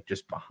 kind of like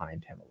just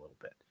behind him a little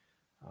bit.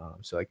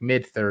 So like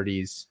mid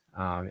 30s.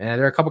 And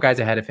there are a couple guys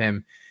ahead of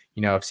him.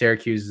 If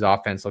Syracuse's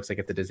offense looks like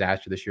it's a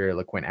disaster this year,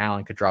 look, Quinn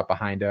Allen could drop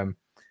behind him.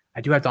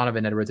 I do have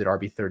Donovan Edwards at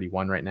RB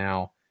 31 right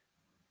now.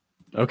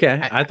 Okay.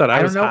 I thought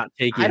I was hot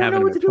takey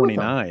having him at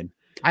 29.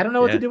 I don't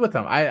know what to do with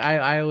them.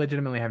 I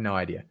legitimately have no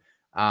idea.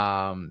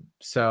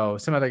 So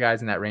some other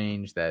guys in that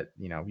range that,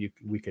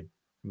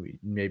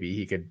 maybe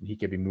he could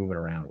be moving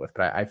around with,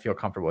 but I feel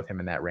comfortable with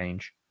him in that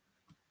range.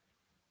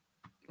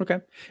 Okay.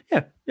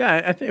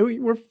 Yeah. I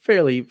think we're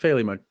fairly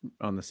much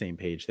on the same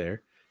page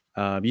there.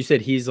 You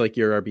said he's like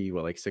your RB,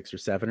 like 6 or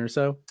 7 or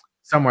so?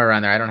 Somewhere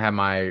around there. I don't have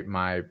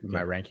my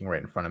ranking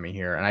right in front of me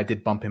here. And I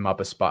did bump him up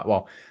a spot.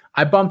 Well,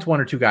 I bumped 1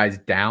 or 2 guys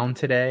down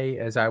today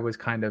as I was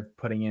kind of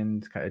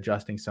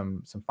adjusting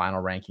some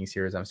final rankings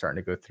here as I'm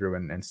starting to go through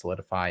and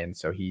solidify. And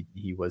so he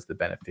was the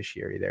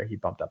beneficiary there. He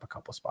bumped up a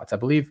couple spots, I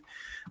believe.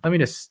 Let me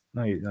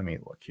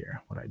look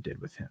here what I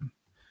did with him.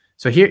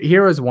 So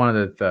here was one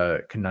of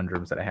the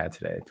conundrums that I had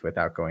today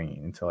without going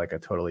into like a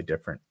totally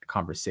different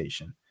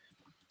conversation.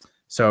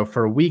 So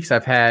for weeks,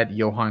 I've had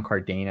Johan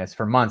Cardenas.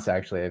 For months,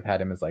 actually, I've had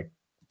him as like,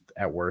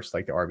 at worst,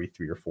 like the RB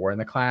 3 or 4 in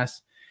the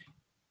class.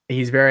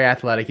 He's very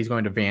athletic. He's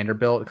going to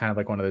Vanderbilt, kind of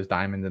like one of those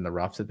diamonds in the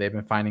roughs that they've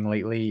been finding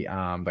lately.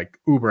 Like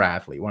uber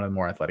athlete, one of the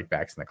more athletic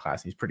backs in the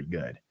class. He's pretty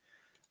good.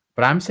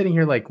 But I'm sitting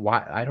here like,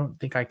 why? I don't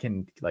think I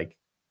can like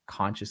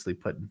consciously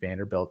put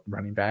Vanderbilt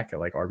running back at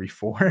like RB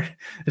 4.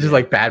 It's just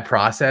like bad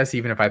process,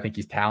 even if I think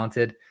he's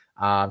talented.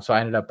 So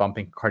I ended up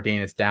bumping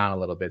Cardenas down a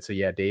little bit. So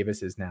yeah,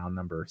 Davis is now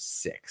number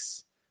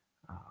 6.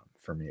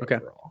 For me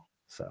overall.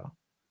 So,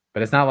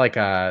 but it's not like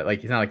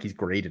it's not like he's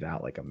graded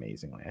out like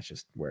amazingly. It's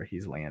just where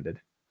he's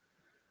landed.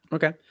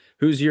 Okay.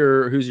 Who's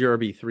your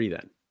RB3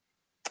 then?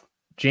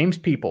 James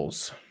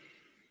Peoples.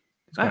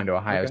 He's going to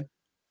Ohio.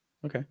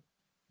 Okay.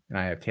 And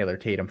I have Taylor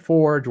Tatum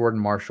 4, Jordan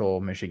Marshall,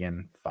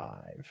 Michigan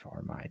 5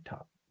 are my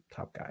top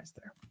guys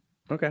there.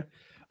 Okay.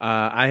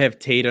 I have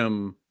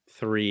Tatum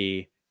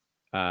 3,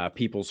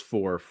 Peoples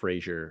 4,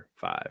 Frazier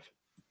 5.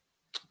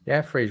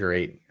 Yeah, Frazier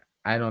 8.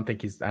 I'm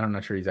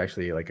not sure he's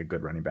actually like a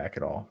good running back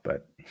at all,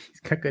 but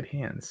he's got good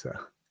hands. So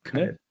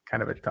kind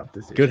of a tough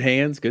decision. Good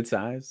hands, good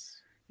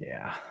size.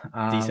 Yeah.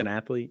 Decent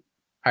athlete.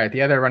 All right.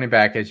 The other running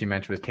back, as you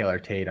mentioned, was Taylor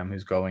Tatum,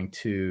 who's going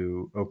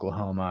to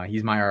Oklahoma.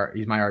 He's my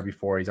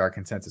RB4. He's our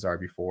consensus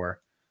RB4.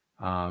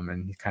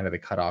 And he's kind of the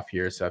cutoff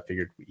here. So I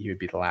figured he would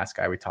be the last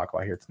guy we talk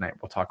about here tonight.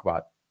 We'll talk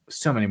about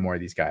so many more of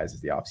these guys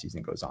as the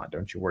offseason goes on.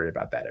 Don't you worry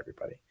about that,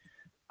 everybody.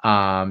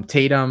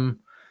 Tatum,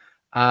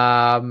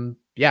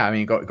 yeah, I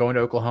mean, going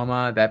to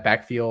Oklahoma, that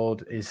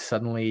backfield is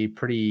suddenly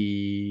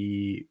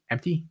pretty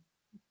empty.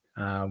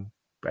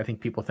 I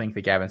think people think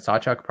that Gavin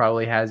Sawchuk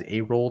probably has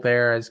a role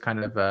there as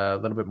kind of a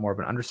little bit more of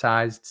an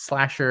undersized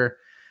slasher.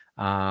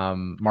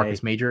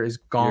 Marcus Major is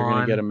gone. You're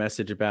going to get a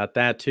message about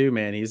that too,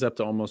 man. He's up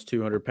to almost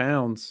 200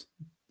 pounds.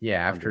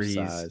 Yeah, after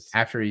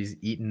he's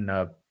eaten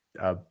a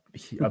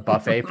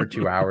buffet for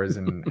 2 hours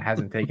and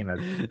hasn't taken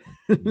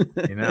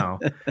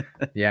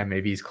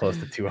maybe he's close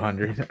to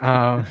 200.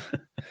 I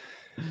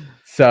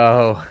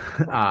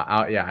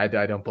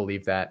don't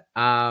believe that.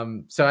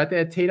 So I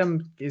think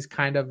Tatum is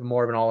kind of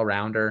more of an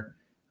all-arounder.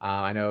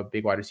 I know a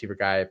big wide receiver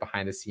guy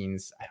behind the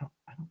scenes. I don't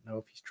know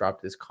if he's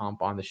dropped his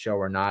comp on the show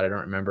or not. I don't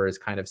remember. Has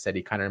kind of said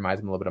he kind of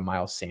reminds him a little bit of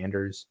Miles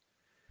Sanders.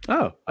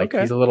 Oh, like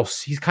okay.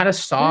 He's kind of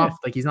soft. Yeah.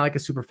 Like he's not like a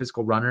super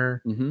physical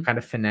runner, kind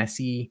of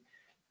finessey,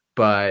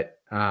 but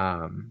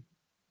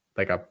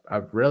like a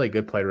really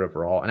good player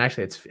overall. And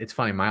actually it's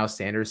funny, Miles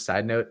Sanders,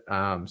 side note.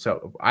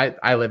 So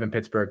I live in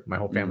Pittsburgh. My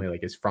whole family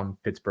like is from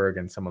Pittsburgh,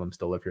 and some of them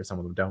still live here. Some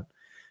of them don't.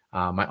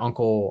 My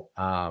uncle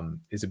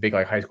is a big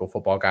like high school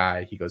football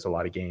guy. He goes to a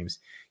lot of games.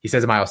 He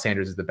says Miles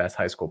Sanders is the best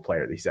high school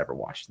player that he's ever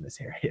watched in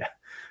this area,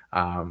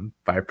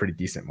 by a pretty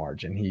decent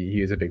margin.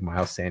 He is a big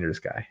Miles Sanders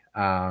guy.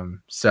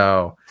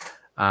 So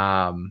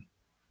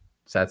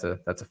that's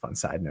a fun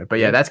side note. But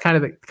yeah, that's kind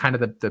of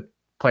the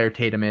player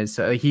Tatum is.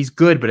 So he's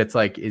good, but it's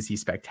like, is he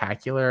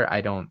spectacular?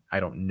 I don't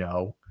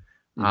know.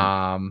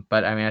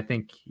 But I mean, I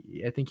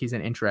think he's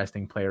an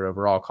interesting player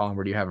overall. Colin,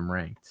 where do you have him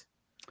ranked?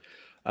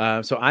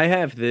 So I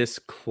have this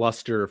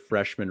cluster of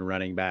freshman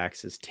running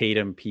backs as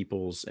Tatum,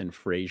 Peoples, and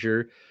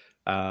Frazier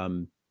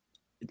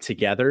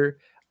together.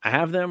 I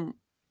have them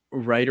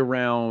right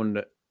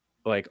around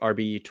like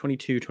RB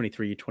 22,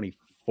 23,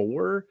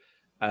 24.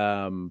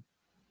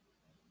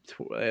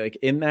 Like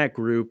in that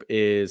group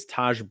is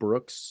Taj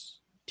Brooks,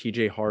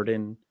 TJ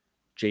Harden,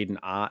 Jaden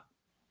Ott,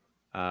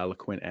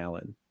 LaQuint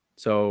Allen.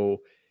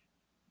 So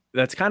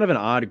that's kind of an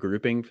odd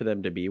grouping for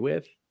them to be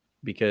with,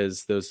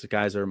 because those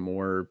guys are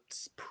more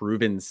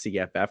proven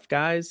CFF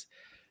guys.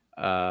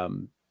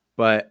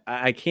 But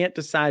I can't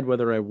decide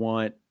whether I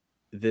want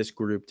this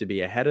group to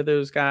be ahead of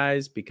those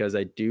guys, because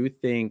I do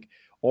think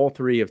all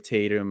three of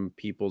Tatum,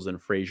 Peoples,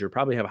 and Frazier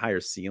probably have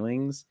higher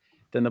ceilings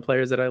than the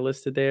players that I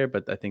listed there,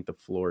 but I think the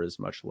floor is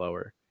much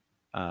lower.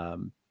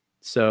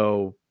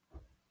 So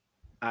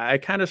I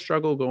kind of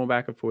struggle going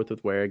back and forth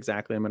with where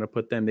exactly I'm going to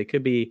put them. They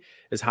could be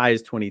as high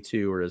as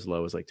 22 or as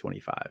low as like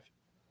 25.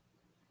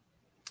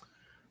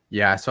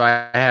 Yeah, so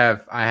I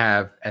have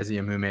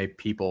Eziamume,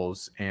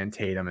 Peoples, and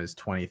Tatum as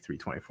 23,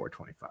 24,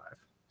 25.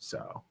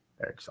 So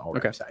they're just all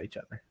right beside each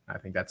other. I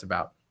think that's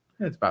about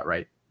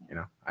right. You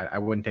know, I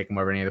wouldn't take them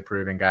over any of the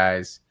proven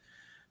guys.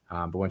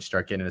 But once you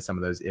start getting into some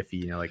of those iffy,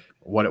 you know, like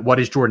what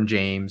is Jordan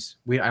James?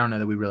 I don't know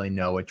that we really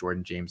know what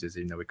Jordan James is,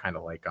 even though we kind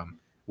of like him.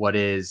 What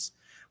is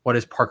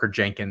Parker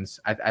Jenkins?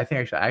 I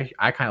think actually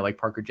I kind of like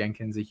Parker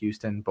Jenkins at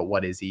Houston, but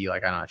what is he?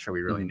 Like, I'm not sure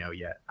we really know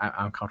yet.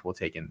 I'm comfortable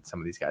taking some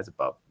of these guys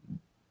above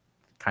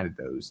kind of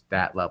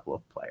that level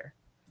of player.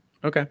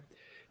 Okay.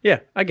 Yeah,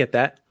 I get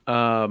that.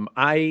 So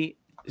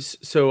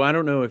I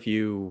don't know if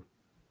you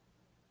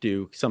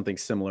do something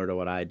similar to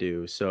what I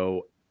do.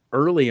 So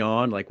early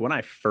on, like when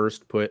I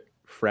first put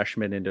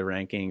freshmen into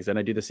rankings, and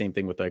I do the same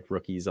thing with like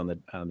rookies on the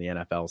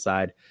NFL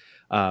side,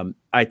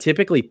 I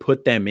typically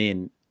put them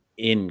in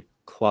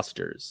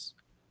clusters.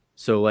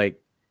 So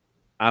like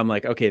I'm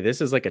like, okay,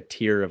 this is like a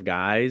tier of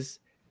guys,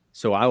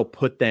 so I'll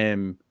put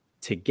them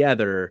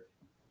together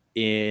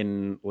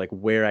in like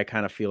where I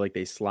kind of feel like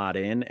they slot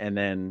in, and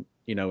then,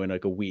 you know, in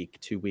like a week,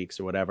 2 weeks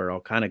or whatever,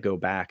 I'll kind of go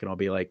back and I'll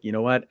be like, you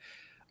know what,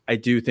 I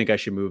do think I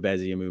should move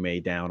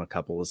Eziamume down a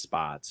couple of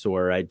spots,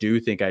 or I do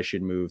think I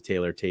should move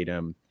Taylor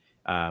Tatum,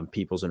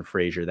 Peoples, and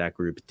Frazier, that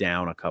group,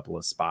 down a couple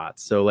of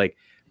spots. So like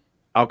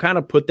I'll kind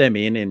of put them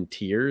in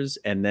tiers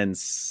and then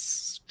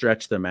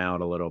stretch them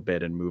out a little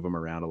bit and move them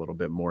around a little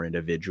bit more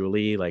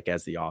individually, like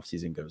as the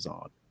offseason goes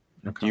on.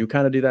 Okay. Do you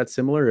kind of do that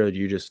similar, or do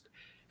you just,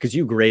 because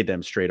you grade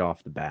them straight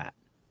off the bat?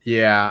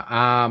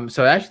 Yeah.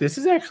 So actually, this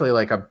is actually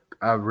like a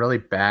really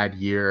bad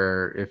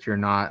year if you're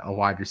not a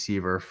wide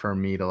receiver for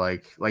me to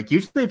like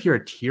usually if you're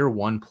a tier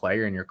 1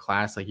 player in your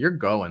class, like you're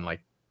going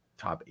like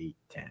top 8,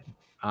 10.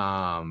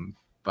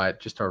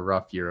 But just a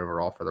rough year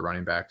overall for the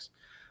running backs.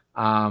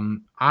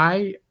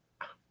 I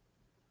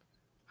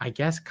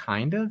guess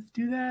kind of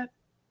do that,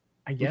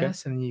 I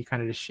guess. Okay. And you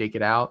kind of just shake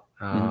it out.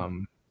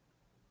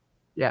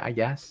 Yeah, I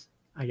guess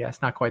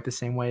not quite the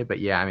same way, but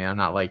yeah, I mean, I'm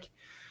not like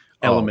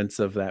elements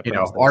of that, you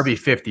process. Know,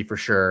 RB50 for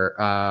sure.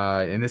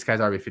 And this guy's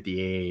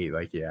RB58.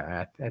 Like,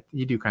 yeah,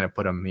 you do kind of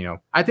put them, you know,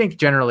 I think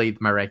generally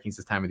my rankings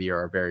this time of the year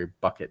are very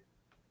bucket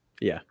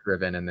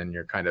driven. And then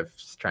you're kind of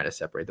trying to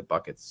separate the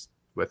buckets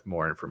with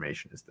more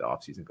information as the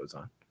offseason goes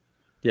on.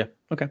 Yeah.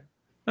 Okay.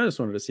 I just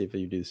wanted to see if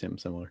you do something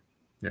similar.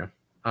 Yeah.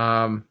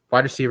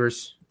 Wide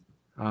receivers.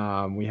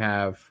 We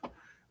have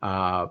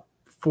 4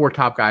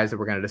 top guys that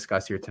we're going to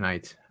discuss here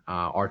tonight.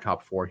 Our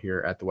top 4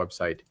 here at the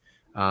website.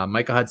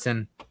 Micah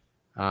Hudson,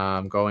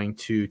 going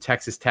to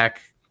Texas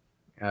Tech,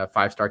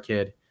 5-star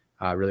kid.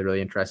 Really,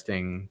 really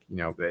interesting. You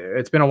know,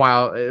 it's been a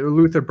while.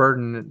 Luther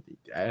Burden,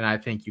 and I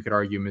think you could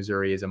argue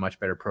Missouri is a much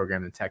better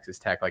program than Texas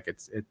Tech. Like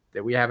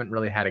we haven't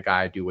really had a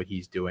guy do what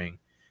he's doing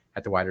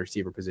at the wide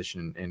receiver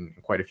position in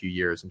quite a few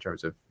years in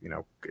terms of, you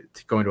know,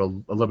 going to a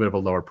little bit of a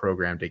lower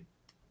program to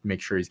make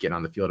sure he's getting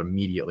on the field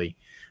immediately.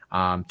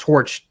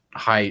 Torched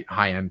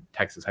high-end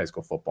Texas high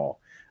school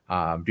football.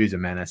 Dude's a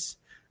menace.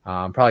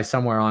 Probably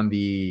somewhere on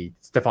the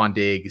Stephon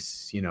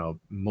Diggs, you know,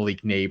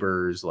 Malik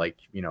Neighbors, like,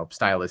 you know,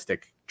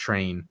 stylistic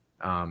train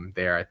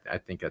there. I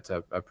think that's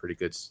a pretty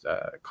good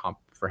comp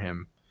for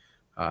him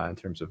in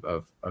terms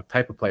of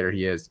type of player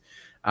he is.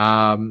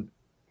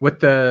 With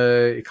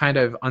the kind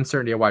of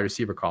uncertainty of wide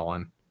receiver,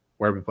 Colin,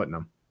 where are we putting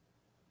them?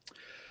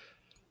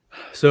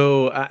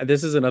 So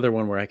this is another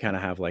one where I kind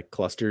of have like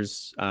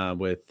clusters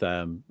with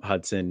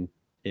Hudson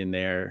in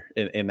there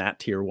in that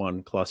tier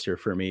 1 cluster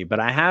for me, but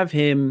I have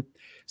him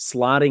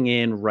slotting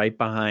in right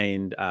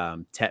behind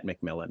Tet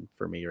McMillan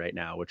for me right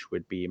now, which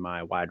would be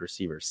my wide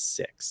receiver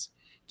 6.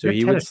 So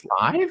he would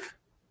 5.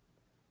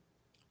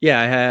 Yeah,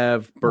 I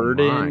have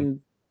Burden.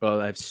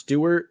 Well, I have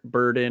Stewart,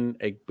 Burden,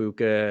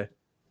 Egbuka,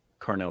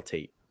 Carnell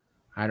Tate.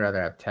 I'd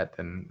rather have Tet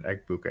than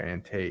Egbuka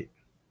and Tate.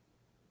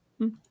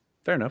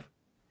 Fair enough.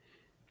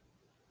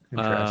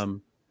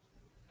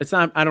 It's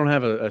not. I don't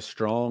have a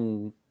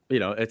strong. You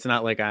know, it's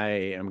not like I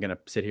am going to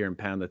sit here and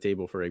pound the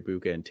table for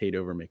Egbuka and Tate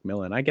over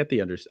McMillan. I get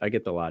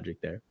the logic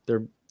there.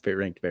 They're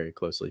ranked very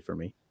closely for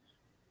me.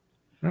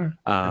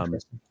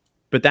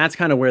 But that's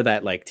kind of where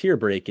that like tier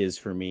break is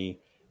for me.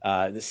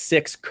 The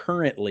 6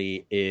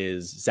 currently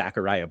is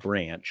Zachariah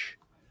Branch.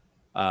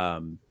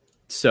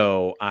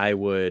 So I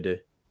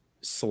would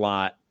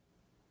slot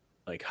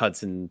like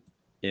Hudson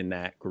in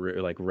that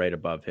group, like right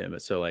above him.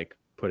 So like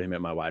put him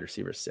at my wide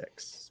receiver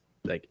 6.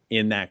 Like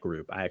in that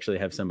group, I actually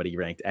have somebody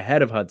ranked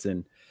ahead of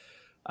Hudson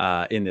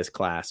in this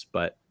class,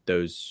 but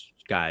those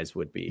guys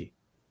would be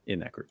in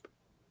that group.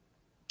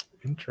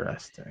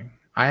 Interesting.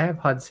 I have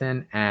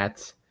Hudson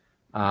at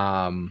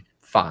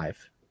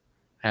 5.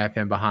 I have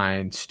him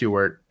behind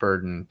Stewart,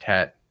 Burden,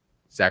 Tet,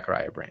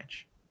 Zachariah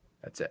Branch.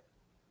 That's it.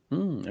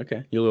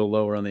 Okay, you're a little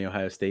lower on the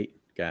Ohio State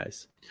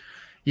guys.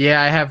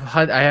 Yeah, I have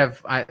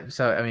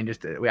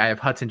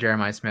Hudson,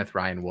 Jeremiah Smith,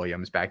 Ryan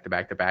Williams back to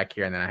back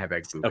here, and then I have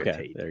Egbuka Okay,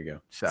 Tate. there you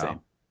go. So, same.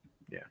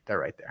 Yeah, they're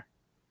right there.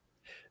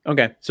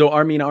 Okay, so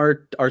I mean,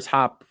 our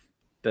top,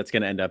 that's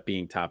going to end up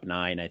being top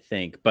 9, I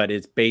think, but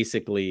it's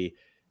basically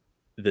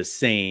the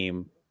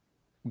same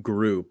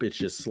group. It's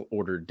just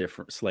ordered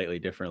slightly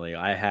differently.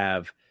 I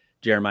have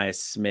Jeremiah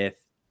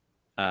Smith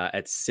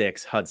at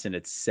 6, Hudson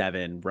at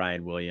 7,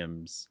 Ryan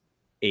Williams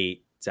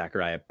 8,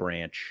 Zachariah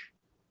Branch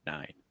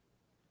 9.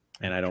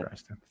 And I don't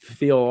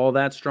feel all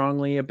that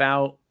strongly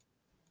about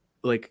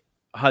like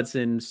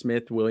Hudson,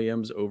 Smith,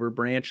 Williams over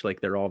Branch. Like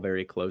they're all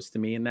very close to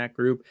me in that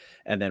group.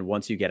 And then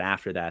once you get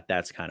after that,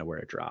 that's kind of where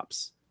it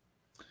drops.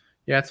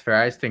 Yeah, it's fair.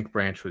 I just think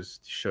Branch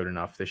showed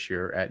enough this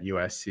year at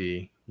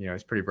USC. You know,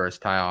 he's pretty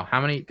versatile. How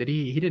many did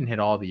he didn't hit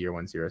all the year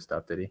 1-0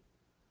 stuff, did he?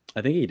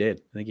 I think he did.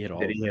 I think he hit all.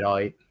 Did he hit all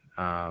 8?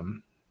 I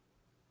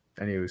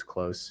knew he was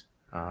close.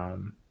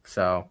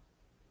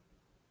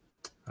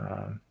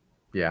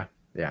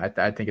 Yeah,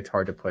 I think it's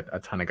hard to put a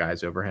ton of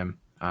guys over him.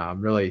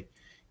 Really,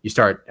 you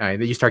start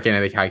getting into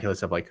the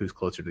calculus of like who's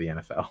closer to the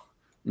NFL.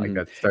 Like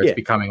that starts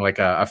becoming like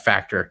a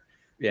factor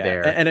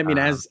there. And I mean,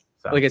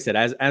 like I said,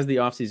 as the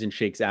offseason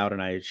shakes out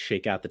and I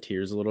shake out the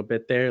tiers a little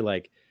bit there,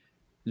 like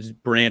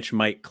Branch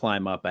might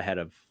climb up ahead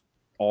of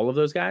all of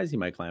those guys. He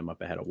might climb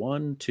up ahead of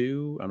 1,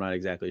 2. I'm not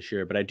exactly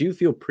sure, but I do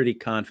feel pretty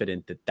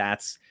confident that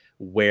that's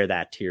where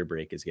that tier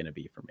break is going to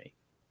be for me.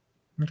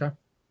 Okay.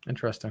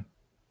 Interesting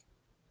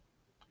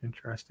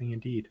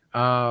indeed.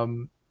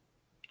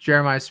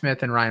 Jeremiah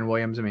Smith and Ryan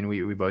Williams. I mean,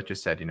 we both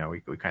just said,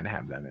 we kind of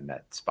have them in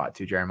that spot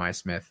too. Jeremiah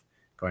Smith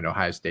going to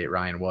Ohio State,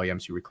 Ryan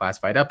Williams, who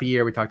reclassified up a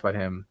year. We talked about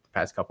him the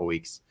past couple of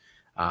weeks.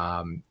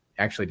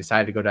 Actually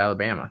decided to go to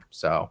Alabama.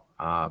 So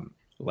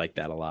like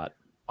that a lot.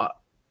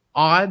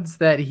 Odds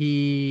that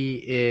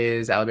he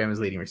is Alabama's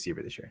leading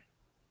receiver this year.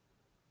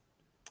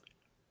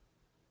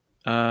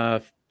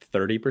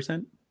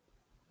 30%.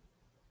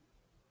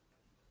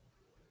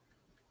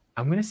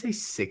 I'm going to say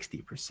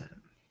 60%.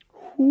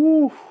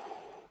 Whew.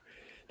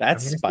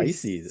 That's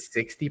spicy.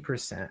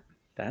 60%.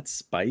 That's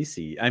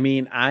spicy. I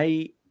mean,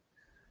 I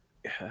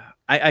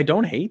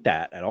don't hate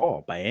that at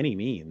all by any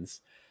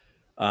means.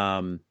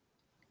 I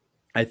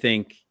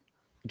think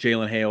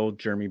Jalen Hale,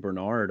 Jeremy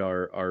Bernard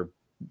are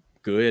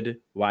good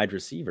wide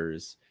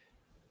receivers,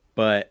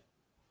 but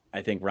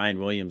I think Ryan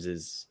Williams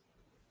is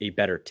a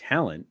better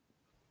talent.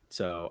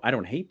 So I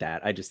don't hate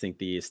that. I just think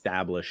the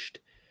established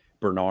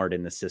Bernard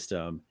in the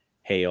system,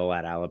 Hale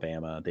at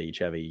Alabama, they each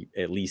have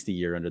at least a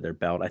year under their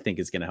belt, I think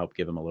is going to help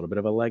give him a little bit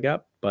of a leg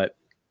up, but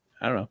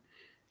I don't know.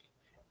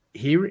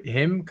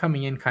 Him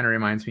coming in kind of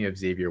reminds me of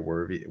Xavier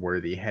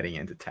Worthy heading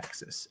into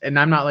Texas. And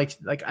I'm not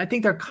like I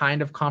think they're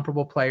kind of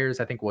comparable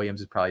players. I think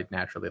Williams is probably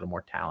naturally a little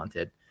more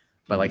talented,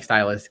 but like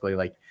stylistically,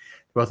 like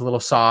they're both a little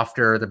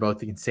softer. They're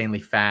both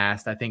insanely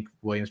fast. I think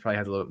Williams probably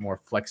has a little bit more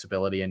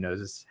flexibility and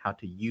knows how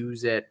to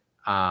use it.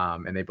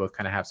 And they both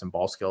kind of have some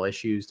ball skill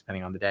issues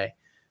depending on the day.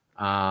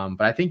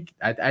 But I think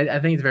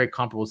it's very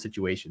comparable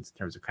situations in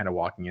terms of kind of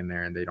walking in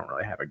there and they don't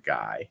really have a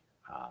guy.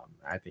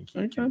 I think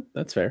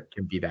that's fair.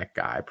 Can be that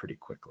guy pretty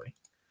quickly.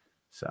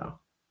 So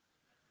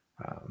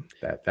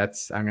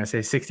that's I'm going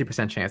to say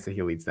 60% chance that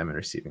he leads them in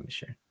receiving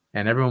this year.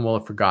 And everyone will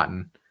have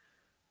forgotten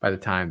by the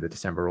time the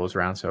December rolls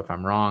around. So if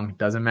I'm wrong,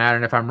 doesn't matter.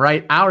 And if I'm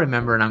right, I'll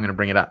remember and I'm going to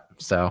bring it up.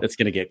 So it's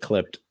going to get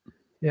clipped.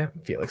 Yeah,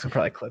 Felix will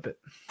probably clip it.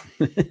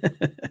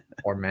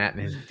 Or Matt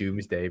and his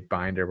doomsday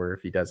binder where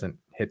if he doesn't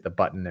hit the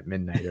button at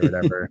midnight or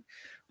whatever,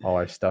 all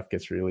our stuff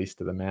gets released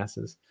to the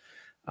masses.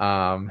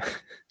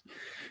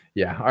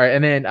 Yeah. All right.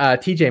 And then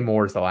TJ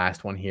Moore is the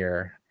last one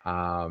here.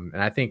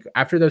 And I think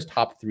after those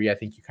top 3, I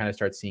think you kind of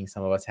start seeing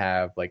some of us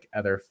have like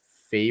other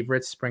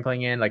favorites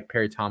sprinkling in. Like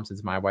Perry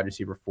Thompson's my wide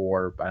receiver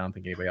 4, but I don't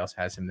think anybody else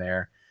has him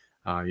there.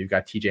 You've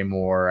got TJ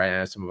Moore. I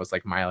know some of us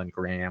like Mylan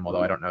Graham,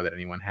 although I don't know that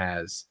anyone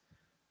has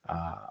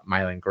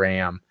Mylan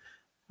Graham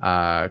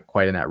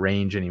quite in that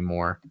range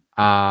anymore.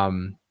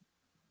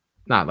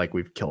 Not like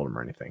we've killed him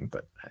or anything,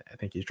 but I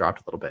think he's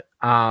dropped a little bit.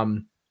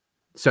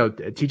 So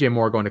TJ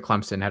Moore going to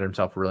Clemson had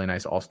himself a really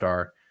nice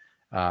all-star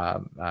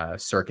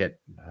circuit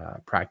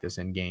practice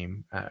in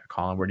game.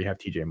 Colin, where do you have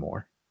TJ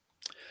Moore?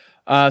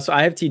 So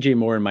I have TJ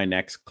Moore in my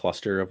next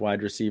cluster of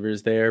wide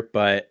receivers there,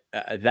 but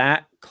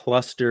that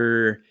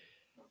cluster,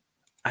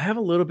 I have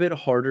a little bit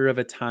harder of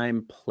a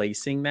time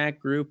placing that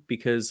group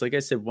because, like I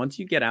said, once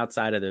you get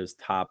outside of those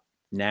top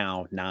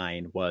now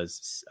 9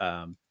 was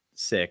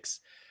 6,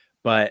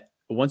 but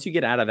once you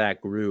get out of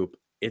that group,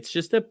 it's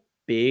just a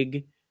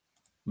big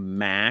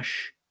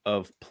mash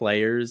of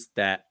players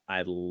that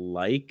I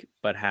like,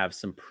 but have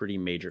some pretty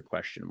major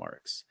question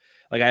marks.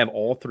 Like I have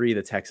all 3 of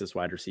the Texas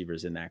wide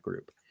receivers in that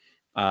group.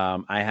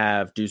 I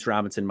have Deuce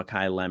Robinson,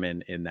 Mekhi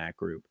Lemon in that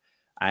group.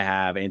 I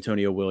have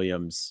Antonio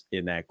Williams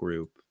in that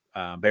group.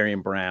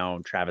 Barian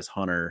Brown, Travis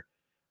Hunter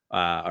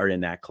are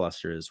in that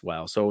cluster as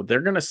well. So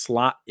they're going to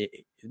slot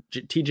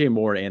TJ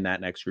Moore and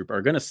that next group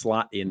are going to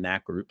slot in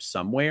that group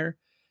somewhere.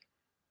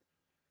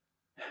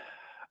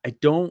 I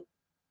don't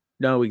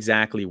know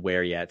exactly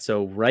where yet.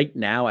 So right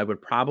now I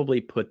would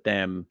probably put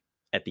them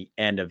at the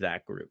end of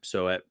that group.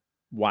 So at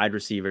wide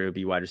receiver, it would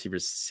be wide receiver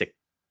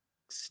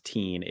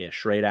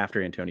 16-ish, right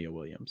after Antonio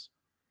Williams.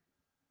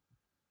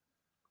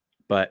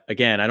 But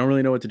again, I don't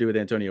really know what to do with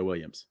Antonio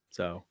Williams.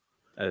 So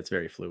that's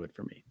very fluid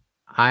for me.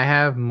 I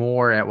have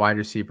Moore at wide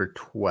receiver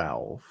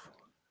 12,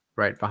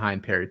 right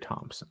behind Perry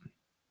Thompson.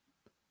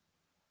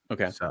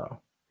 Okay. So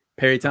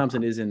Perry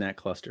Thompson is in that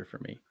cluster for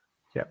me.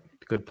 Yep.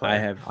 Good play. I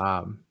have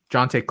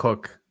Jonte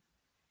Cook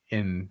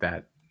in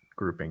that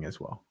grouping as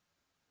well.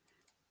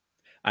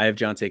 I have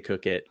Jonte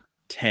Cook at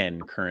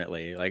 10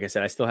 currently. Like I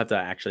said, I still have to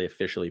actually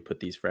officially put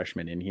these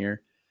freshmen in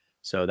here.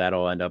 So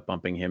that'll end up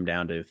bumping him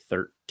down to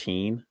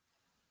 13.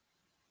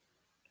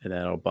 And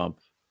that'll bump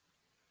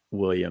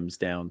Williams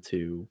down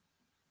to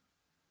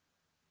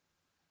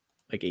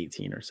like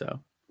 18 or so.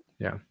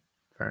 Yeah,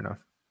 fair enough.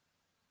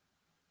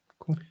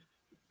 Cool.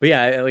 But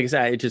yeah, like I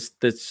said,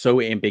 that's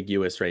so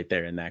ambiguous right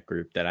there in that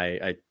group that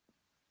I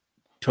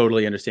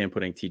totally understand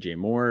putting TJ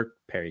Moore,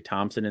 Perry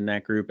Thompson in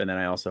that group. And then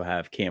I also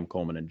have Cam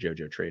Coleman and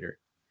JoJo Trader.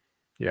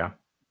 Yeah.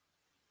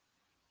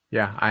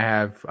 Yeah. I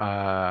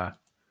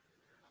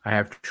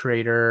have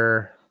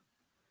Trader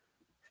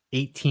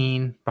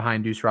 18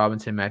 behind Deuce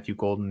Robinson, Matthew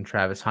Golden,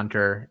 Travis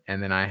Hunter.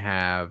 And then I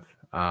have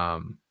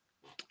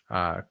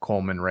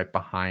Coleman right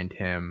behind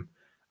him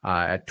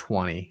at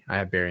 20. I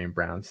have Barry and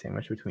Brown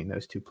sandwiched between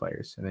those two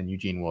players. And then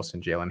Eugene Wilson,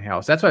 Jalen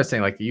Hale. So that's what I was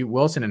saying. Like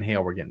Wilson and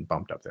Hale were getting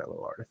bumped up there a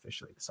little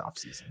artificially this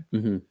offseason.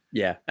 Mm-hmm.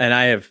 Yeah. And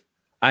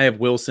I have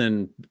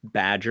Wilson,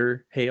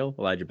 Badger, Hale,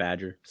 Elijah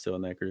Badger still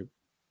in that group.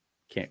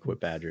 Can't quit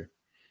Badger.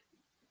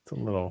 It's a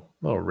little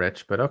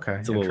rich, but okay.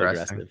 It's a little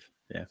aggressive.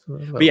 Yeah.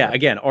 But yeah,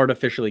 again,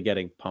 artificially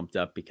getting pumped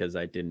up because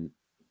I didn't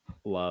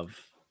love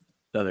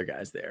the other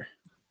guys there.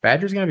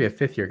 Badger's going to be a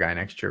fifth-year guy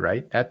next year,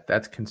 right?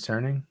 That's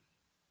concerning.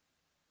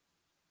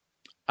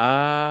 He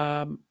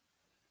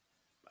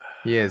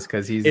is,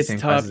 because he's the same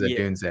class as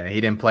Dunze.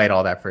 He didn't play at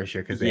all that first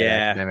year because they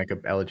had academic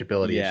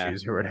eligibility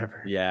issues or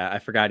whatever. Yeah, I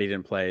forgot he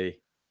didn't play.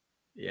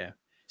 Yeah.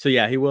 So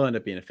yeah, he will end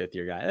up being a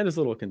fifth-year guy. That is a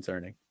little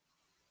concerning.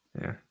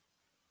 Yeah.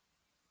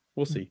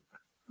 We'll see.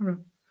 All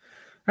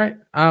right.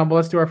 Well,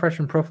 let's do our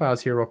freshman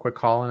profiles here real quick,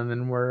 Colin, and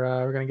then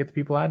we're going to get the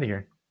people out of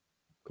here.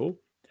 Cool.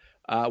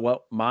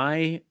 Well,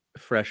 my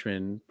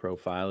freshman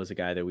profile is a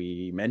guy that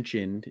we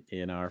mentioned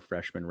in our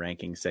freshman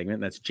ranking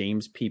segment. That's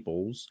James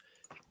Peoples,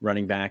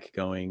 running back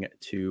going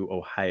to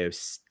Ohio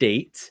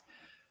State.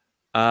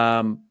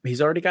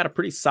 He's already got a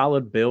pretty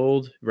solid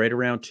build, right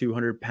around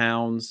 200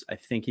 pounds. I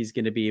think he's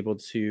going to be able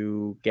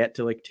to get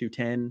to like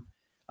 210.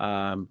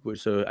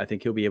 So I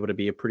think he'll be able to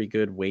be a pretty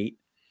good weight.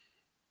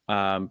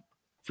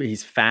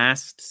 He's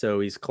fast, so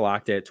he's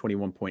clocked at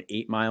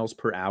 21.8 miles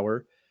per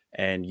hour,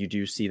 and you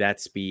do see that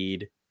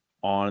speed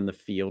on the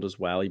field as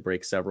well. He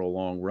breaks several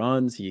long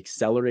runs. He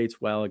accelerates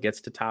well,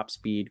 gets to top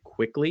speed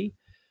quickly.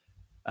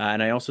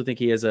 And I also think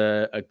he has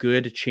a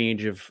good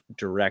change of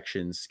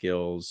direction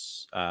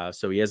skills.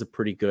 So he has a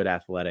pretty good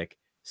athletic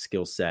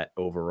skill set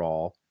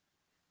overall.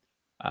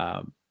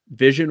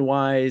 Vision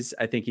wise,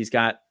 I think he's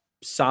got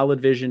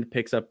solid vision,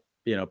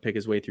 pick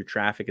his way through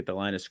traffic at the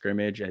line of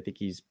scrimmage. I think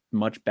he's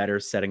much better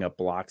setting up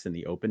blocks in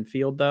the open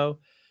field though.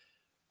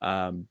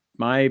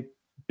 My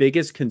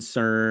biggest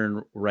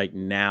concern right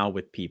now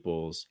with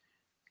Peoples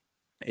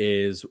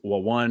is,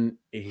 well, one,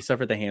 he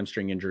suffered the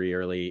hamstring injury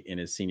early in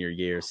his senior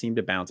year, seemed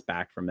to bounce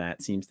back from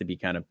that, seems to be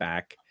kind of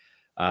back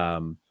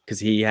because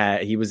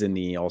he was in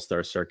the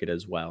All-Star circuit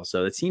as well.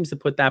 So it seems to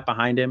put that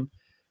behind him.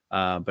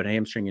 But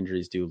hamstring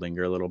injuries do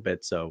linger a little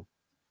bit. So,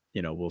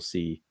 we'll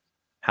see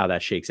how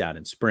that shakes out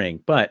in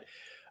spring. But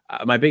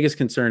my biggest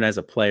concern as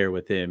a player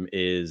with him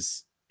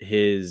is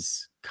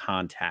his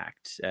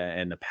contact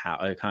and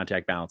the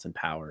contact balance and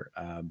power.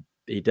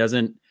 He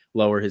doesn't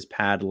lower his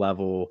pad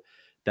level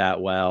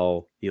that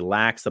well. He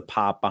lacks the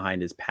pop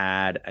behind his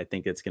pad. I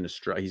think he's going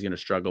to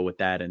struggle with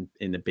that in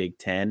the Big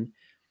Ten.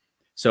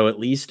 So at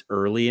least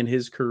early in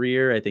his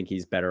career, I think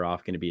he's better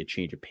off going to be a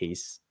change of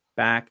pace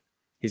back.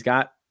 He's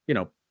got,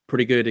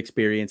 pretty good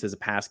experience as a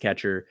pass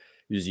catcher.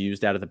 He was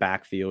used out of the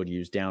backfield,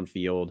 used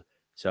downfield.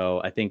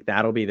 So I think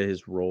that'll be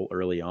his role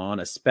early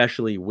on,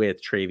 especially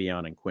with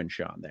Travion and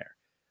Quinshawn there.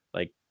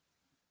 Like,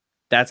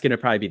 that's going to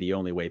probably be the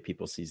only way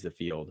people sees the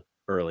field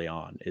early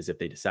on, is if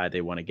they decide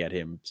they want to get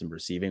him some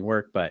receiving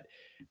work. But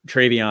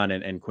Travion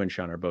and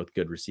Quinshawn are both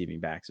good receiving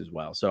backs as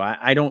well. So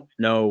I don't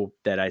know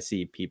that I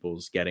see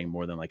Peoples getting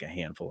more than like a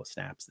handful of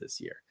snaps this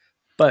year,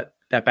 but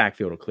that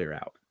backfield will clear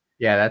out.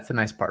 Yeah, that's the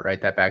nice part, right?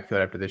 That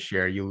backfield after this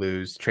year, you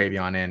lose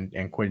Travion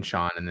and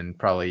Quinshawn, and then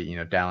probably,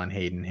 Dallin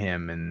Hayden,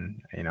 him.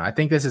 And, I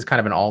think this is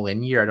kind of an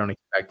all-in year. I don't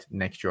expect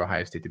next year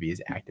Ohio State to be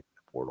as active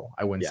in the portal.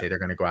 I wouldn't say they're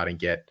going to go out and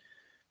get,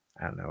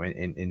 I don't know,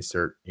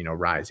 insert,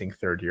 rising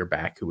third-year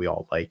back who we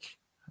all like.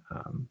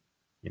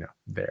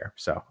 there.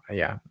 So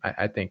yeah,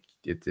 I think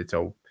it's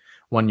a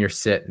 1 year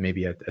sit,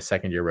 maybe a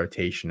second year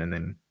rotation, and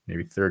then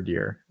maybe third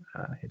year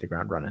hit the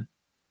ground running.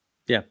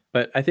 Yeah,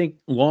 but I think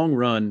long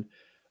run,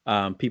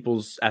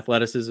 people's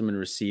athleticism and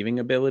receiving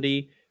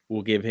ability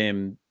will give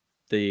him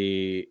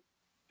the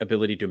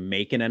ability to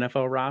make an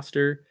NFL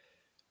roster.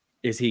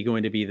 Is he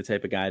going to be the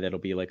type of guy that'll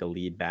be like a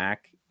lead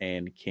back?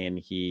 And can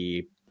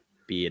he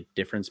be a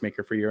difference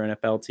maker for your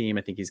NFL team?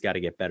 I think he's got to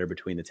get better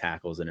between the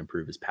tackles and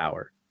improve his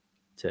power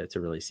to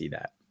really see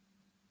that.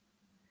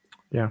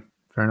 Yeah,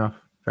 fair enough.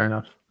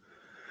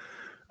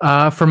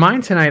 For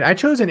mine tonight, I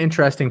chose an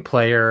interesting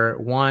player,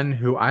 one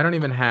who I don't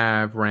even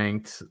have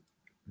ranked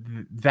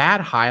that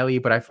highly,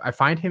 but I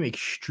find him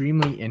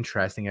extremely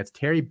interesting. It's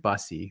Terry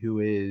Bussey, who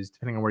is,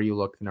 depending on where you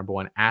look, the number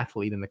one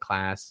athlete in the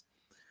class.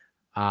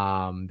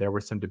 There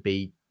was some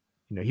debate.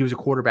 He was a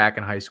quarterback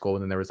in high school,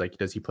 and then there was like,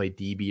 does he play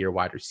DB or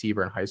wide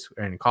receiver in high school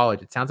or in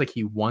college? It sounds like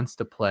he wants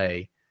to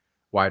play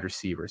wide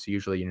receiver. So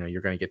usually,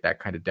 you're going to get that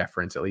kind of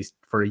deference, at least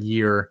for a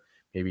year,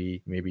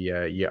 maybe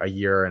a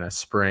year and a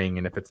spring.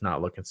 And if it's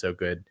not looking so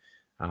good,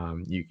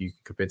 you can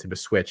convince him to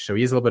switch. So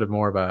he's a little bit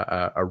more of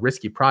a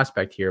risky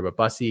prospect here, but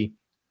Bussey,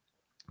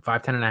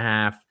 5'10" and a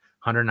half,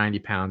 190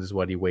 pounds is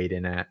what he weighed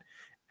in at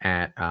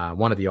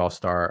one of the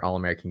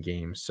All-American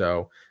games.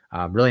 So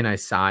really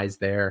nice size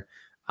there.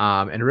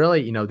 And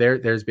really,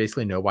 there's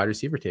basically no wide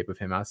receiver tape of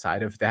him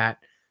outside of that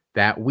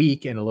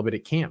week and a little bit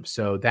at camp.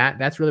 So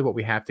that's really what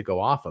we have to go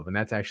off of. And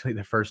that's actually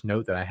the first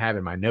note that I have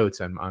in my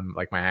notes on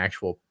like my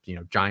actual,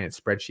 giant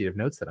spreadsheet of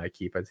notes that I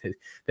keep.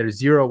 There's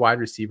zero wide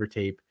receiver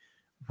tape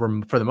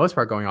for the most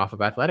part going off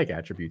of athletic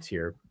attributes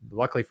here.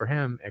 Luckily for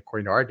him,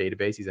 according to our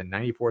database, he's a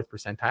 94th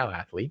percentile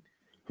athlete.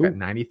 Got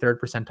 93rd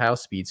percentile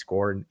speed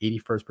score and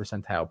 81st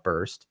percentile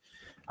burst.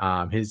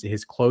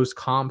 His close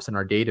comps in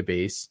our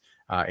database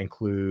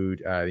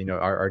include,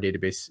 our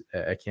database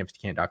at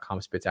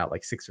campstocanton.com spits out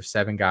like 6 or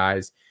 7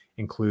 guys,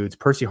 includes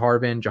Percy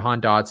Harvin,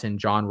 Jahan Dotson,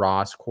 John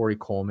Ross, Corey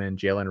Coleman,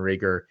 Jalen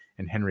Rager,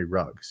 and Henry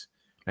Ruggs.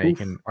 Now, you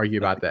can argue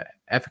about the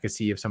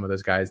efficacy of some of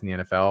those guys in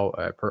the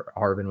NFL.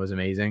 Harvin was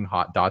amazing.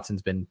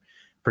 Dotson's been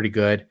pretty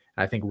good.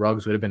 I think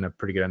Ruggs would have been a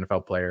pretty good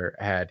NFL player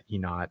had he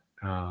not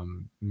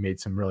made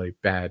some really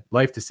bad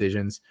life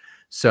decisions.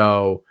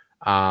 So,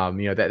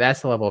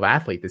 that's the level of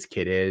athlete this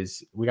kid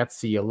is. We got to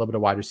see a little bit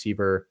of wide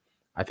receiver.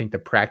 I think the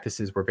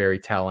practices were very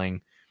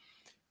telling.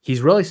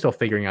 He's really still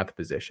figuring out the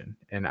position.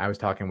 And I was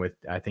talking with,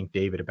 I think,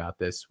 David about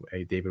this.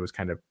 David was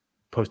kind of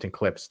posting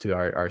clips to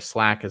our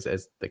Slack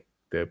as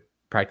the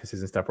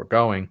practices and stuff were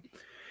going.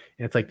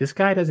 And it's like, this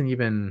guy doesn't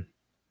even,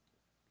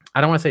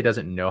 I don't want to say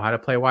doesn't know how to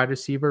play wide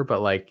receiver,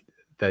 but like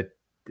the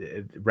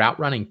route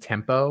running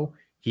tempo,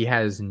 he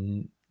has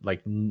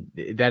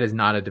that is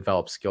not a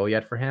developed skill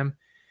yet for him.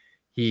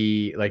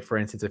 He, like, for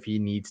instance, if he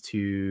needs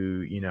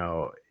to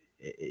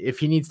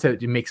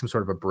make some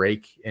sort of a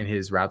break in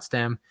his route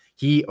stem,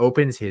 he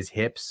opens his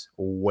hips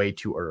way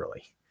too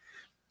early.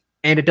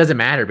 And it doesn't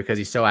matter because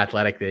he's so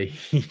athletic that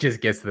he just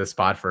gets to the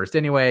spot first.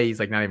 Anyway, he's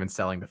like not even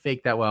selling the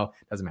fake that well.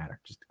 Doesn't matter.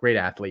 Just a great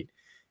athlete.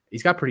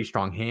 He's got pretty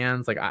strong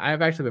hands. Like,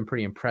 I've actually been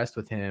pretty impressed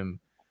with him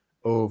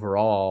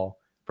overall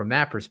from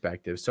that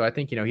perspective. So I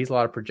think, he's a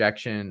lot of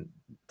projection.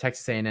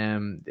 Texas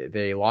A&M,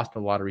 they lost a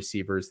lot of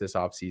receivers this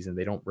offseason.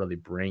 They don't really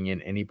bring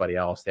in anybody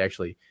else. They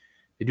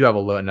do have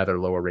another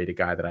lower rated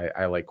guy that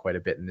I like quite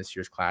a bit in this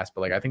year's class.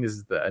 But like, I think this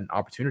is an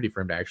opportunity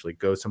for him to actually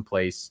go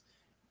someplace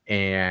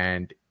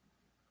and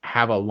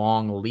have a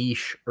long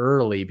leash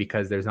early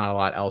because there's not a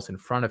lot else in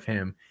front of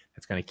him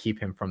that's going to keep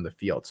him from the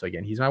field. So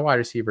again, he's my wide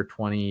receiver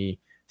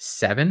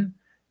 27.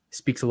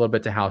 Speaks a little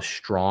bit to how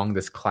strong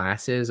this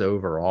class is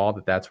overall,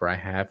 that's where I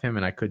have him.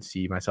 And I could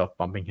see myself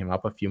bumping him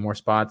up a few more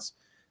spots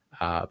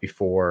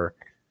before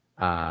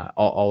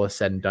all is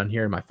said and done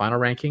here in my final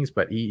rankings.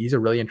 But he's a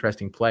really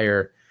interesting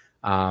player.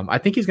 I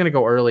think he's going to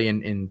go early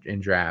in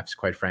drafts,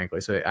 quite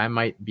frankly. So I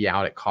might be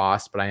out at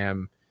cost, but I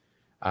am,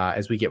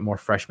 as we get more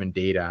freshman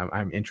data,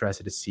 I'm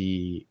interested to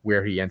see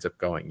where he ends up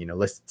going.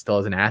 Listed still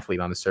as an athlete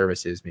on the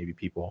services. Maybe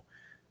people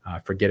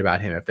forget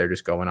about him if they're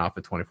just going off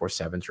of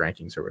 24/7's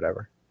rankings or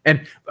whatever.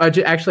 And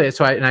actually,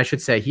 I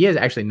should say he has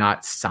actually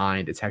not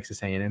signed at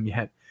Texas A&M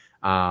yet,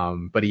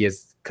 but he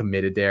is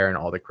committed there, and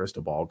all the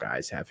crystal ball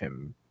guys have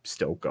him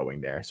still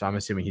going there. So I'm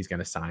assuming he's going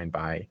to sign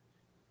by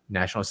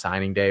National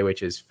Signing Day,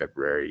 which is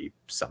February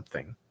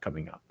something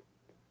coming up.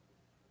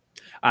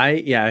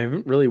 I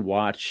haven't really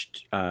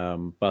watched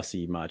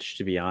Bussey much,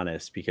 to be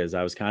honest, because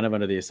I was kind of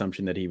under the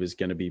assumption that he was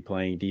going to be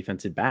playing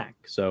defensive back.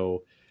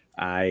 So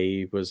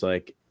I was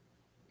like,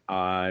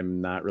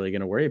 I'm not really going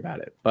to worry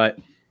about it. But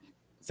it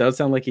does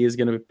sound like he is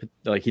going to,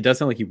 like, he does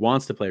sound like he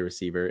wants to play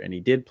receiver, and he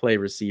did play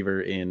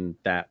receiver in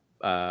that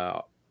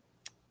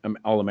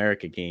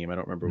All-America game. I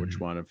don't remember which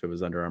one, if it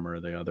was Under Armour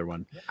or the other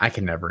one. I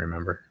can never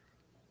remember.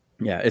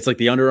 Yeah, it's like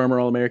the Under Armour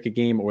All-America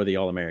game or the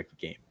All-America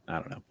game. I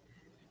don't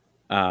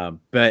know.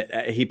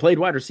 But he played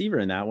wide receiver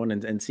in that one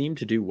and seemed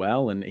to do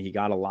well. And he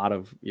got a lot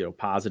of,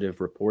 positive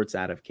reports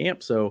out of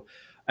camp. So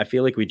I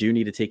feel like we do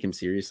need to take him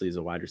seriously as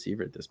a wide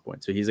receiver at this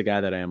point. So he's a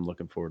guy that I am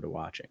looking forward to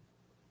watching.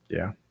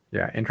 Yeah.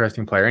 Yeah,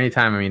 interesting player.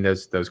 Anytime, I mean,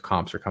 those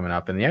comps are coming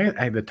up. And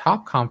the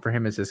top comp for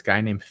him is this guy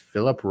named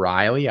Philip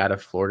Riley out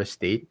of Florida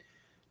State.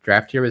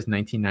 Draft year was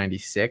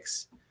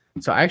 1996.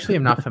 So I actually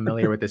am not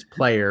familiar with this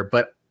player,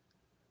 but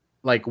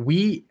like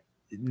the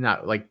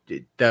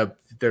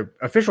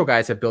official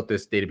guys have built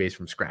this database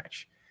from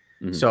scratch.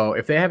 Mm-hmm. So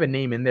if they have a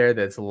name in there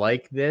that's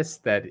like this,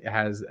 that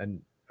has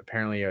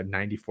apparently a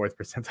 94th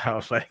percentile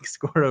athletic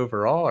score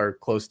overall or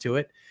close to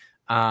it,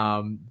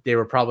 they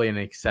were probably an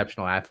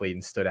exceptional athlete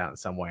and stood out in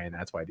some way. And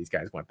that's why these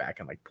guys went back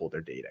and like pulled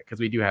their data. Cause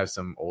we do have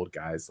some old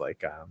guys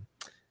like,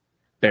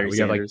 Barry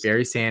Sanders.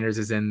 Barry Sanders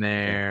is in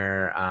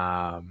there.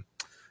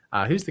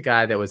 Who's the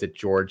guy that was at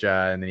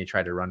Georgia and then he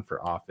tried to run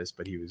for office,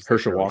 but he was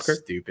Herschel Walker.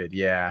 Stupid.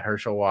 Yeah.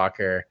 Herschel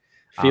Walker.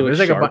 Felix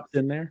there's like Sharp's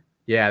in there.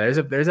 Yeah.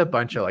 There's a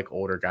bunch of like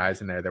older guys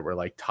in there that were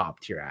like top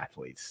tier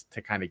athletes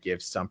to kind of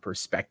give some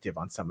perspective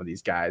on some of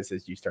these guys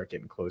as you start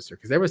getting closer.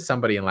 Cause there was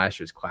somebody in last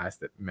year's class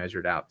that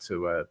measured out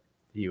to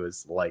he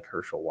was like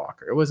Herschel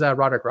Walker. It was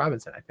Roderick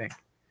Robinson,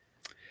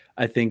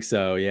 I think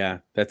so. Yeah,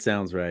 that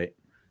sounds right.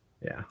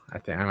 Yeah, I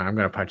think I'm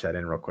going to punch that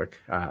in real quick.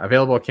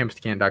 Available at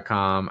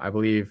campustoccanton.com. I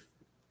believe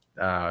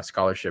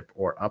scholarship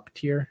or up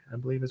tier, I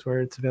believe is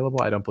where it's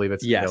available. I don't believe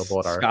it's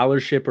available at our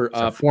scholarship or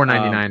up.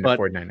 $4.99 to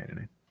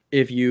 $49.99.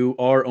 If you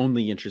are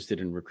only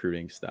interested in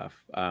recruiting stuff,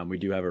 we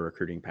do have a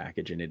recruiting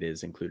package and it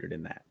is included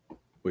in that,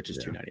 which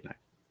is $2.99.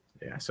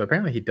 Yeah. So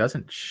apparently he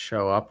doesn't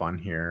show up on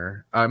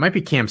here. It might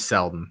be Cam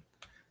Seldon.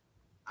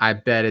 I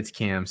bet it's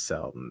Cam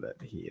Seldon that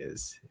he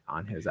is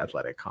on his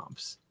athletic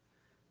comps.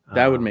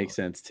 That would make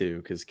sense too,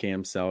 because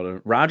Cam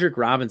Seldon, Roderick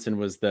Robinson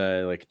was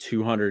the like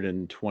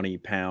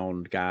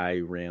 220-pound guy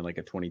who ran like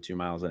a 22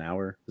 miles an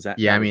hour. Is that?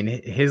 Yeah, I mean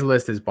his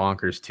list is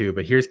bonkers too.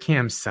 But here's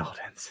Cam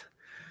Seldon's.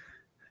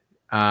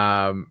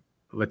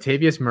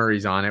 Latavius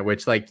Murray's on it,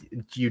 which like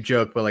you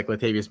joke, but like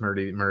Latavius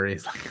Murray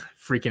is like a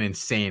freaking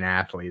insane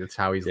athlete. That's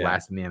how he's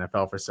lasted in the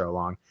NFL for so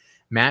long.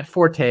 Matt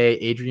Forte,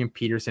 Adrian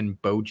Peterson,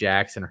 Bo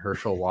Jackson,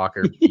 Herschel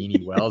Walker,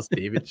 Beanie Wells,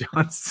 David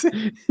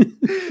Johnson.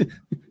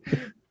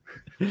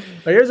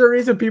 Here's a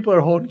reason people are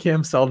holding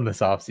Cam Seldon this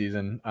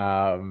offseason,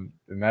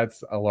 and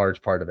that's a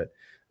large part of it.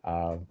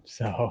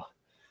 So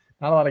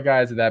not a lot of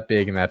guys are that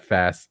big and that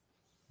fast,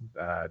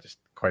 just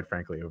quite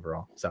frankly,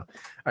 overall. So, all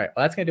right,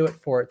 well, that's going to do it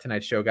for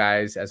tonight's show,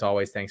 guys. As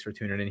always, thanks for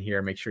tuning in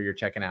here. Make sure you're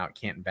checking out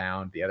Canton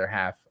Bound, the other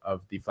half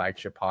of the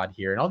flagship pod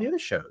here, and all the other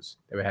shows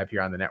that we have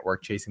here on the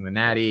network, Chasing the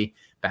Natty,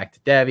 Back to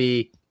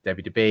Debbie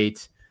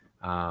Debate,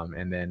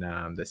 and then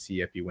the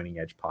CFB Winning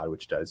Edge pod,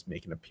 which does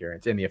make an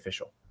appearance in the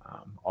official.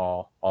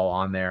 All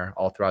on there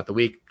all throughout the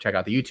week. Check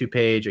out the YouTube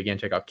page. Again,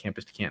 check out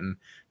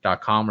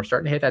campustoccanton.com. We're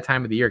starting to hit that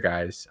time of the year,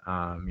 guys.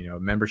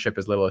 Membership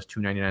as little as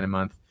 $2.99 a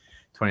month,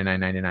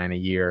 $29.99 a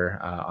year.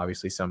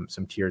 Obviously some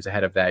tiers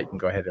ahead of that. You can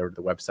go ahead over to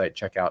the website,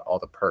 check out all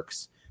the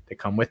perks that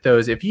come with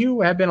those. If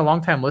you have been a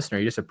long-time listener,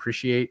 you just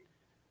appreciate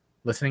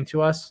listening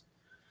to us,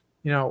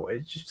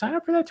 just sign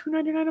up for that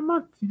 $2.99 a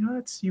month.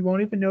 You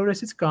won't even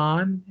notice it's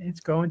gone.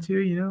 It's going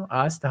to,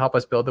 us to help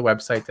us build the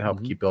website, to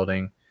help keep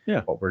building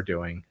what we're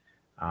doing.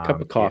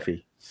 Cup of coffee. Yeah.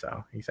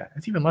 So exactly.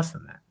 It's even less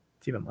than that.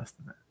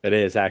 It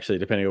is actually,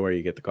 depending on where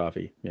you get the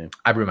coffee. Yeah.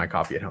 I brew my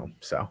coffee at home,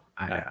 so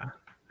I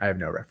have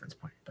no reference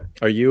point. But.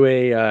 Are you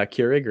a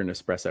Keurig or an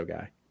espresso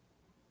guy?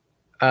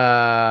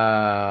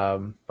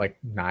 Like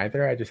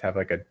neither. I just have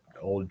like a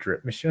old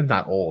drip machine.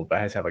 Not old, but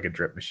I just have like a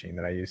drip machine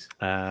that I use.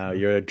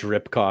 You're a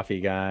drip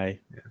coffee guy.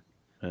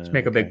 Yeah. Just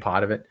make a big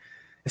pot of it.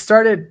 It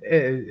started,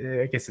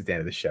 I guess at the end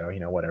of the show,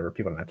 whatever.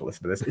 People don't have to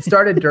listen to this. It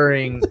started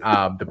during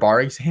the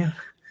bar exam,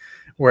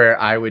 where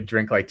I would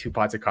drink like 2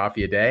 pots of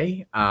coffee a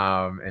day,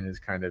 and it's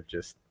kind of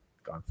just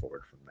gone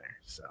forward from there.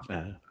 So,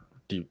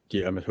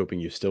 I'm hoping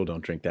you still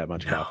don't drink that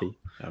much coffee.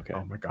 Okay.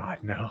 Oh my God,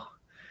 no.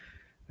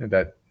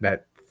 That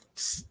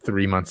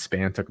 3-month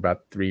span took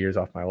about 3 years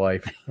off my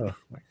life. Oh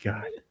my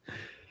God.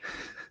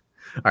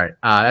 All right,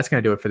 that's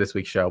gonna do it for this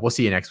week's show. We'll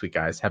see you next week,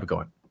 guys. Have a good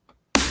one.